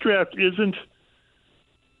draft isn't,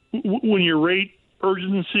 when you rate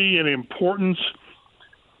urgency and importance,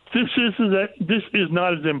 this is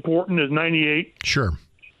not as important as 98. Sure.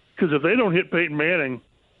 Because if they don't hit Peyton Manning,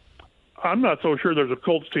 I'm not so sure there's a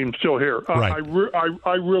Colts team still here. Right.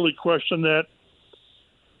 I really question that.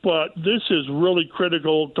 But this is really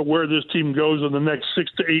critical to where this team goes in the next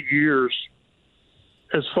 6 to 8 years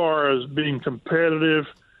as far as being competitive.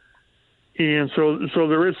 And so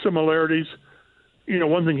there is similarities.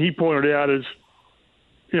 One thing he pointed out is,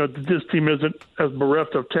 this team isn't as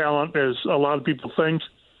bereft of talent as a lot of people think,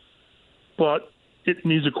 but it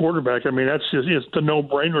needs a quarterback. I mean, it's the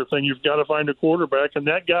no-brainer thing. You've got to find a quarterback, and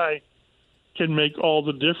that guy can make all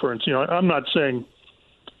the difference. I'm not saying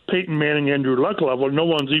Peyton Manning, Andrew Luck level. No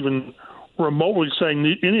one's even remotely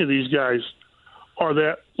saying any of these guys are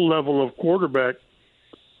that level of quarterback.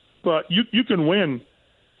 But you can win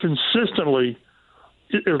consistently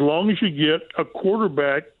as long as you get a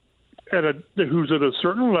quarterback who's at a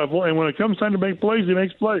certain level, and when it comes time to make plays, he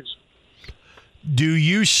makes plays. Do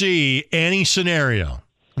you see any scenario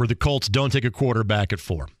where the Colts don't take a quarterback at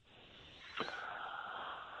 4?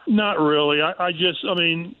 Not really.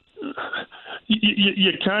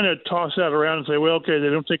 You kind of toss that around and say, well, okay, they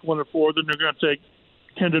don't take one at 4, then they're going to take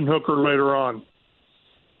Hendon Hooker later on.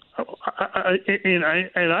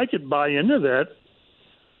 I could buy into that,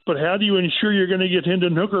 but how do you ensure you're going to get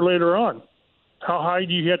Hendon Hooker later on? How high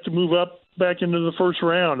do you have to move up back into the first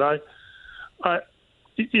round?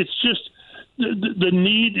 It's just the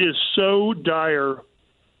need is so dire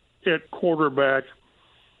at quarterback,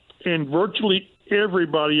 and virtually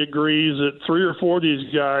everybody agrees that 3 or 4 of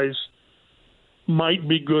these guys might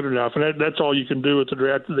be good enough, and that's all you can do with the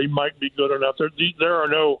draft. They might be good enough.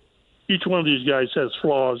 Each one of these guys has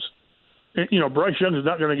flaws. And, Bryce Young is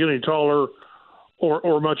not going to get any taller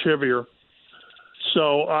or much heavier.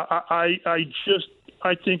 So I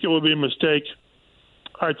think it would be a mistake.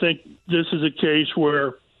 I think this is a case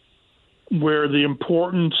where the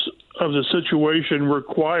importance of the situation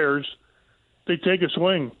requires they take a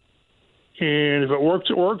swing. And if it works,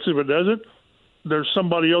 it works. If it doesn't, there's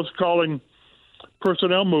somebody else calling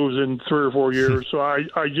personnel moves in 3 or 4 years. So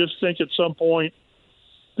I just think at some point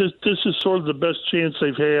this is sort of the best chance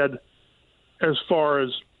they've had as far as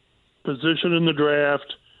position in the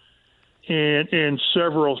draft and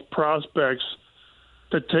several prospects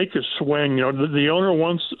to take a swing. The owner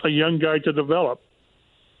wants a young guy to develop,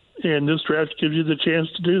 and this draft gives you the chance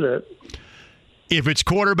to do that. If it's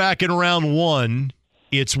quarterback in round 1,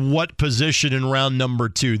 it's what position in round number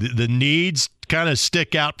 2? The needs kind of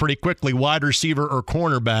stick out pretty quickly, wide receiver or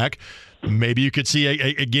cornerback. Maybe you could see,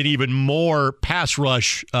 get even more pass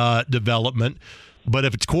rush development. But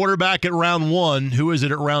if it's quarterback at round 1, who is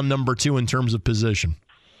it at round number 2 in terms of position?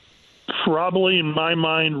 Probably, in my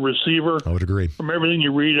mind, receiver. I would agree. From everything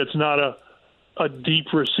you read, it's not a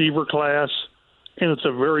deep receiver class, and it's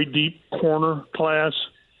a very deep corner class.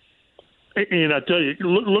 And I tell you,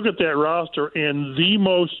 look at that roster, and the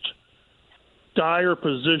most dire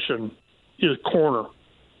position is corner.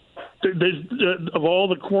 Of all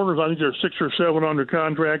the corners, I think there's 6 or 7 under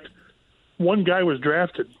contract. One guy was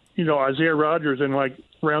drafted, Isaiah Rodgers, in like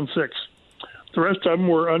round 6. The rest of them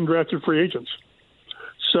were undrafted free agents.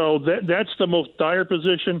 So that's the most dire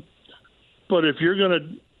position. But if you're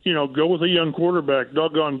going to, go with a young quarterback,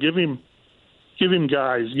 doggone, give him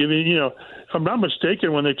guys. If I'm not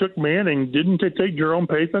mistaken, when they took Manning, didn't they take Jerome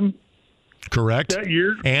Pathan? Correct. That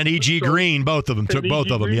year? And E.G. Green, both of them. Took both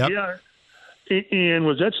of them, yep. Yeah. And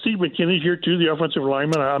was that Steve McKinney's year, too, the offensive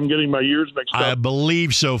lineman? I'm getting my years mixed up. I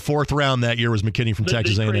believe so. 4th round that year was McKinney from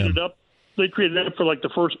Texas A&M. They created it for like the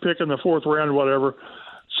first pick in the 4th round or whatever.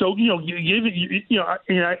 So,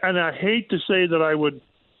 and I hate to say that I would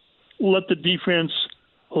let the defense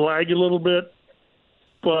lag a little bit,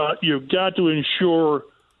 but you've got to ensure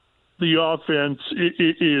the offense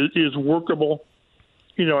is workable.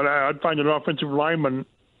 And I'd find an offensive lineman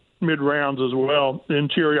mid-rounds as well. The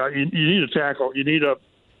interior, you need a tackle. You need a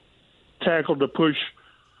tackle to push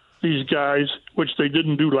these guys, which they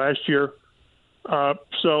didn't do last year. I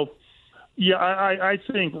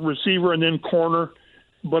think receiver and then corner,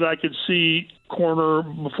 but I could see corner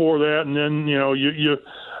before that, and then you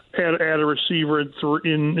add a receiver in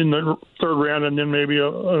the 3rd round, and then maybe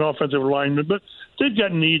an offensive lineman. But they've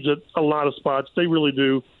got needs at a lot of spots. They really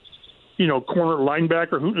do. Corner,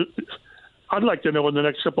 linebacker. I'd like to know in the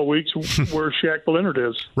next couple of weeks where Shaq Leonard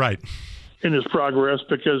is. Right. In his progress,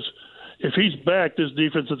 because if he's back, this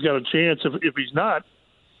defense has got a chance. If he's not,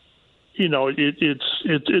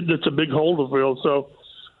 it's a big hole to fill. So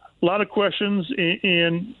a lot of questions,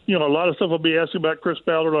 and a lot of stuff will be asked about Chris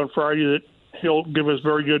Ballard on Friday that he'll give us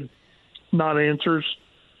very good non-answers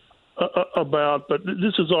about. But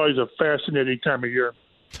this is always a fascinating time of year.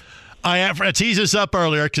 I teased this up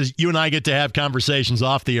earlier because you and I get to have conversations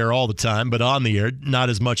off the air all the time, but on the air, not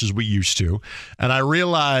as much as we used to. And I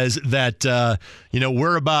realize that,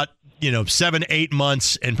 we're about, 7-8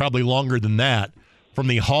 months and probably longer than that from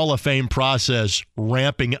the Hall of Fame process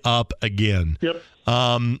ramping up again. Yep.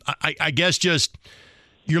 I guess just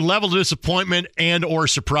your level of disappointment and or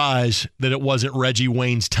surprise that it wasn't Reggie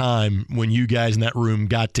Wayne's time when you guys in that room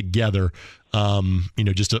got together,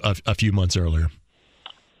 just a few months earlier.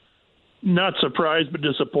 Not surprised, but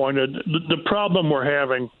disappointed. The problem we're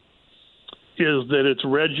having is that it's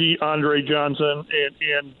Reggie, Andre Johnson,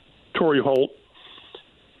 and Torrey Holt.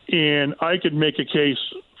 And I could make a case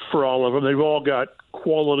for all of them. They've all got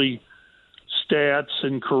quality stats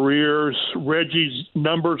and careers. Reggie's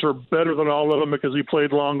numbers are better than all of them because he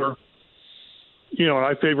played longer. and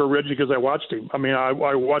I favor Reggie because I watched him. I mean, I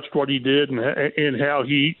watched what he did and how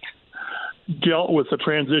he dealt with the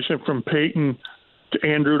transition from Peyton to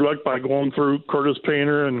Andrew Luck by going through Curtis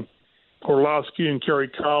Painter and Orlovsky and Kerry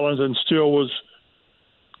Collins, and still was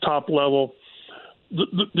top level.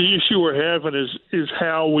 The issue we're having is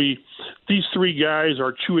how these three guys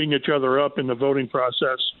are chewing each other up in the voting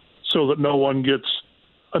process so that no one gets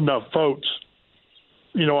enough votes.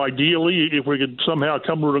 Ideally, if we could somehow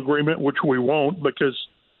come to an agreement, which we won't because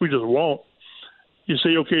we just won't, you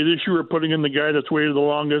say, okay, this year we're putting in the guy that's waited the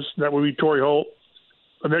longest. That would be Torrey Holt.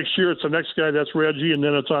 The next year it's the next guy, that's Reggie, and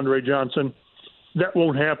then it's Andre Johnson. That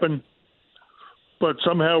won't happen. But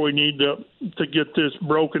somehow we need to get this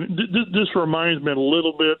broken. This reminds me a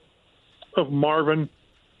little bit of Marvin,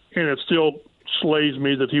 and it still slays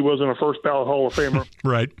me that he wasn't a first ballot Hall of Famer.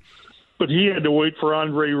 Right. But he had to wait for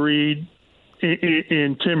Andre Reed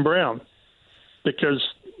and Tim Brown because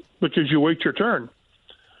you wait your turn.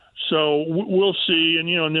 So we'll see,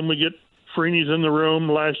 and then we get Freeney's in the room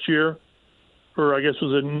last year, or I guess it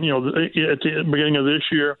was at the beginning of this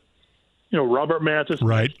year. Robert Mathis.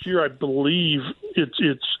 Right. Next year, I believe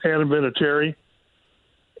it's Adam Vinatieri,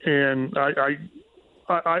 and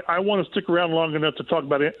I want to stick around long enough to talk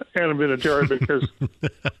about Adam Vinatieri because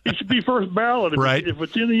he should be first ballot. Right. If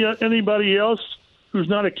it's anybody else who's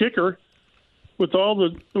not a kicker, with all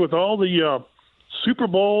the Super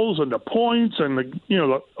Bowls and the points and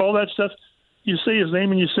all that stuff, you say his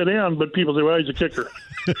name and you sit down, but people say, well, he's a kicker.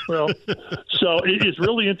 Well, so it's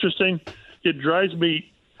really interesting. It drives me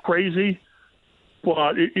crazy,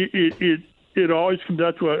 but it always comes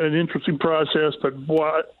out to an interesting process. But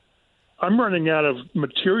boy, I'm running out of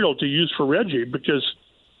material to use for Reggie because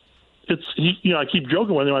I keep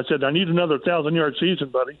joking with him. I said, I need another 1,000-yard season,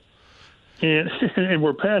 buddy, and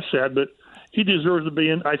we're past that. But he deserves to be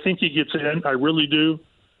in. I think he gets in. I really do.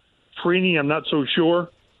 Freeney, I'm not so sure.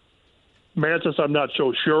 Mathis, I'm not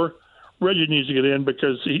so sure. Reggie needs to get in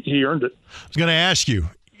because he earned it. I was going to ask you,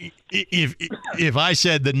 if I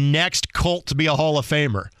said the next Colt to be a Hall of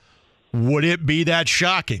Famer, would it be that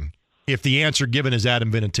shocking if the answer given is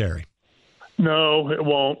Adam Vinatieri? No, it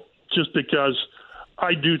won't, just because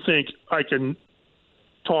I do think I can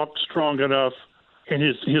talk strong enough, and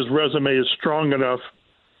his resume is strong enough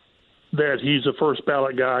that he's a first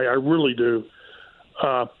ballot guy. I really do.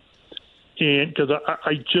 And because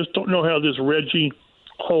I just don't know how this Reggie,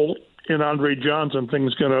 Holt, and Andre Johnson thing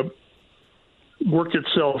is going to work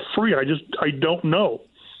itself free. I don't know.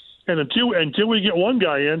 And until we get one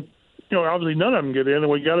guy in, obviously none of them get in, and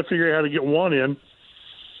we got to figure out how to get one in.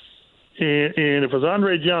 And if it's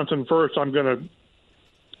Andre Johnson first, I'm going to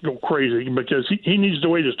go crazy because he needs to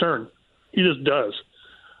wait his turn. He just does.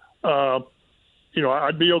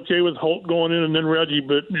 I'd be okay with Holt going in and then Reggie,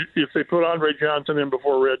 but if they put Andre Johnson in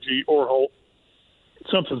before Reggie or Holt,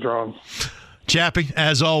 something's wrong. Chappie,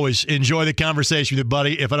 as always, enjoy the conversation with you,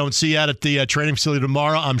 buddy. If I don't see you out at the training facility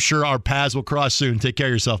tomorrow, I'm sure our paths will cross soon. Take care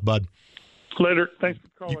of yourself, bud. Later. Thanks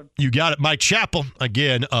for calling. You got it. Mike Chappell,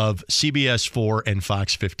 again, of CBS 4 and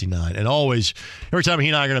Fox 59. And always, every time he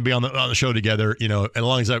and I are going to be on the show together, as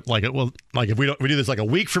long as I like it, well, like if we do this like a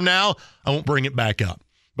week from now, I won't bring it back up.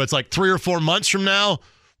 But it's like 3 or 4 months from now,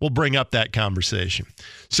 we'll bring up that conversation.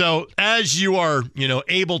 So as you are,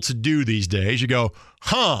 able to do these days, you go,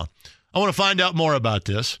 I want to find out more about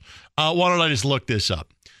this. Why don't I just look this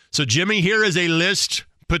up? So, Jimmy, here is a list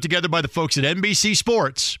put together by the folks at NBC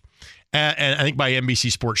Sports, and I think by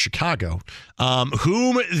NBC Sports Chicago,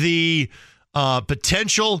 whom the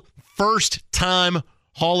potential first-time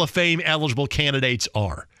Hall of Fame eligible candidates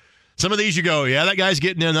are. Some of these you go, yeah, that guy's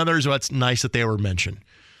getting in. Others, well, it's nice that they were mentioned.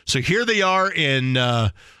 So here they are in,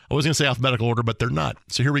 I was going to say alphabetical order, but they're not.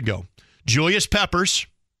 So here we go. Julius Peppers,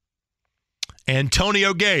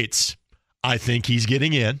 Antonio Gates, I think he's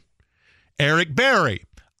getting in. Eric Berry,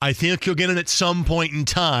 I think he'll get in at some point in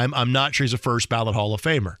time. I'm not sure he's a first ballot Hall of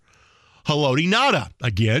Famer. Haloti Ngata,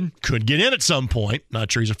 again, could get in at some point.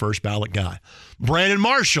 Not sure he's a first ballot guy. Brandon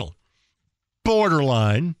Marshall,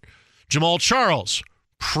 borderline. Jamal Charles,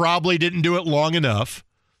 probably didn't do it long enough.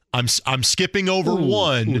 I'm skipping over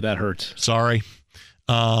one. Ooh, that hurts. Sorry.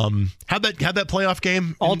 How'd that playoff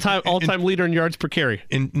game? All time leader in yards per carry.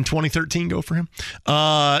 In 2013 go for him.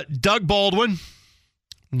 Doug Baldwin.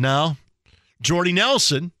 No. Jordy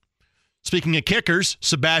Nelson. Speaking of kickers,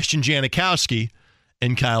 Sebastian Janikowski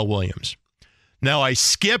and Kyle Williams. Now, I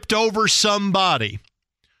skipped over somebody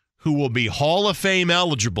who will be Hall of Fame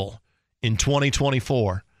eligible in 2024. You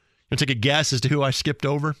want to take a guess as to who I skipped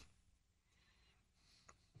over?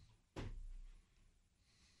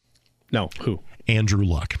 No, who? Andrew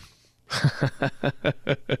Luck.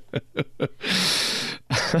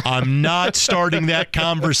 I'm not starting that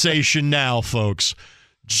conversation now, folks.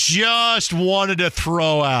 Just wanted to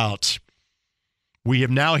throw out. We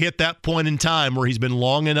have now hit that point in time where he's been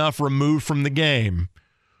long enough removed from the game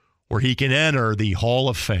where he can enter the Hall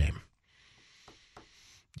of Fame.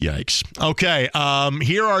 Yikes. Okay,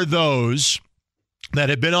 here are those that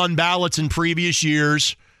have been on ballots in previous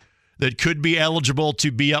years that could be eligible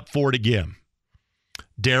to be up for it again.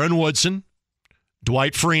 Darren Woodson,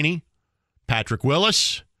 Dwight Freeney, Patrick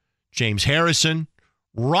Willis, James Harrison,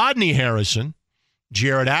 Rodney Harrison,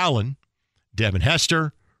 Jared Allen, Devin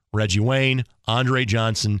Hester, Reggie Wayne, Andre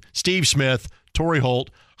Johnson, Steve Smith, Torrey Holt,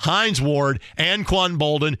 Hines Ward, and Quan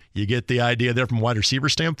Bolden. You get the idea there from a wide receiver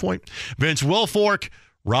standpoint. Vince Wilfork,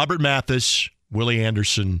 Robert Mathis, Willie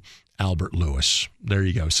Anderson, Albert Lewis. There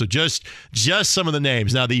you go. So just some of the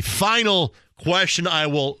names. Now, the final question I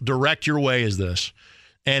will direct your way is this.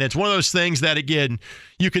 And it's one of those things that, again,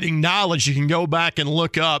 you can acknowledge, you can go back and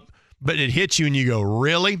look up, but it hits you and you go,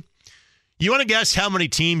 really? You want to guess how many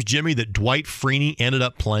teams, Jimmy, that Dwight Freeney ended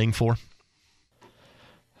up playing for?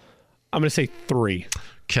 I'm going to say 3.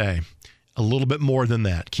 Okay. A little bit more than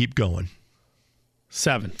that. Keep going.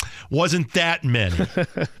 7. Wasn't that many,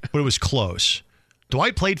 but it was close.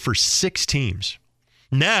 Dwight played for 6 teams.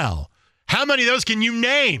 Now, how many of those can you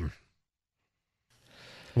name?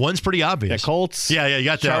 One's pretty obvious. Yeah, Colts. Yeah, you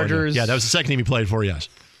got that. Chargers. Yeah, that was the second team he played for, yes.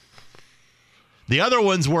 The other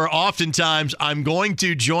ones were oftentimes, I'm going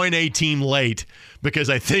to join a team late because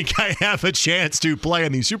I think I have a chance to play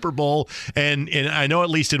in the Super Bowl. And I know at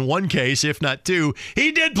least in one case, if not 2,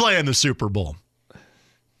 he did play in the Super Bowl.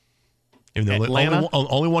 Atlanta?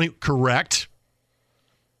 Only one, correct.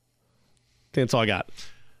 I think that's all I got.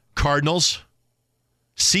 Cardinals,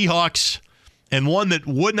 Seahawks, and one that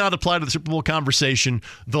would not apply to the Super Bowl conversation,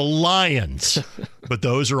 the Lions. But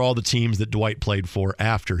those are all the teams that Dwight played for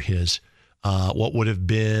after his what would have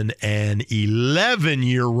been an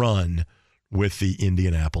 11-year run with the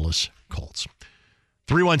Indianapolis Colts.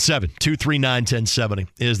 317-239-1070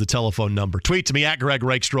 is the telephone number. Tweet to me at Greg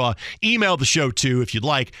Rakestraw. Email the show, too, if you'd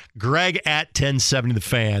like,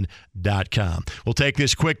 greg@1070thefan.com. We'll take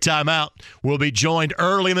this quick time out. We'll be joined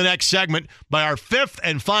early in the next segment by our 5th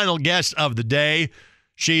and final guest of the day.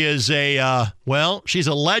 She is she's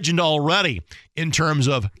a legend already in terms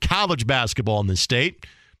of college basketball in this state.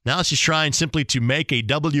 Now she's trying simply to make a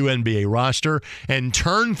WNBA roster and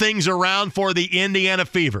turn things around for the Indiana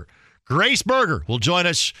Fever. Grace Berger will join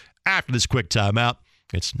us after this quick timeout.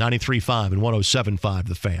 It's 93.5 and 107.5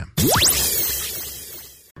 The Fan.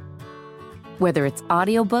 Whether it's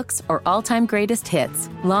audiobooks or all-time greatest hits,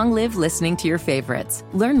 long live listening to your favorites.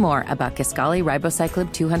 Learn more about Kisqali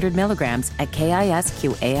Ribociclib 200 milligrams at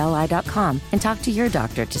KISQALI.com and talk to your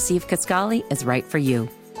doctor to see if Kisqali is right for you.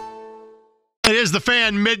 It is the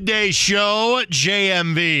Fan Midday Show.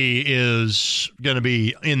 JMV is going to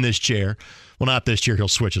be in this chair. Well, not this chair. He'll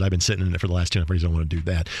switch it. I've been sitting in it for the last 2 days. I don't want to do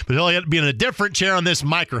that. But he'll be in a different chair on this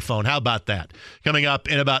microphone. How about that? Coming up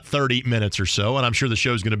in about 30 minutes or so, and I'm sure the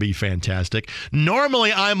show's going to be fantastic.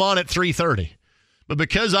 Normally, I'm on at 3:30. But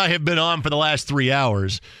because I have been on for the last 3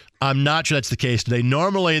 hours, I'm not sure that's the case today.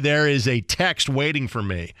 Normally, there is a text waiting for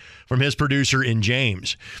me from his producer in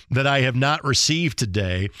James that I have not received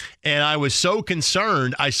today. And I was so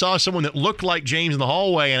concerned. I saw someone that looked like James in the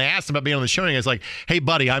hallway and I asked him about being on the show. And I was like, hey,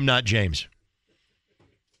 buddy, I'm not James.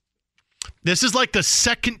 This is like the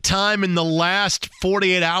second time in the last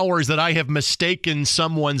 48 hours that I have mistaken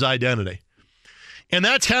someone's identity. And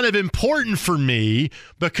that's kind of important for me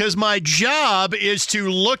because my job is to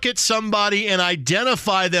look at somebody and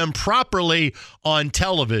identify them properly on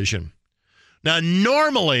television. Now,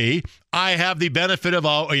 normally, I have the benefit of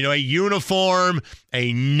a uniform,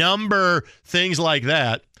 a number, things like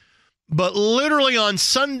that. But literally on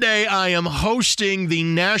Sunday, I am hosting the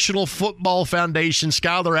National Football Foundation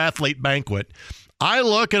Scholar Athlete Banquet. I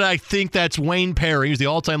look and I think that's Wayne Perry, who's the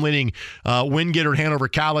all-time leading win getter at Hanover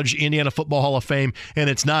College, Indiana Football Hall of Fame, and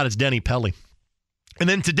it's not. It's Denny Pelly. And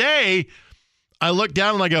then today, I look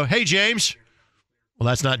down and I go, hey, James. Well,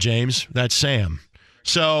 that's not James. That's Sam.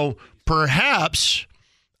 So perhaps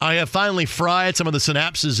I have finally fried some of the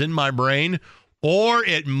synapses in my brain, or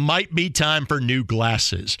it might be time for new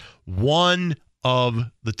glasses. One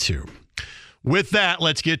of the two. With that,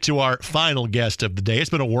 let's get to our final guest of the day.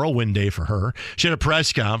 It's been a whirlwind day for her. She had a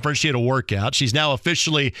press conference. She had a workout. She's now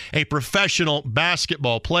officially a professional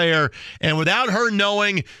basketball player. And without her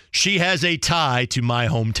knowing, she has a tie to my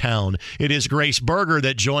hometown. It is Grace Berger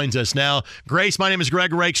that joins us now. Grace, my name is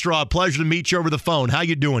Greg Rakestraw. Pleasure to meet you over the phone. How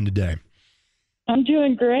you doing today? I'm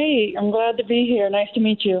doing great. I'm glad to be here. Nice to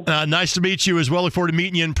meet you. Nice to meet you as well. Look forward to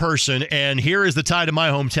meeting you in person. And here is the tie to my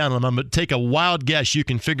hometown. I'm going to take a wild guess. You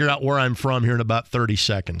can figure out where I'm from here in about 30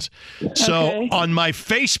 seconds. So on my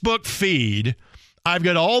Facebook feed, I've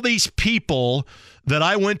got all these people that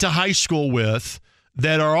I went to high school with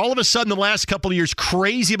that are all of a sudden the last couple of years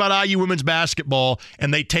crazy about IU women's basketball,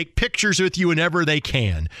 and they take pictures with you whenever they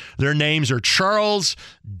can. Their names are Charles,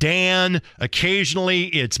 Dan, occasionally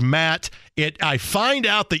it's Matt. I find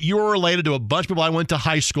out that you're related to a bunch of people I went to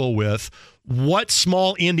high school with. What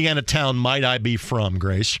small Indiana town might I be from,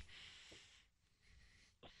 Grace?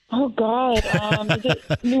 Oh, God. Is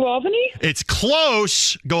it New Albany? It's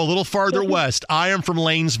close. Go a little farther west. I am from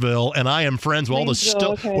Lanesville, and I am friends with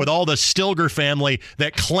with all the Stilger family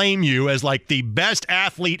that claim you as like the best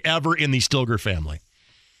athlete ever in the Stilger family.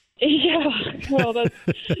 Yeah, well,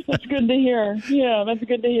 that's good to hear. Yeah, that's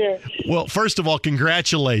good to hear. Well, first of all,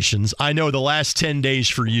 congratulations. I know the last 10 days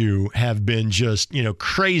for you have been just,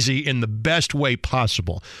 crazy in the best way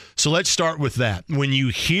possible. So let's start with that. When you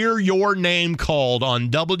hear your name called on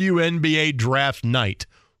WNBA draft night,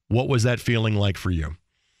 what was that feeling like for you?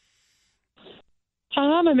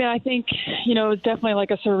 I think, it was definitely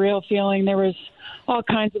like a surreal feeling. There was all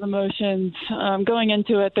kinds of emotions. Going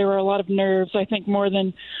into it, there were a lot of nerves, I think more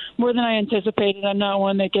than I anticipated. I'm not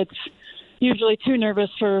one that gets usually too nervous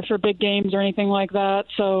for big games or anything like that.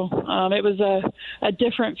 So it was a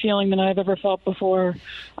different feeling than I've ever felt before.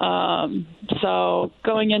 So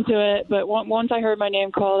going into it, but once I heard my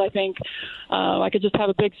name called, I think I could just have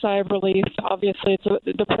a big sigh of relief. Obviously, it's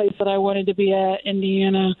the place that I wanted to be at,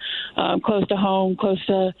 Indiana, close to home, close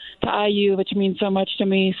to IU, which means so much to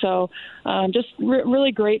me. So just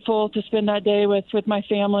really grateful to spend that day with my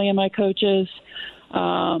family and my coaches.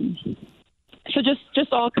 So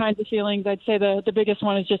just all kinds of feelings. I'd say the biggest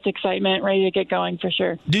one is just excitement, ready to get going for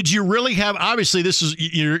sure. Did you really have, obviously this is,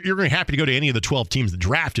 you're going to be happy to go to any of the 12 teams that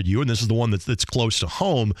drafted you, and this is the one that's close to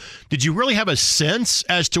home. Did you really have a sense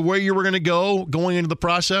as to where you were going to go going into the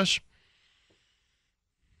process?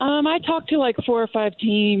 I talked to like 4 or 5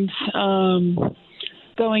 teams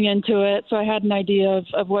going into it, so I had an idea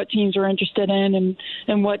of what teams were interested in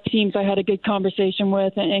and what teams I had a good conversation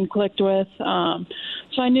with and clicked with.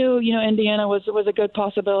 So I knew, Indiana was a good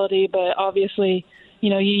possibility, but obviously,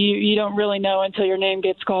 you don't really know until your name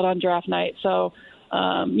gets called on draft night. So,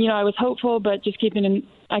 I was hopeful, but just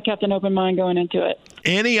I kept an open mind going into it.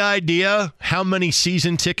 Any idea how many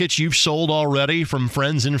season tickets you've sold already from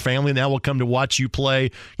friends and family that will come to watch you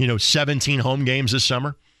play, 17 home games this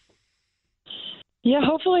summer? Yeah,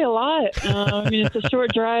 hopefully a lot. It's a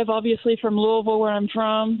short drive, obviously, from Louisville, where I'm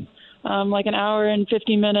from, like an hour and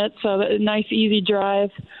 50 minutes, so a nice, easy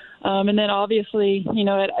drive. And then, obviously,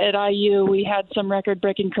 at IU, we had some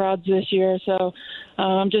record-breaking crowds this year, so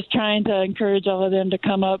I'm just trying to encourage all of them to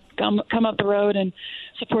come up the road and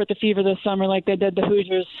support the Fever this summer like they did the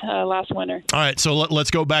Hoosiers last winter. All right, so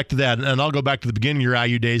let's go back to that, and I'll go back to the beginning of your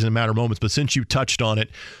IU days in a matter of moments, but since you touched on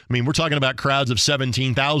it, we're talking about crowds of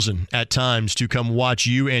 17,000 at times to come watch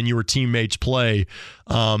you and your teammates play.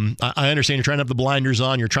 I understand you're trying to have the blinders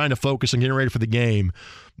on, you're trying to focus on getting ready for the game,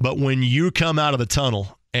 but when you come out of the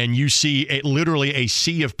tunnel and you see literally a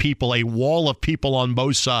sea of people, a wall of people on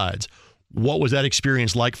both sides, what was that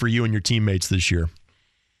experience like for you and your teammates this year?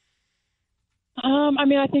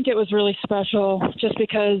 I think it was really special just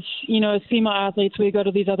because, as female athletes, we go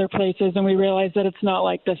to these other places and we realize that it's not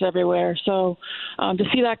like this everywhere. So to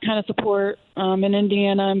see that kind of support in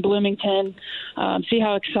Indiana and Bloomington, see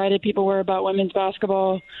how excited people were about women's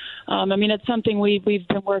basketball. It's something we've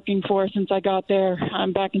been working for since I got there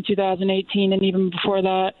back in 2018, and even before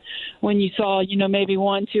that, when you saw, maybe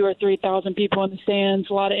 1,000, 2,000, or 3,000 people in the stands,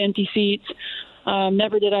 a lot of empty seats.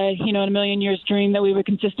 Never did I, in a million years dream that we would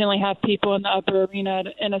consistently have people in the upper arena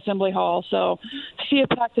in Assembly Hall. So to see a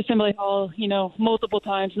packed Assembly Hall, multiple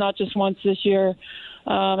times, not just once this year,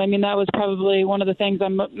 that was probably one of the things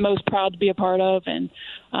I'm most proud to be a part of. And,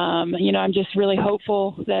 I'm just really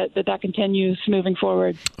hopeful that continues moving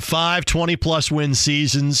forward. 5 20-plus win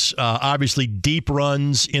seasons, obviously deep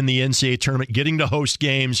runs in the NCAA tournament, getting to host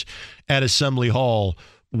games at Assembly Hall.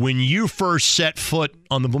 When you first set foot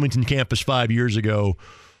on the Bloomington campus 5 years ago,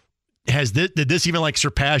 did this even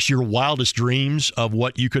surpass your wildest dreams of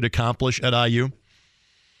what you could accomplish at IU?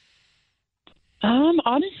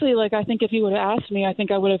 Honestly, I think if you would have asked me, I think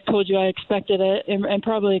I would have told you I expected it and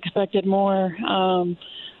probably expected more.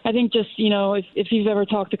 I think just, if you've ever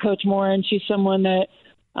talked to Coach Moore, and she's someone that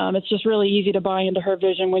it's just really easy to buy into her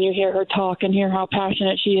vision when you hear her talk and hear how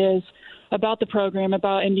passionate she is about the program,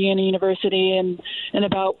 about Indiana University, and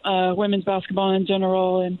about women's basketball in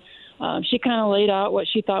general. And she kind of laid out what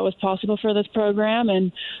she thought was possible for this program.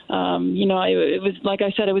 And, it was, like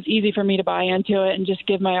I said, it was easy for me to buy into it and just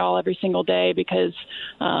give my all every single day because,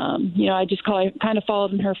 I just kind of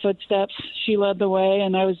followed in her footsteps. She led the way,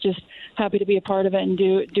 and I was just happy to be a part of it and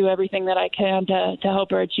do everything that I can to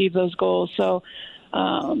help her achieve those goals. So,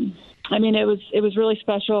 it was really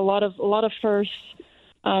special. A lot of firsts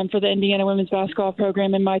for the Indiana women's basketball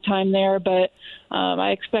program in my time there, but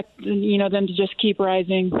I expect them to just keep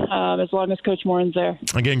rising as long as Coach Morin's there.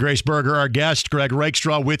 Again, Grace Berger, our guest. Greg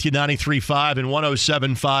Rakestraw with you, 93.5 and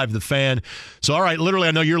 107.5 The Fan. So, all right, literally,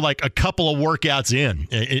 I know you're like a couple of workouts in,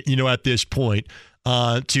 at this point.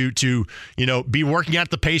 To be working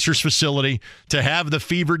at the Pacers facility, to have the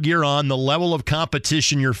Fever gear on, the level of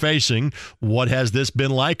competition you're facing. What has this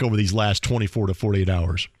been like over these last 24 to 48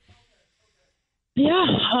 hours? Yeah,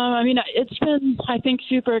 it's been, I think,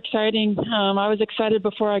 super exciting. I was excited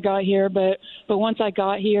before I got here, but once I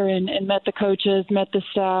got here and met the coaches, met the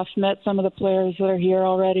staff, met some of the players that are here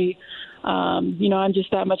already, I'm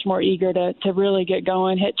just that much more eager to really get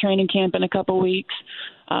going, hit training camp in a couple weeks.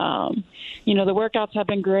 The workouts have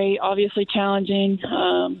been great, obviously challenging,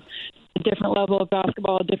 a different level of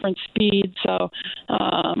basketball, a different speed. So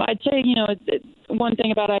I'd say, one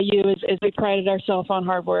thing about IU is we prided ourselves on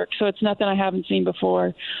hard work. So it's nothing I haven't seen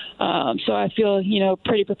before. So I feel,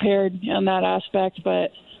 pretty prepared on that aspect.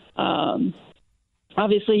 But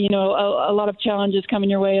obviously, a lot of challenges coming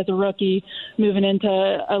your way as a rookie, moving into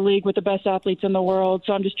a league with the best athletes in the world.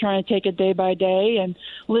 So I'm just trying to take it day by day and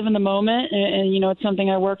live in the moment. And it's something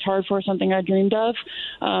I worked hard for, something I dreamed of,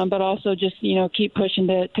 but also just, keep pushing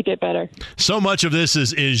to get better. So much of this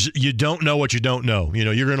is you don't know what you don't know.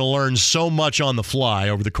 You're going to learn so much on the fly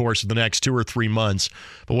over the course of the next 2 or 3 months.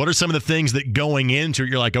 But what are some of the things that going into it,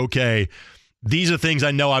 you're like, okay, these are things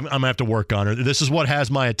I know I'm going to have to work on, or this is what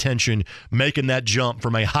has my attention, making that jump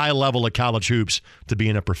from a high level of college hoops to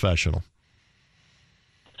being a professional?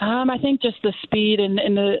 I think just the speed and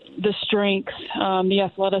the strength, the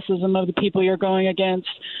athleticism of the people you're going against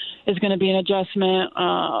is going to be an adjustment.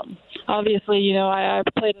 Obviously, I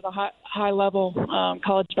played at a high level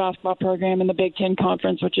college basketball program in the Big Ten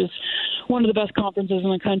Conference, which is one of the best conferences in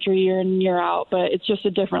the country year in, year out, but it's just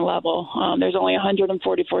a different level. There's only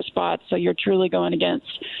 144 spots, so you're truly going against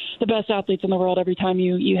the best athletes in the world every time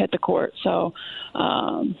you hit the court. So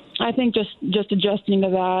I think just adjusting to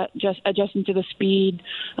that, just adjusting to the speed,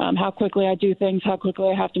 how quickly I do things, how quickly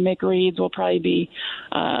I have to make reads will probably be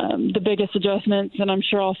the biggest adjustments, and I'm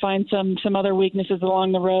sure I'll find some other weaknesses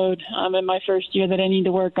along the road in my first year that I need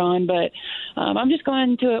to work on, but I'm just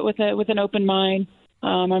going into it with an open mind.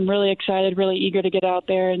 I'm really excited, really eager to get out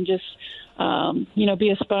there and just, be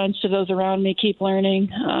a sponge to those around me, keep learning,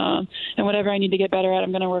 and whatever I need to get better at, I'm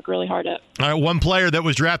going to work really hard at. All right, one player that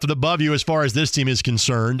was drafted above you as far as this team is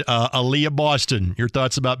concerned, Aaliyah Boston. Your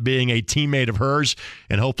thoughts about being a teammate of hers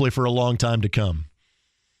and hopefully for a long time to come?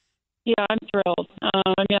 Yeah, I'm thrilled.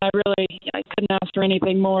 I couldn't ask for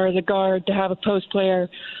anything more as a guard to have a post player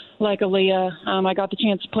like Aaliyah. I got the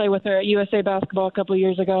chance to play with her at USA Basketball a couple of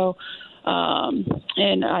years ago.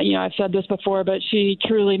 I've said this before, but she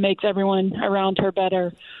truly makes everyone around her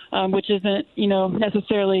better, which isn't,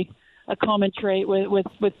 necessarily a common trait with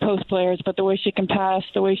post players, but the way she can pass,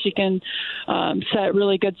 the way she can set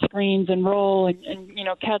really good screens and roll and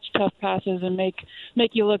catch tough passes and make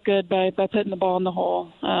you look good by putting the ball in the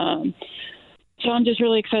hole. So I'm just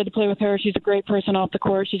really excited to play with her. She's a great person off the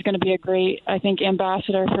court. She's going to be a great, I think,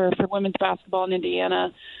 ambassador for women's basketball in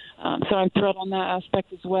Indiana. So I'm thrilled on that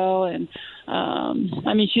aspect as well. And,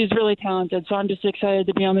 she's really talented. So I'm just excited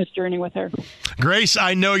to be on this journey with her. Grace,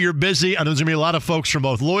 I know you're busy. I know there's going to be a lot of folks from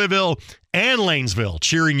both Louisville and Lanesville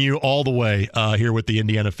cheering you all the way here with the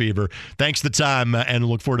Indiana Fever. Thanks for the time, and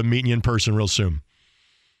look forward to meeting you in person real soon.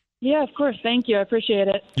 Yeah, of course. Thank you. I appreciate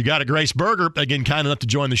it. You got it. Grace Berger, again, kind enough to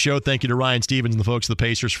join the show. Thank you to Ryan Stevens and the folks at the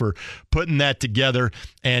Pacers for putting that together.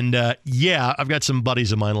 And, I've got some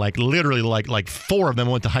buddies of mine, literally 4 of them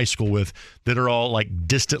I went to high school with that are all,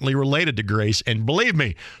 distantly related to Grace. And believe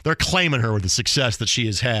me, they're claiming her with the success that she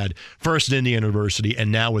has had, first at Indiana University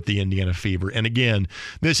and now with the Indiana Fever. And, again,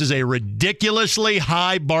 this is a ridiculously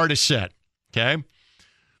high bar to set, okay?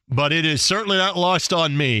 But it is certainly not lost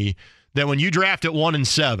on me that when you draft at 1 and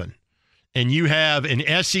 7 and you have an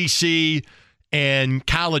SEC and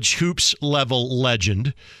college hoops level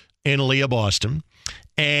legend in Aaliyah Boston,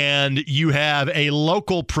 and you have a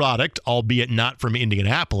local product, albeit not from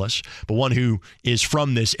Indianapolis, but one who is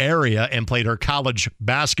from this area and played her college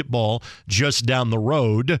basketball just down the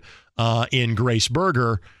road in Grace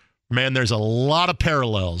Berger, man, there's a lot of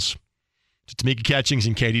parallels to Tamika Catchings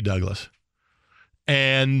and Katie Douglas.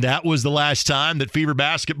 And that was the last time that Fever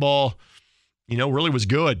basketball, really was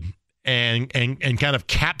good and kind of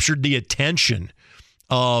captured the attention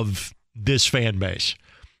of this fan base.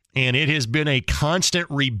 And it has been a constant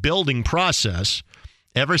rebuilding process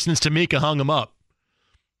ever since Tamika hung him up.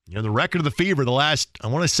 The record of the Fever the last, I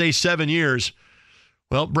want to say 7 years,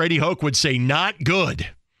 well, Brady Hoke would say not good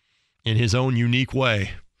in his own unique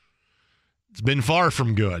way. It's been far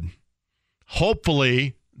from good.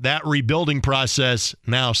 Hopefully, that rebuilding process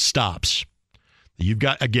now stops. You've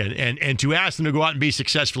got, again, and to ask them to go out and be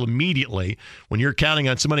successful immediately when you're counting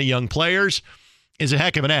on so many young players is a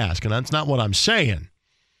heck of an ask, and that's not what I'm saying.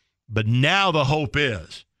 But now the hope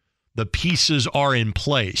is the pieces are in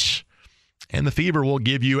place, and the Fever will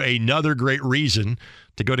give you another great reason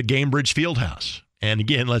to go to Gamebridge Fieldhouse. And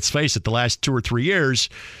again, let's face it, the last 2 or 3 years,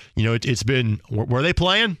 it's been, where are they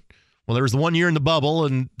playing? Well, there was the 1 year in the bubble,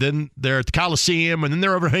 and then they're at the Coliseum, and then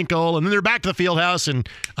they're over Hinkle, and then they're back to the Fieldhouse, and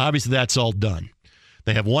obviously that's all done.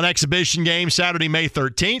 They have one exhibition game Saturday, May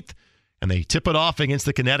 13th, and they tip it off against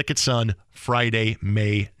the Connecticut Sun Friday,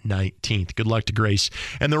 May 19th. Good luck to Grace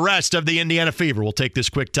and the rest of the Indiana Fever. We'll take this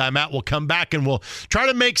quick timeout. We'll come back, and we'll try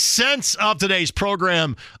to make sense of today's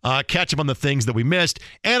program, catch up on the things that we missed,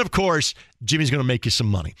 and, of course, Jimmy's going to make you some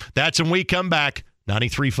money. That's when we come back.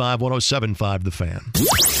 93.5, 107.5, The Fan.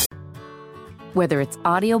 Whether it's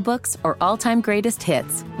audiobooks or all-time greatest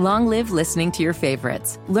hits, long live listening to your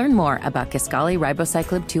favorites. Learn more about Kisqali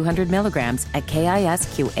Ribociclib 200 milligrams at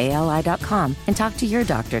KISQALI.com and talk to your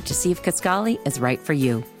doctor to see if Kisqali is right for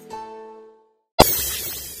you.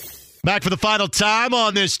 Back for the final time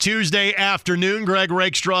on this Tuesday afternoon. Greg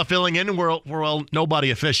Rakestraw filling in. Well,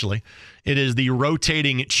 nobody officially. It is the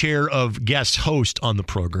rotating chair of guest host on the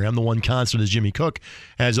program. The one constant is Jimmy Cook.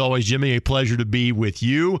 As always, Jimmy, a pleasure to be with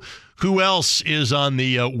you. Who else is on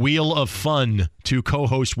the wheel of fun to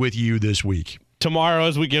co-host with you this week? Tomorrow,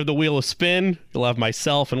 as we give the wheel a spin, you'll have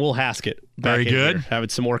myself and Will Haskett back Very good. here, having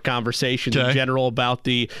some more conversations in general about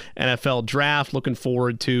the NFL draft. Looking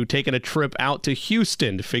forward to taking a trip out to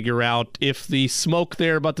Houston to figure out if the smoke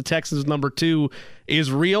there about the Texans #2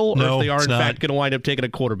 is real, or if they are in fact going to wind up taking a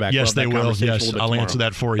quarterback. Yes, they will. Yes, I'll answer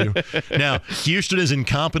that for you. Now, Houston is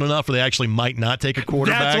incompetent enough where they actually might not take a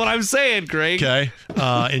quarterback. That's what I'm saying, Greg. Okay.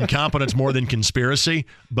 Incompetence more than conspiracy.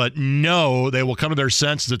 But no, they will come to their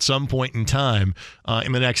senses at some point in time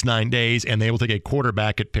in the next 9 days, and they will take a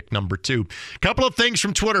quarterback at pick #2. Couple of things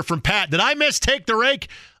from Twitter from Pat. Did I miss Take the Rake?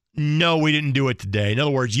 No, we didn't do it today. In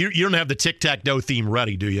other words, you don't have the tic-tac-toe theme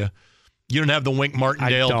ready, do you? You don't have the Wink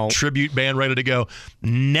Martindale tribute band ready to go.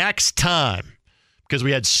 Next time, because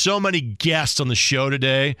we had so many guests on the show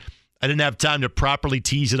today, I didn't have time to properly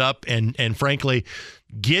tease it up and frankly,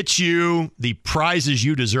 get you the prizes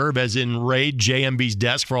you deserve, as in raid JMB's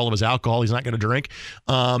desk for all of his alcohol he's not going to drink.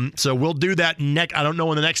 So we'll do that next. I don't know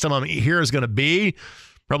when the next time I'm here is going to be.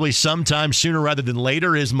 Probably sometime sooner rather than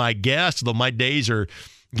later is my guess, though my days are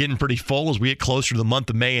getting pretty full as we get closer to the month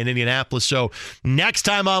of May in Indianapolis. So next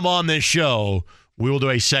time I'm on this show, we will do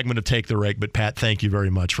a segment of Take the Rake. But, Pat, thank you very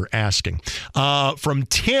much for asking. From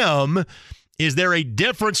Tim, is there a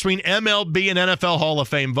difference between MLB and NFL Hall of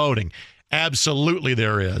Fame voting? Absolutely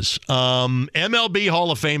there is. MLB Hall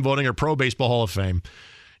of Fame voting, or Pro Baseball Hall of Fame,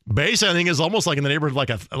 basically I think is almost like in the neighborhood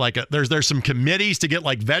of there's some committees to get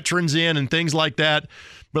like veterans in and things like that.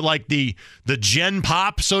 But like the Gen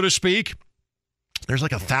Pop, so to speak, there's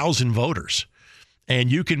like 1,000 voters,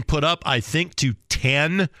 and you can put up, I think, to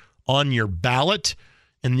 10 on your ballot,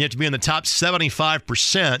 and you have to be in the top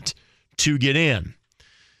 75% to get in.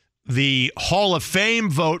 The Hall of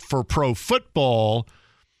Fame vote for pro football,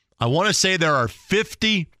 I want to say there are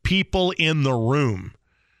 50 people in the room,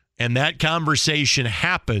 and that conversation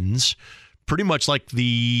happens pretty much like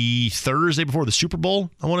the Thursday before the Super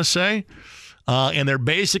Bowl, I want to say. And there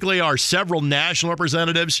basically are several national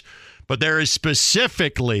representatives, but there is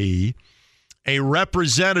specifically a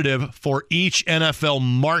representative for each NFL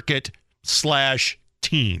market/team.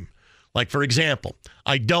 Like, for example,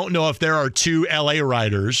 I don't know if there are 2 LA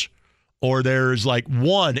writers or there's like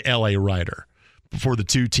 1 LA writer for the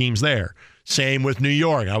 2 teams there. Same with New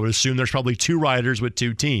York. I would assume there's probably 2 writers with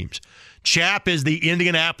 2 teams. Chap is the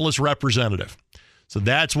Indianapolis representative. So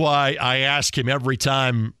that's why I ask him every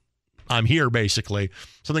time I'm here, basically,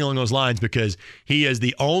 something along those lines, because he is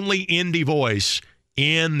the only Indy voice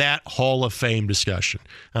in that Hall of Fame discussion.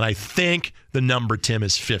 And I think the number, Tim,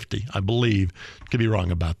 is 50, I believe. Could be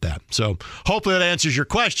wrong about that. So hopefully that answers your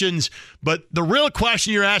questions. But the real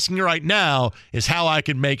question you're asking right now is how I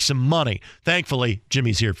can make some money. Thankfully,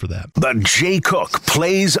 Jimmy's here for that. The Jay Cook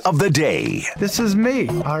Plays of the Day. This is me,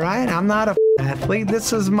 all right? I'm not a athlete.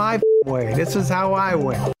 This is my way. This is how I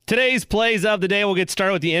win. Today's plays of the day, we'll get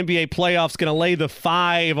started with the NBA playoffs. Going to lay the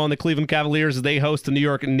 5 on the Cleveland Cavaliers as they host the New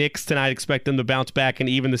York Knicks tonight. Expect them to bounce back and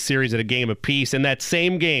even the series at a game apiece. In that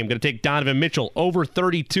same game, going to take Donovan Mitchell over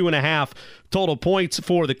 32.5 total points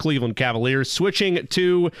for the Cleveland Cavaliers. Switching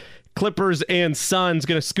to Clippers and Suns,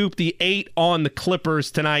 going to scoop the 8 on the Clippers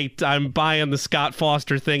tonight. I'm buying the Scott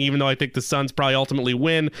Foster thing, even though I think the Suns probably ultimately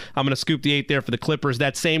win. I'm going to scoop the 8 there for the Clippers.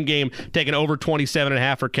 That same game, taking over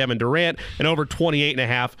 27.5 for Kevin Durant and over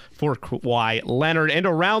 28.5 for Kawhi Leonard. And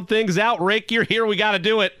to round things out, Rick, you're here. We got to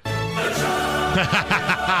do it.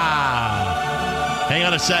 Hang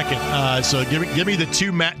on a second. So give me the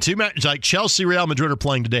two matches. Like Chelsea, Real Madrid are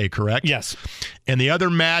playing today, correct? Yes. And the other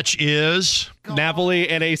match is Napoli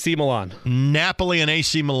and AC Milan. Napoli and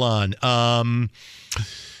AC Milan.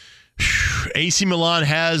 AC Milan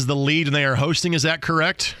has the lead and they are hosting. Is that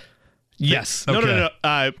correct? Yes. Okay. No.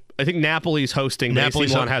 I think Napoli's hosting. AC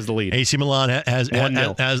Milan has the lead. AC Milan has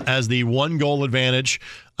 1-0. the 1-goal advantage.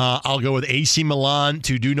 I'll go with AC Milan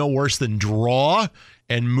to do no worse than draw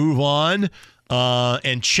and move on.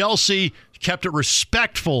 And Chelsea kept it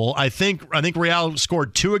respectful. I think Real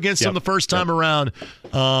scored 2 against them the first time around.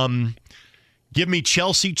 Give me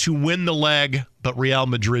Chelsea to win the leg, but Real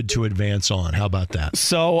Madrid to advance on. How about that?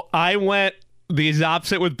 So I went the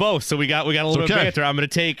opposite with both. So we got a little bit of banter. I'm going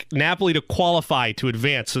to take Napoli to qualify to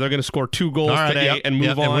advance. So they're going to score 2 goals today and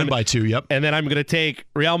move on. And win by 2, yep. And then I'm going to take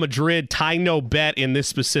Real Madrid tie no bet in this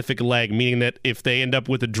specific leg, meaning that if they end up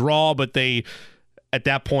with a draw, but they at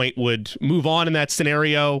that point would move on in that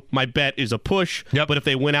scenario, my bet is a push. Yep. But if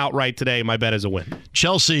they win outright today, my bet is a win.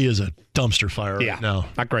 Chelsea is a dumpster fire right now.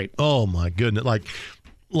 Not great. Oh my goodness!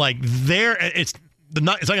 Like there, it's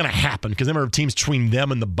not going to happen because there are teams between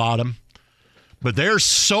them and the bottom, but they're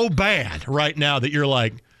so bad right now that you're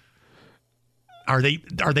like, are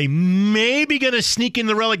they maybe going to sneak in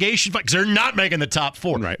the relegation fight? Because they're not making the top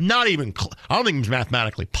 4. Right. Not even. I don't think it's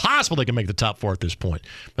mathematically possible they can make the top 4 at this point.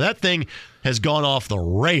 But that thing has gone off the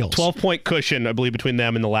rails. 12-point cushion, I believe, between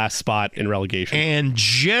them and the last spot in relegation. And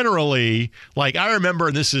generally, like I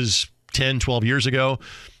remember, this is 10, 12 years ago.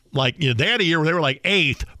 Like they had a year where they were like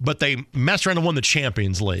 8th, but they messed around and won the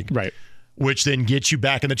Champions League. Right. Which then gets you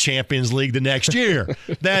back in the Champions League the next year.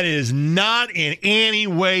 That is not in any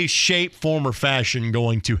way, shape, form, or fashion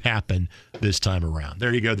going to happen this time around.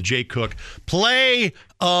 There you go, the Jay Cook play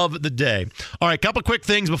of the day. All right, a couple quick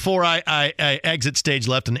things before I exit stage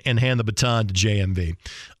left and hand the baton to JMV.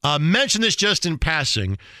 Mention this just in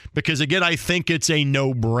passing because, again, I think it's a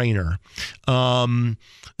no-brainer.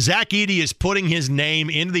 Zach Edey is putting his name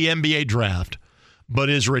into the NBA draft, but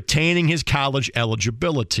is retaining his college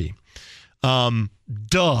eligibility.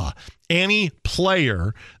 Any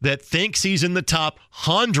player that thinks he's in the top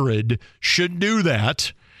 100 should do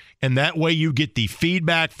that. And that way you get the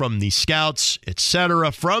feedback from the scouts,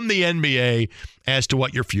 etc., from the NBA as to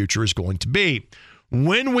what your future is going to be.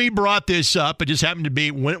 When we brought this up, it just happened to be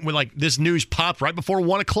when like this news popped right before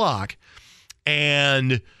 1 o'clock.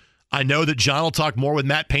 And I know that John will talk more with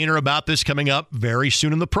Matt Painter about this coming up very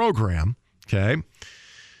soon in the program. Okay.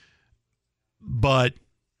 But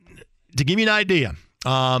to give you an idea,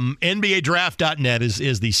 NBADraft.net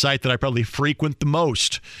is the site that I probably frequent the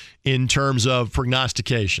most in terms of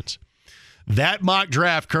prognostications. That mock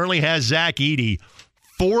draft currently has Zach Edey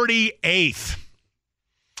 48th.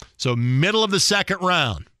 So middle of the second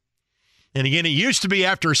round. And again, it used to be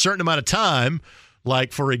after a certain amount of time,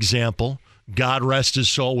 like, for example, God rest his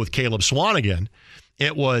soul with Caleb Swanigan,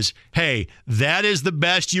 it was, hey, that is the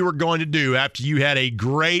best you were going to do after you had a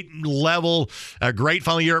great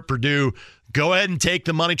final year at Purdue. Go ahead and take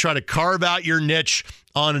the money, try to carve out your niche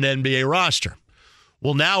on an NBA roster.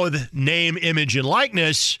 Well, now with name, image, and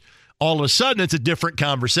likeness, all of a sudden it's a different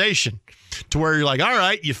conversation to where you're like, all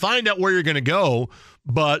right, you find out where you're going to go,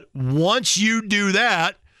 but once you do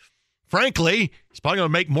that, frankly, he's probably going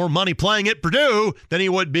to make more money playing at Purdue than he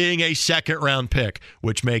would being a second-round pick,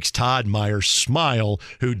 which makes Todd Myers smile,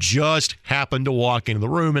 who just happened to walk into the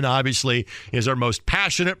room and obviously is our most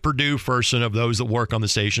passionate Purdue person of those that work on the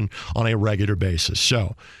station on a regular basis.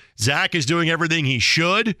 So Zach is doing everything he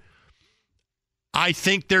should. I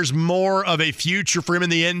think there's more of a future for him in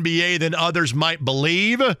the NBA than others might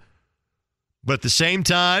believe. But at the same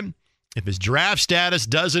time, if his draft status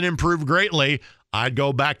doesn't improve greatly, I'd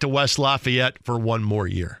go back to West Lafayette for one more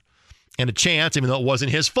year. And a chance, even though it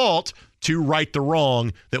wasn't his fault, to right the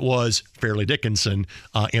wrong that was Fairleigh Dickinson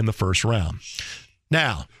in the first round.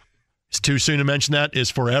 Now, it's too soon to mention that.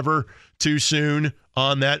 Is forever too soon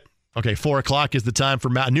on that Okay, 4 o'clock is the time for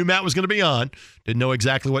Matt. I knew Matt was going to be on. Didn't know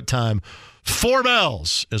exactly what time. 4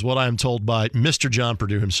 bells is what I am told by Mr. John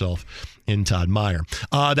Purdue himself in Todd Meyer.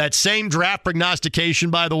 That same draft prognostication,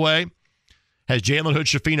 by the way, has Jalen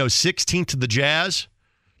Hood-Schifino 16th to the Jazz,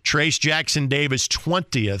 Trace Jackson-Davis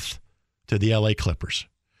 20th to the LA Clippers.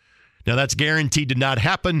 Now, that's guaranteed to not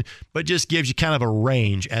happen, but just gives you kind of a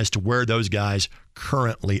range as to where those guys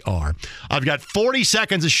currently are. I've got 40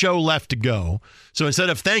 seconds of show left to go. So instead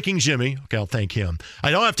of thanking Jimmy, okay, I'll thank him. I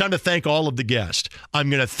don't have time to thank all of the guests. I'm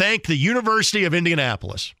going to thank the University of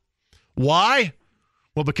Indianapolis. Why?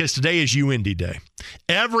 Well, because today is UIndy Day.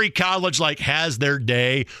 Every college has their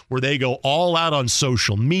day where they go all out on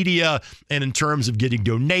social media and in terms of getting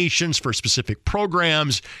donations for specific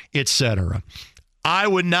programs, etc. I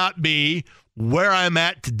would not be where I'm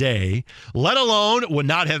at today, let alone would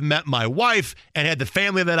not have met my wife and had the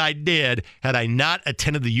family that I did had I not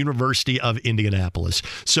attended the University of Indianapolis.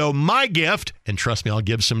 So my gift, and trust me, I'll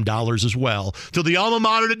give some dollars as well, to the alma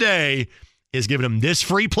mater today is giving them this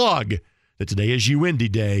free plug that today is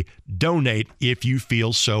UIndy Day. Donate if you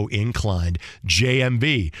feel so inclined.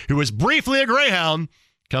 JMV, who was briefly a Greyhound,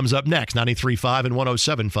 comes up next, 93.5 and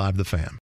 107.5 The Fan.